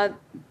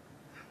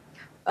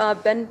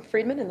 Ben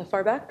Friedman in the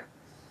far back.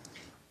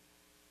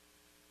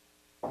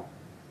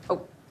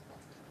 Oh,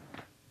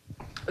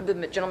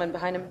 the gentleman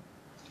behind him.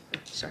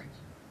 Sorry.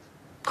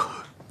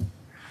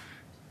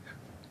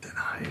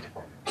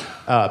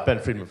 Ben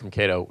Friedman from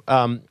Cato.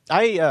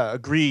 I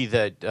agree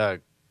that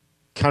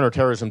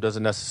counterterrorism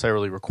doesn't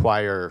necessarily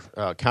require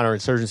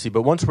counterinsurgency,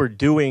 but once we're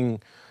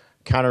doing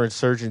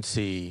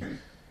counterinsurgency,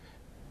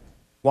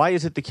 why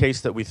is it the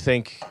case that we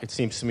think, it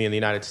seems to me in the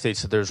United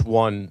States, that there's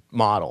one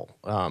model?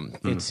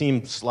 It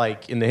seems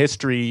like in the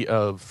history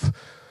of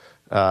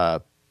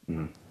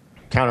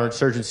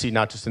counterinsurgency,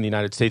 not just in the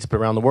United States, but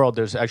around the world,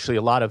 there's actually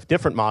a lot of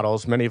different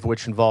models, many of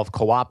which involve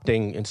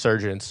co-opting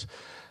insurgents,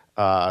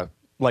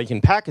 like in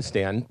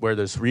Pakistan, where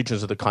there's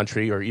regions of the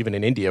country, or even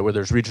in India, where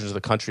there's regions of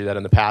the country that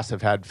in the past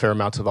have had fair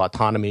amounts of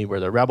autonomy, where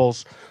they're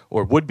rebels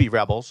or would be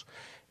rebels.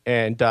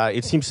 And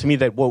it seems to me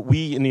that what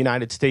we in the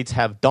United States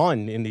have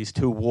done in these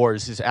two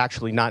wars is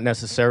actually not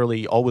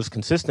necessarily always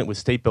consistent with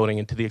state building.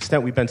 And to the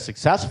extent we've been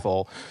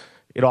successful,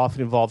 it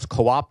often involves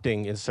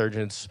co-opting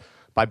insurgents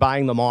by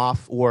buying them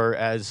off, or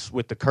as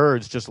with the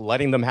Kurds, just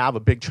letting them have a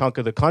big chunk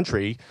of the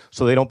country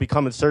so they don't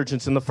become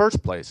insurgents in the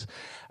first place.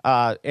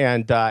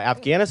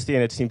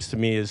 Afghanistan, it seems to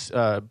me, is,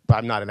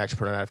 I'm not an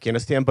expert on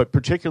Afghanistan, but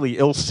particularly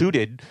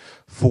ill-suited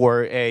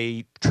for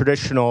a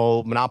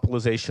traditional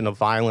monopolization of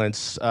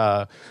violence,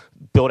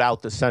 build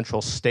out the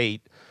central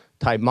state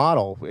type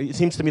model. It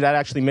seems to me that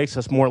actually makes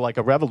us more like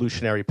a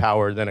revolutionary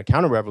power than a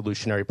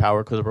counter-revolutionary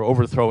power, because we're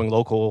overthrowing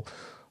local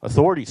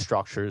authority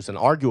structures and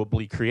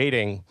arguably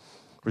creating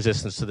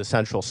resistance to the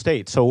central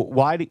state. So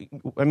why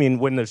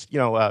when there's,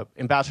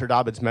 Ambassador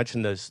Dobbins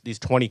mentioned these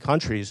 20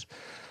 countries,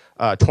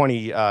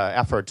 20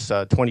 efforts,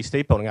 20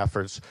 state building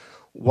efforts,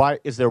 why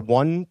is there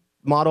one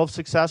model of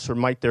success, or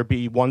might there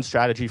be one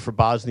strategy for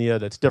Bosnia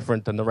that's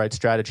different than the right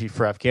strategy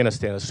for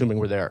Afghanistan, assuming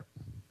we're there?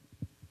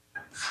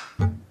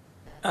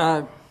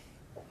 I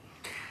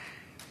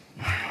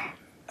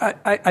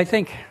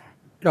think,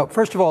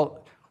 first of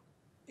all,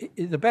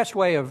 the best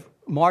way of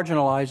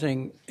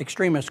marginalizing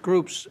extremist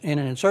groups in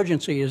an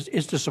insurgency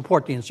is to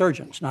support the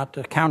insurgents, not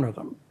to counter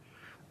them,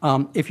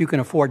 if you can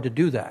afford to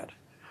do that.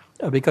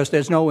 Because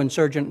there's no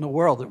insurgent in the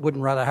world that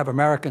wouldn't rather have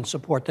American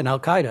support than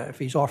al-Qaeda if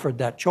he's offered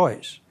that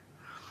choice.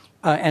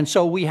 And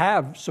so we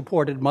have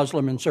supported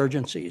Muslim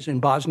insurgencies in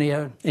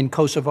Bosnia, in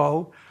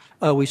Kosovo.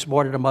 We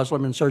supported a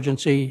Muslim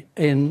insurgency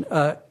in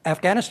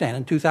Afghanistan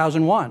in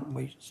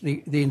 2001.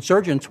 The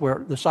insurgents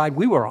were the side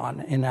we were on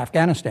in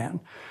Afghanistan.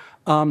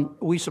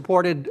 We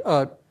supported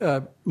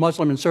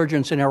Muslim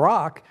insurgents in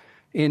Iraq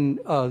in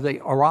the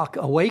Iraq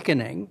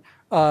Awakening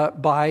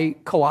by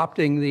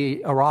co-opting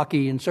the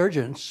Iraqi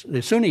insurgents,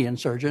 the Sunni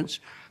insurgents,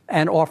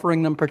 and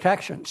offering them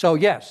protection. So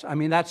yes,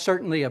 that's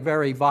certainly a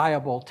very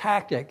viable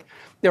tactic.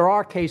 There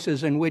are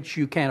cases in which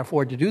you can't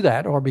afford to do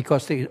that, or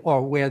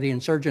where the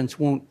insurgents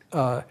won't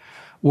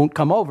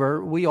come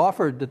over. We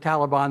offered the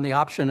Taliban the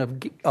option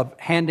of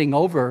handing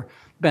over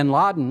bin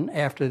Laden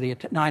after the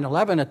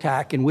 9/11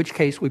 attack, in which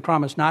case we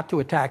promised not to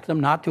attack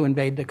them, not to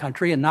invade the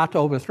country, and not to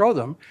overthrow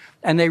them,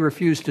 and they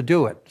refused to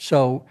do it.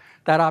 So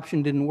that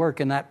option didn't work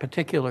in that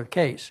particular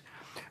case.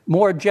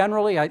 More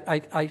generally,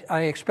 I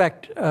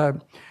expect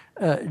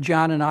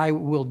Gian and I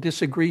will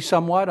disagree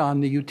somewhat on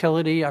the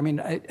utility.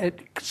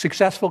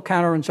 Successful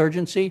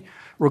counterinsurgency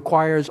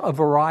requires a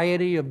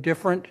variety of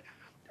different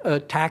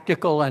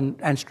tactical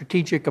and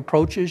strategic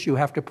approaches. You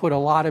have to put a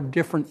lot of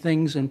different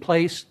things in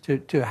place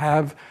to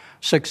have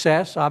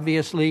success.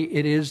 Obviously,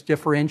 it is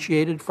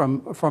differentiated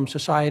from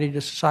society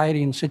to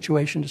society and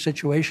situation to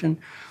situation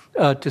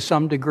to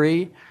some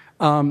degree.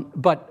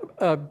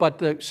 But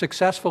the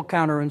successful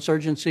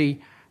counterinsurgency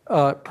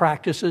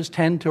practices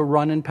tend to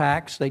run in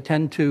packs. They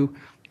tend to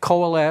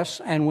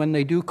coalesce, and when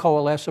they do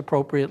coalesce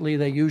appropriately,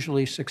 they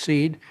usually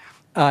succeed.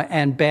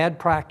 And bad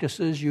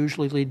practices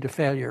usually lead to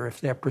failure if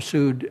they're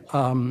pursued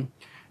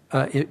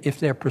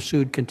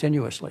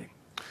continuously.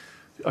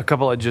 A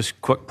couple of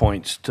just quick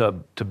points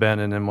to Ben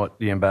and then what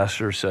the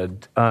ambassador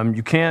said.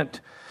 You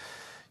can't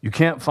You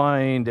can't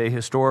find a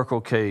historical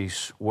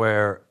case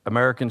where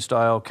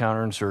American-style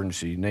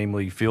counterinsurgency,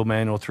 namely Field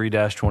Manual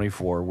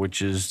 3-24,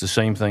 which is the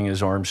same thing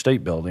as armed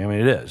state building. I mean,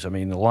 it is. I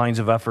mean, the lines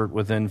of effort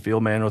within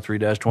Field Manual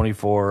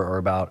 3-24 are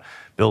about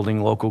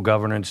building local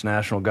governance,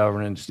 national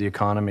governance, the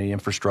economy,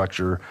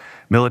 infrastructure,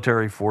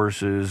 military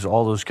forces,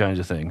 all those kinds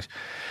of things.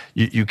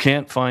 You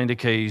can't find a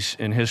case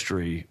in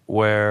history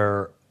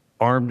where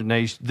armed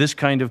nation, this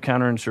kind of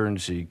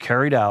counterinsurgency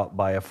carried out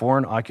by a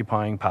foreign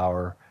occupying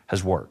power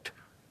has worked.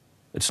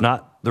 It's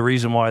not the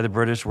reason why the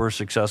British were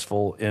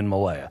successful in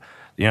Malaya.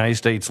 The United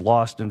States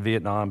lost in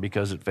Vietnam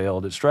because it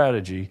failed its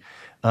strategy,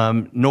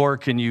 nor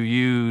can you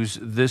use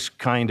this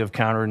kind of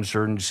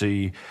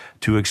counterinsurgency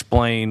to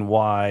explain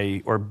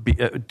why, or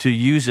to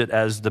use it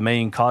as the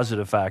main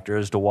causative factor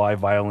as to why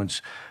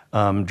violence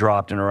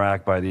dropped in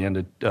Iraq by the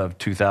end of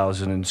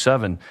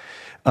 2007.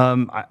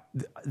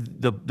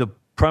 The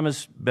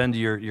premise, Ben, to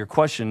your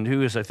question,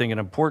 too, is, I think, an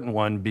important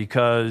one,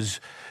 because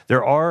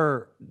there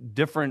are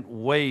different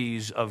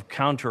ways of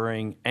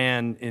countering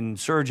an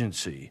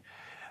insurgency.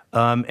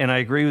 And I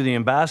agree with the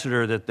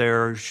ambassador that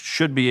there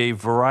should be a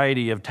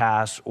variety of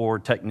tasks or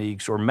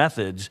techniques or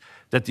methods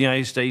that the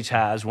United States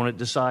has when it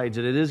decides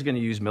that it is going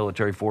to use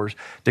military force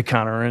to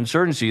counter an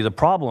insurgency. The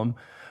problem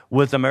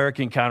with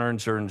American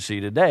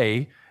counterinsurgency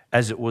today,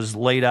 as it was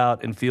laid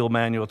out in Field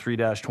Manual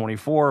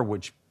 3-24,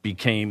 which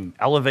became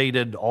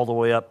elevated all the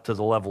way up to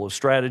the level of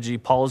strategy,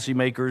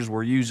 policymakers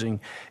were using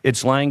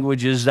its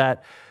language, is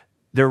that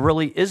there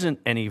really isn't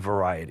any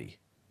variety.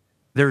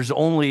 There's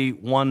only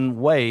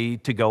one way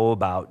to go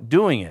about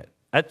doing it.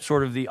 That's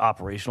sort of the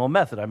operational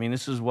method. I mean,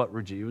 this is what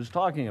Rajiv was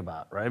talking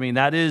about, right? I mean,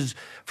 that is,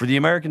 for the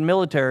American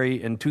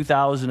military in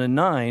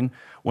 2009,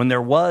 when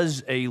there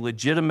was a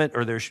legitimate,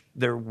 or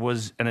there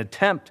was an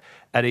attempt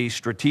at a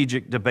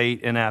strategic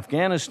debate in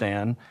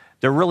Afghanistan,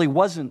 there really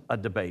wasn't a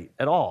debate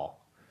at all.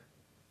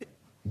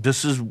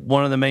 This is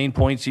one of the main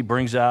points he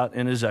brings out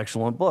in his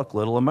excellent book,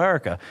 Little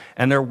America.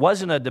 And there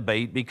wasn't a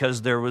debate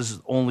because there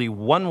was only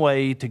one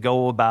way to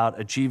go about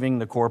achieving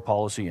the core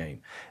policy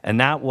aim,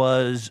 and that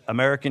was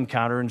American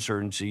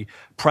counterinsurgency,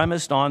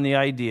 premised on the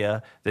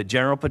idea that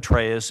General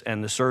Petraeus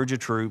and the surge of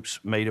troops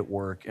made it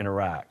work in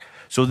Iraq.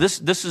 So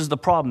this is the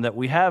problem that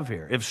we have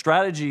here. If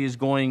strategy is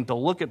going to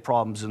look at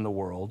problems in the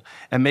world,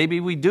 and maybe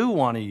we do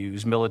want to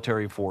use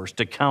military force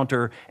to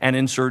counter an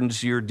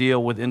insurgency or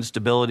deal with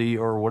instability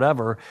or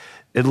whatever,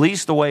 at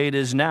least the way it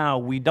is now,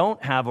 we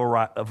don't have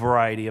a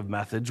variety of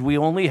methods. We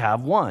only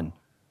have one.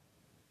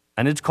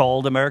 And it's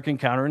called American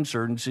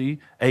counterinsurgency,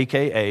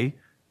 a.k.a.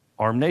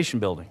 armed nation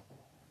building.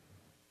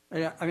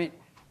 Yeah, I mean,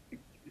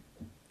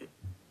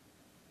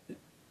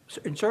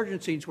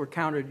 insurgencies were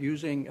countered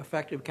using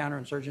effective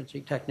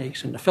counterinsurgency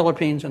techniques in the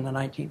Philippines in the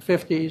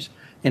 1950s,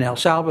 in El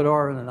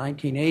Salvador in the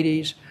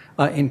 1980s,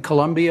 in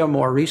Colombia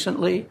more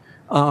recently.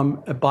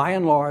 By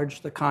and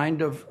large, the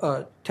kind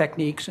of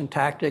techniques and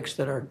tactics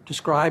that are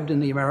described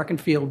in the American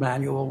Field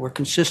Manual were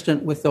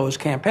consistent with those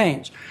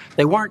campaigns.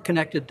 They weren't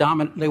conducted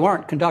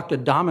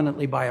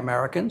dominantly by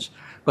Americans,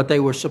 but they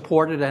were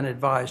supported and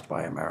advised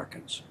by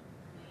Americans.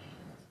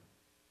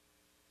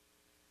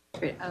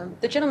 Great.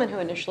 The gentleman who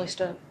initially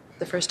stood up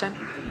the first time.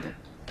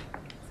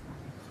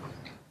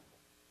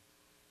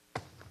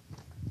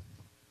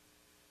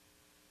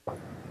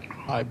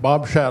 Hi,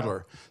 Bob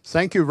Shadler.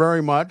 Thank you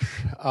very much.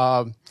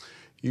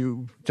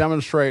 You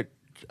demonstrate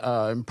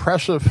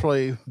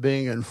impressively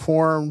being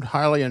informed,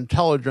 highly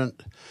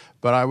intelligent,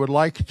 but I would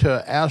like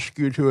to ask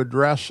you to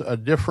address a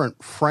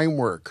different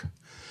framework.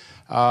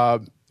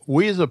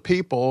 We, the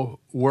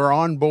people, were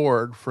on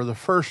board for the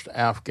first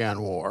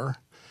Afghan war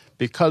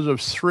because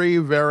of three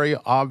very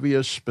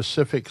obvious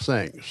specific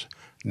things.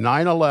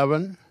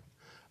 9/11,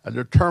 a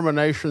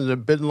determination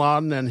that bin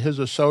Laden and his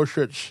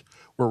associates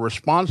were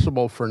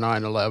responsible for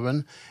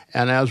 9/11,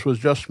 and as was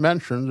just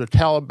mentioned, the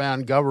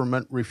Taliban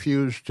government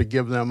refused to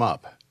give them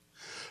up.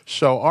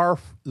 So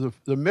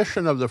the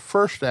mission of the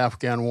first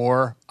Afghan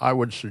war, I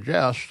would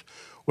suggest,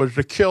 was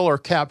to kill or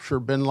capture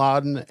bin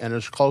Laden and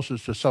his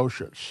closest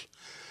associates.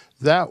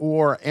 That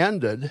war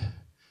ended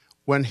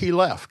when he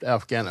left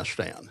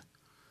Afghanistan,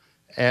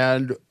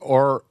 and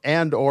or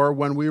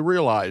when we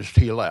realized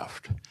he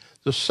left.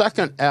 The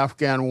second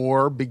Afghan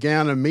war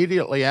began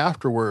immediately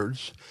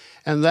afterwards,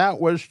 and that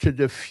was to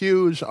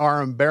diffuse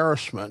our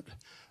embarrassment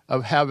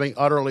of having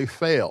utterly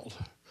failed.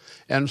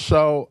 And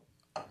so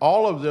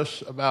all of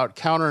this about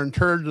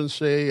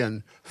counterinsurgency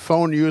and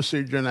phone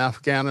usage in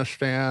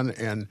Afghanistan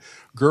and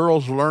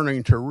girls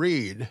learning to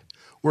read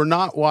were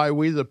not why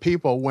we the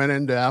people went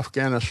into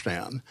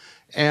Afghanistan.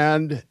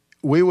 And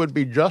we would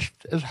be just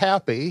as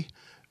happy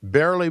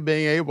barely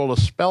being able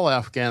to spell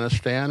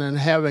Afghanistan and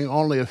having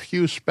only a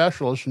few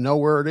specialists know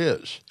where it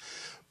is.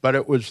 But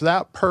it was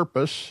that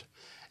purpose,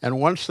 and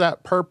once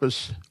that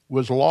purpose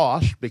was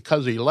lost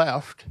because he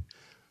left,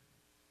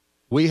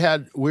 we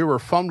were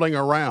fumbling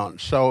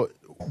around. So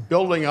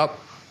building up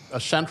a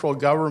central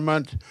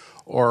government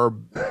or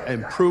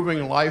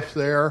improving life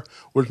there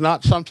was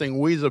not something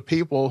we the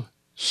people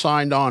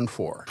signed on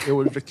for. It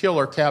was to kill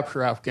or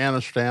capture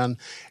Afghanistan,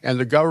 and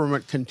the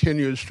government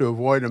continues to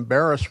avoid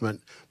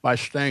embarrassment by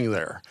staying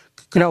there.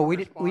 We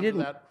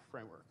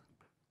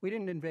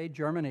didn't invade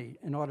Germany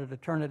in order to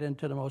turn it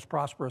into the most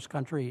prosperous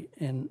country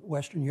in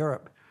Western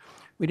Europe.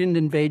 We didn't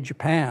invade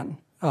Japan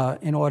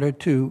in order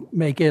to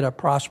make it a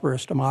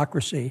prosperous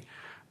democracy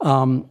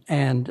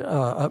and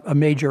a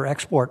major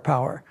export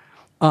power.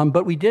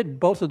 But we did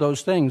both of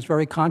those things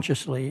very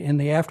consciously in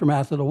the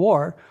aftermath of the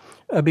war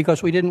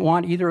because we didn't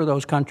want either of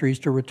those countries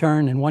to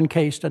return, in one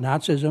case to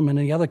Nazism and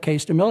in the other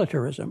case to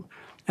militarism.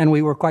 And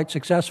we were quite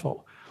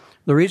successful.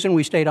 The reason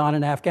we stayed on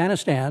in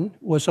Afghanistan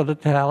was so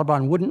that the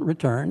Taliban wouldn't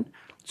return,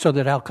 so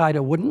that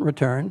al-Qaeda wouldn't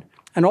return,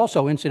 and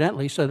also,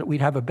 incidentally, so that we'd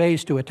have a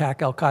base to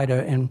attack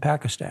al-Qaeda in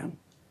Pakistan.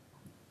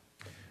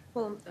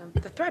 Well,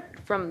 the threat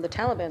from the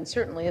Taliban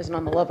certainly isn't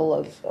on the level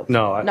of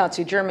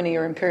Nazi Germany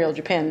or Imperial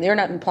Japan. You're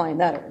not implying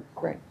that,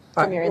 right?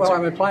 From your well,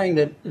 I'm implying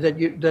that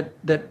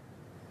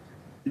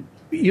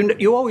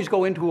you always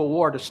go into a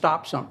war to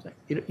stop something.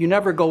 You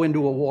never go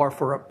into a war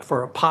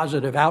for a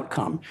positive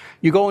outcome.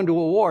 You go into a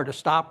war to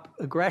stop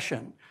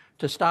aggression,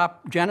 to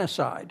stop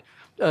genocide,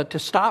 to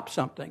stop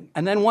something.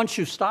 And then once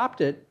you've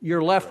stopped it,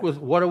 you're left with,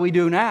 what do we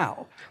do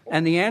now?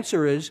 And the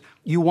answer is,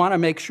 you want to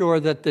make sure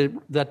that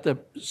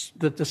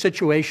the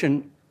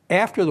situation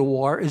after the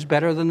war is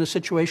better than the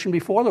situation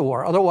before the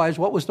war. Otherwise,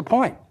 what was the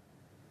point?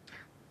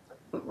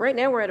 Right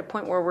now, we're at a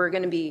point where we're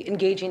going to be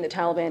engaging the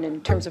Taliban in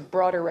terms of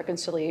broader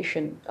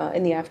reconciliation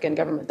in the Afghan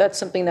government. That's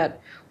something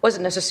that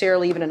wasn't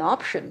necessarily even an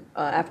option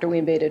after we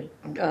invaded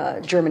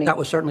Germany. That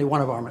was certainly one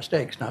of our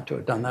mistakes, not to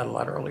have done that a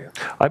lot earlier.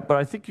 But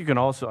I think you can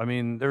also,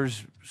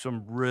 there's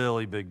some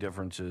really big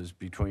differences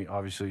between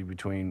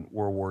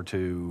World War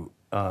II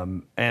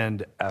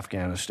and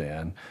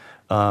Afghanistan.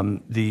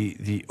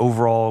 The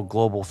overall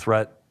global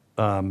threat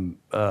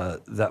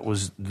that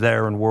was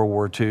there in World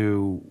War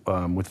II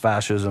with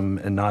fascism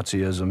and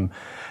Nazism.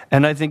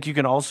 And I think you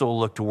can also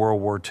look to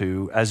World War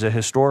II as a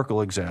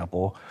historical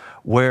example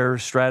where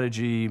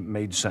strategy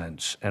made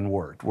sense and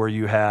worked, where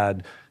you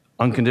had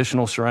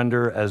unconditional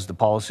surrender as the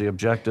policy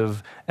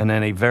objective, and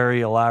then a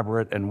very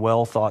elaborate and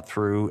well thought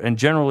through and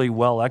generally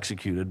well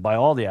executed by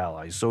all the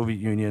allies, Soviet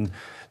Union,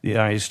 the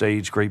United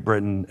States, Great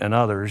Britain, and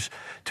others,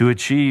 to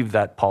achieve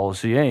that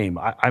policy aim.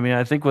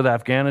 I think with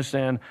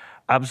Afghanistan,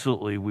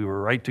 absolutely, we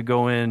were right to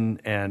go in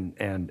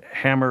and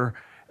hammer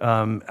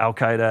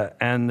al-Qaeda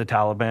and the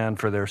Taliban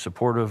for their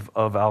support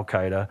of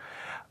al-Qaeda.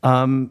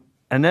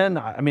 And then,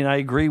 I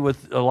agree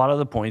with a lot of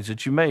the points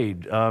that you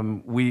made.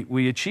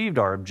 We achieved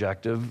our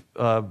objective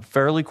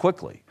fairly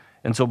quickly.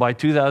 And so by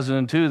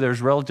 2002,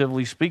 there's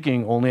relatively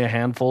speaking only a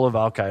handful of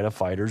al-Qaeda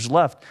fighters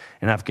left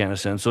in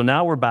Afghanistan. So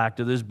now we're back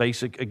to this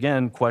basic,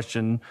 again,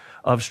 question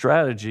of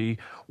strategy.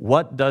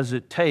 What does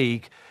it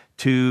take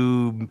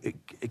to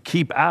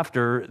keep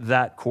after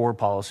that core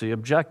policy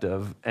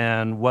objective,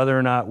 and whether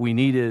or not we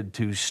needed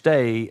to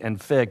stay and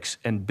fix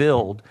and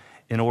build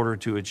in order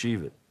to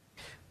achieve it?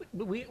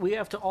 We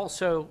have to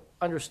also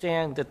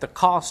understand that the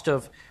cost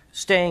of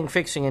staying,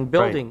 fixing, and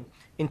building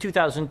in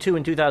 2002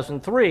 and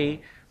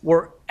 2003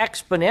 were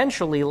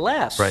exponentially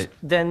less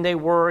than they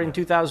were in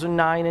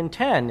 2009 and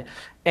 10.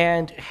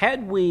 And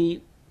had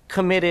we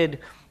committed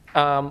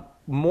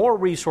more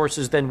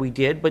resources than we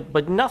did,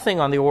 but nothing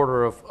on the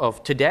order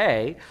of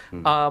today,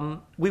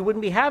 we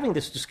wouldn't be having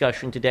this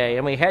discussion today.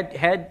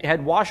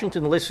 Had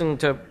Washington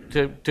listened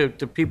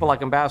to people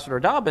like Ambassador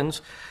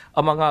Dobbins,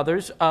 among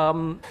others,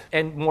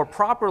 and more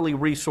properly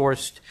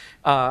resourced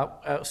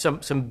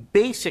some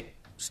basic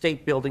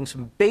state building,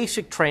 some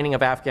basic training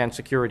of Afghan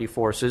security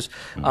forces,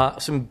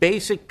 some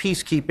basic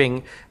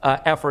peacekeeping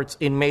efforts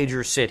in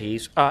major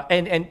cities.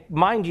 And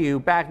mind you,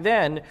 back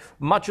then,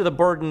 much of the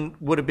burden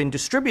would have been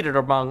distributed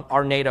among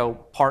our NATO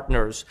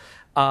partners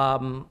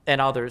and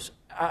others.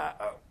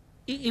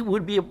 It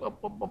would be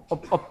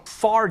a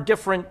far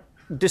different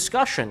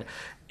discussion.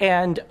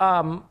 And,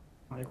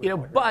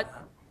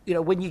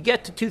 when you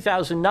get to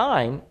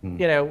 2009,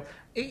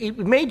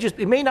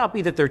 it may not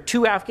be that there are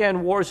two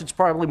Afghan wars. It's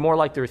probably more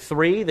like there are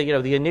three.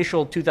 The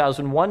initial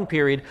 2001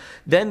 period,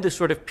 then the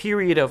sort of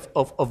period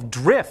of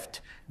drift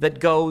that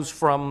goes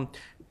from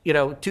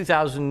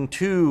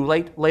 2002,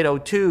 late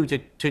 02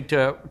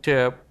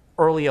 to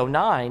early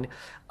 09,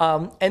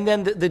 and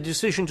then the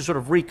decision to sort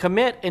of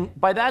recommit. And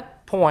by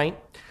that point,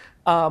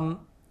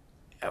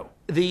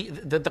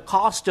 the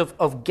cost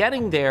of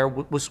getting there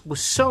was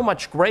so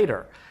much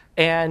greater,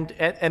 and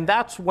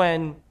that's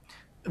when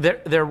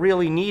there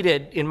really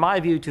needed, in my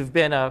view, to have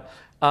been a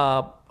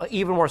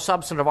even more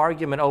substantive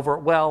argument over,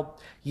 well,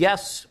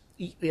 yes,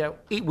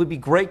 it would be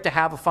great to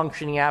have a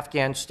functioning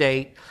Afghan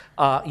state.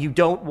 You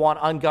don't want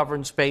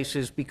ungoverned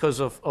spaces because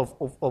of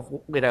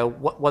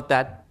what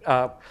that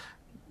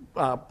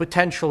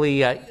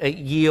potentially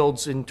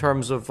yields in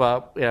terms of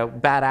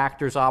bad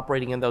actors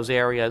operating in those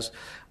areas.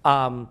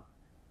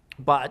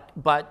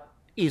 But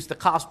is the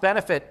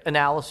cost-benefit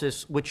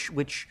analysis,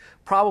 which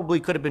probably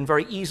could have been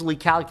very easily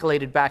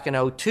calculated back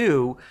in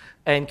 02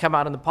 and come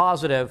out in the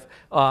positive,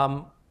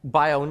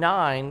 by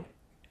 09,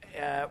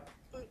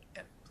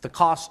 the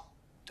cost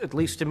at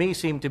least to me,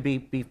 seem to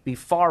be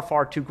far,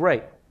 far too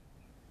great.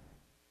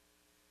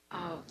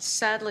 Oh,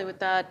 sadly, with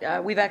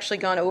that, we've actually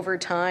gone over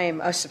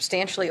time,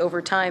 substantially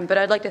over time. But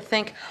I'd like to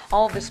thank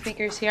all of the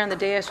speakers here on the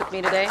dais with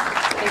me today.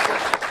 Thank you,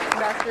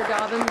 Ambassador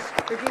Dobbins,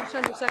 Rajiv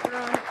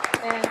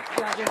Chandrasekaran, and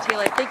Gian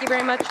Gentile. Thank you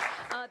very much.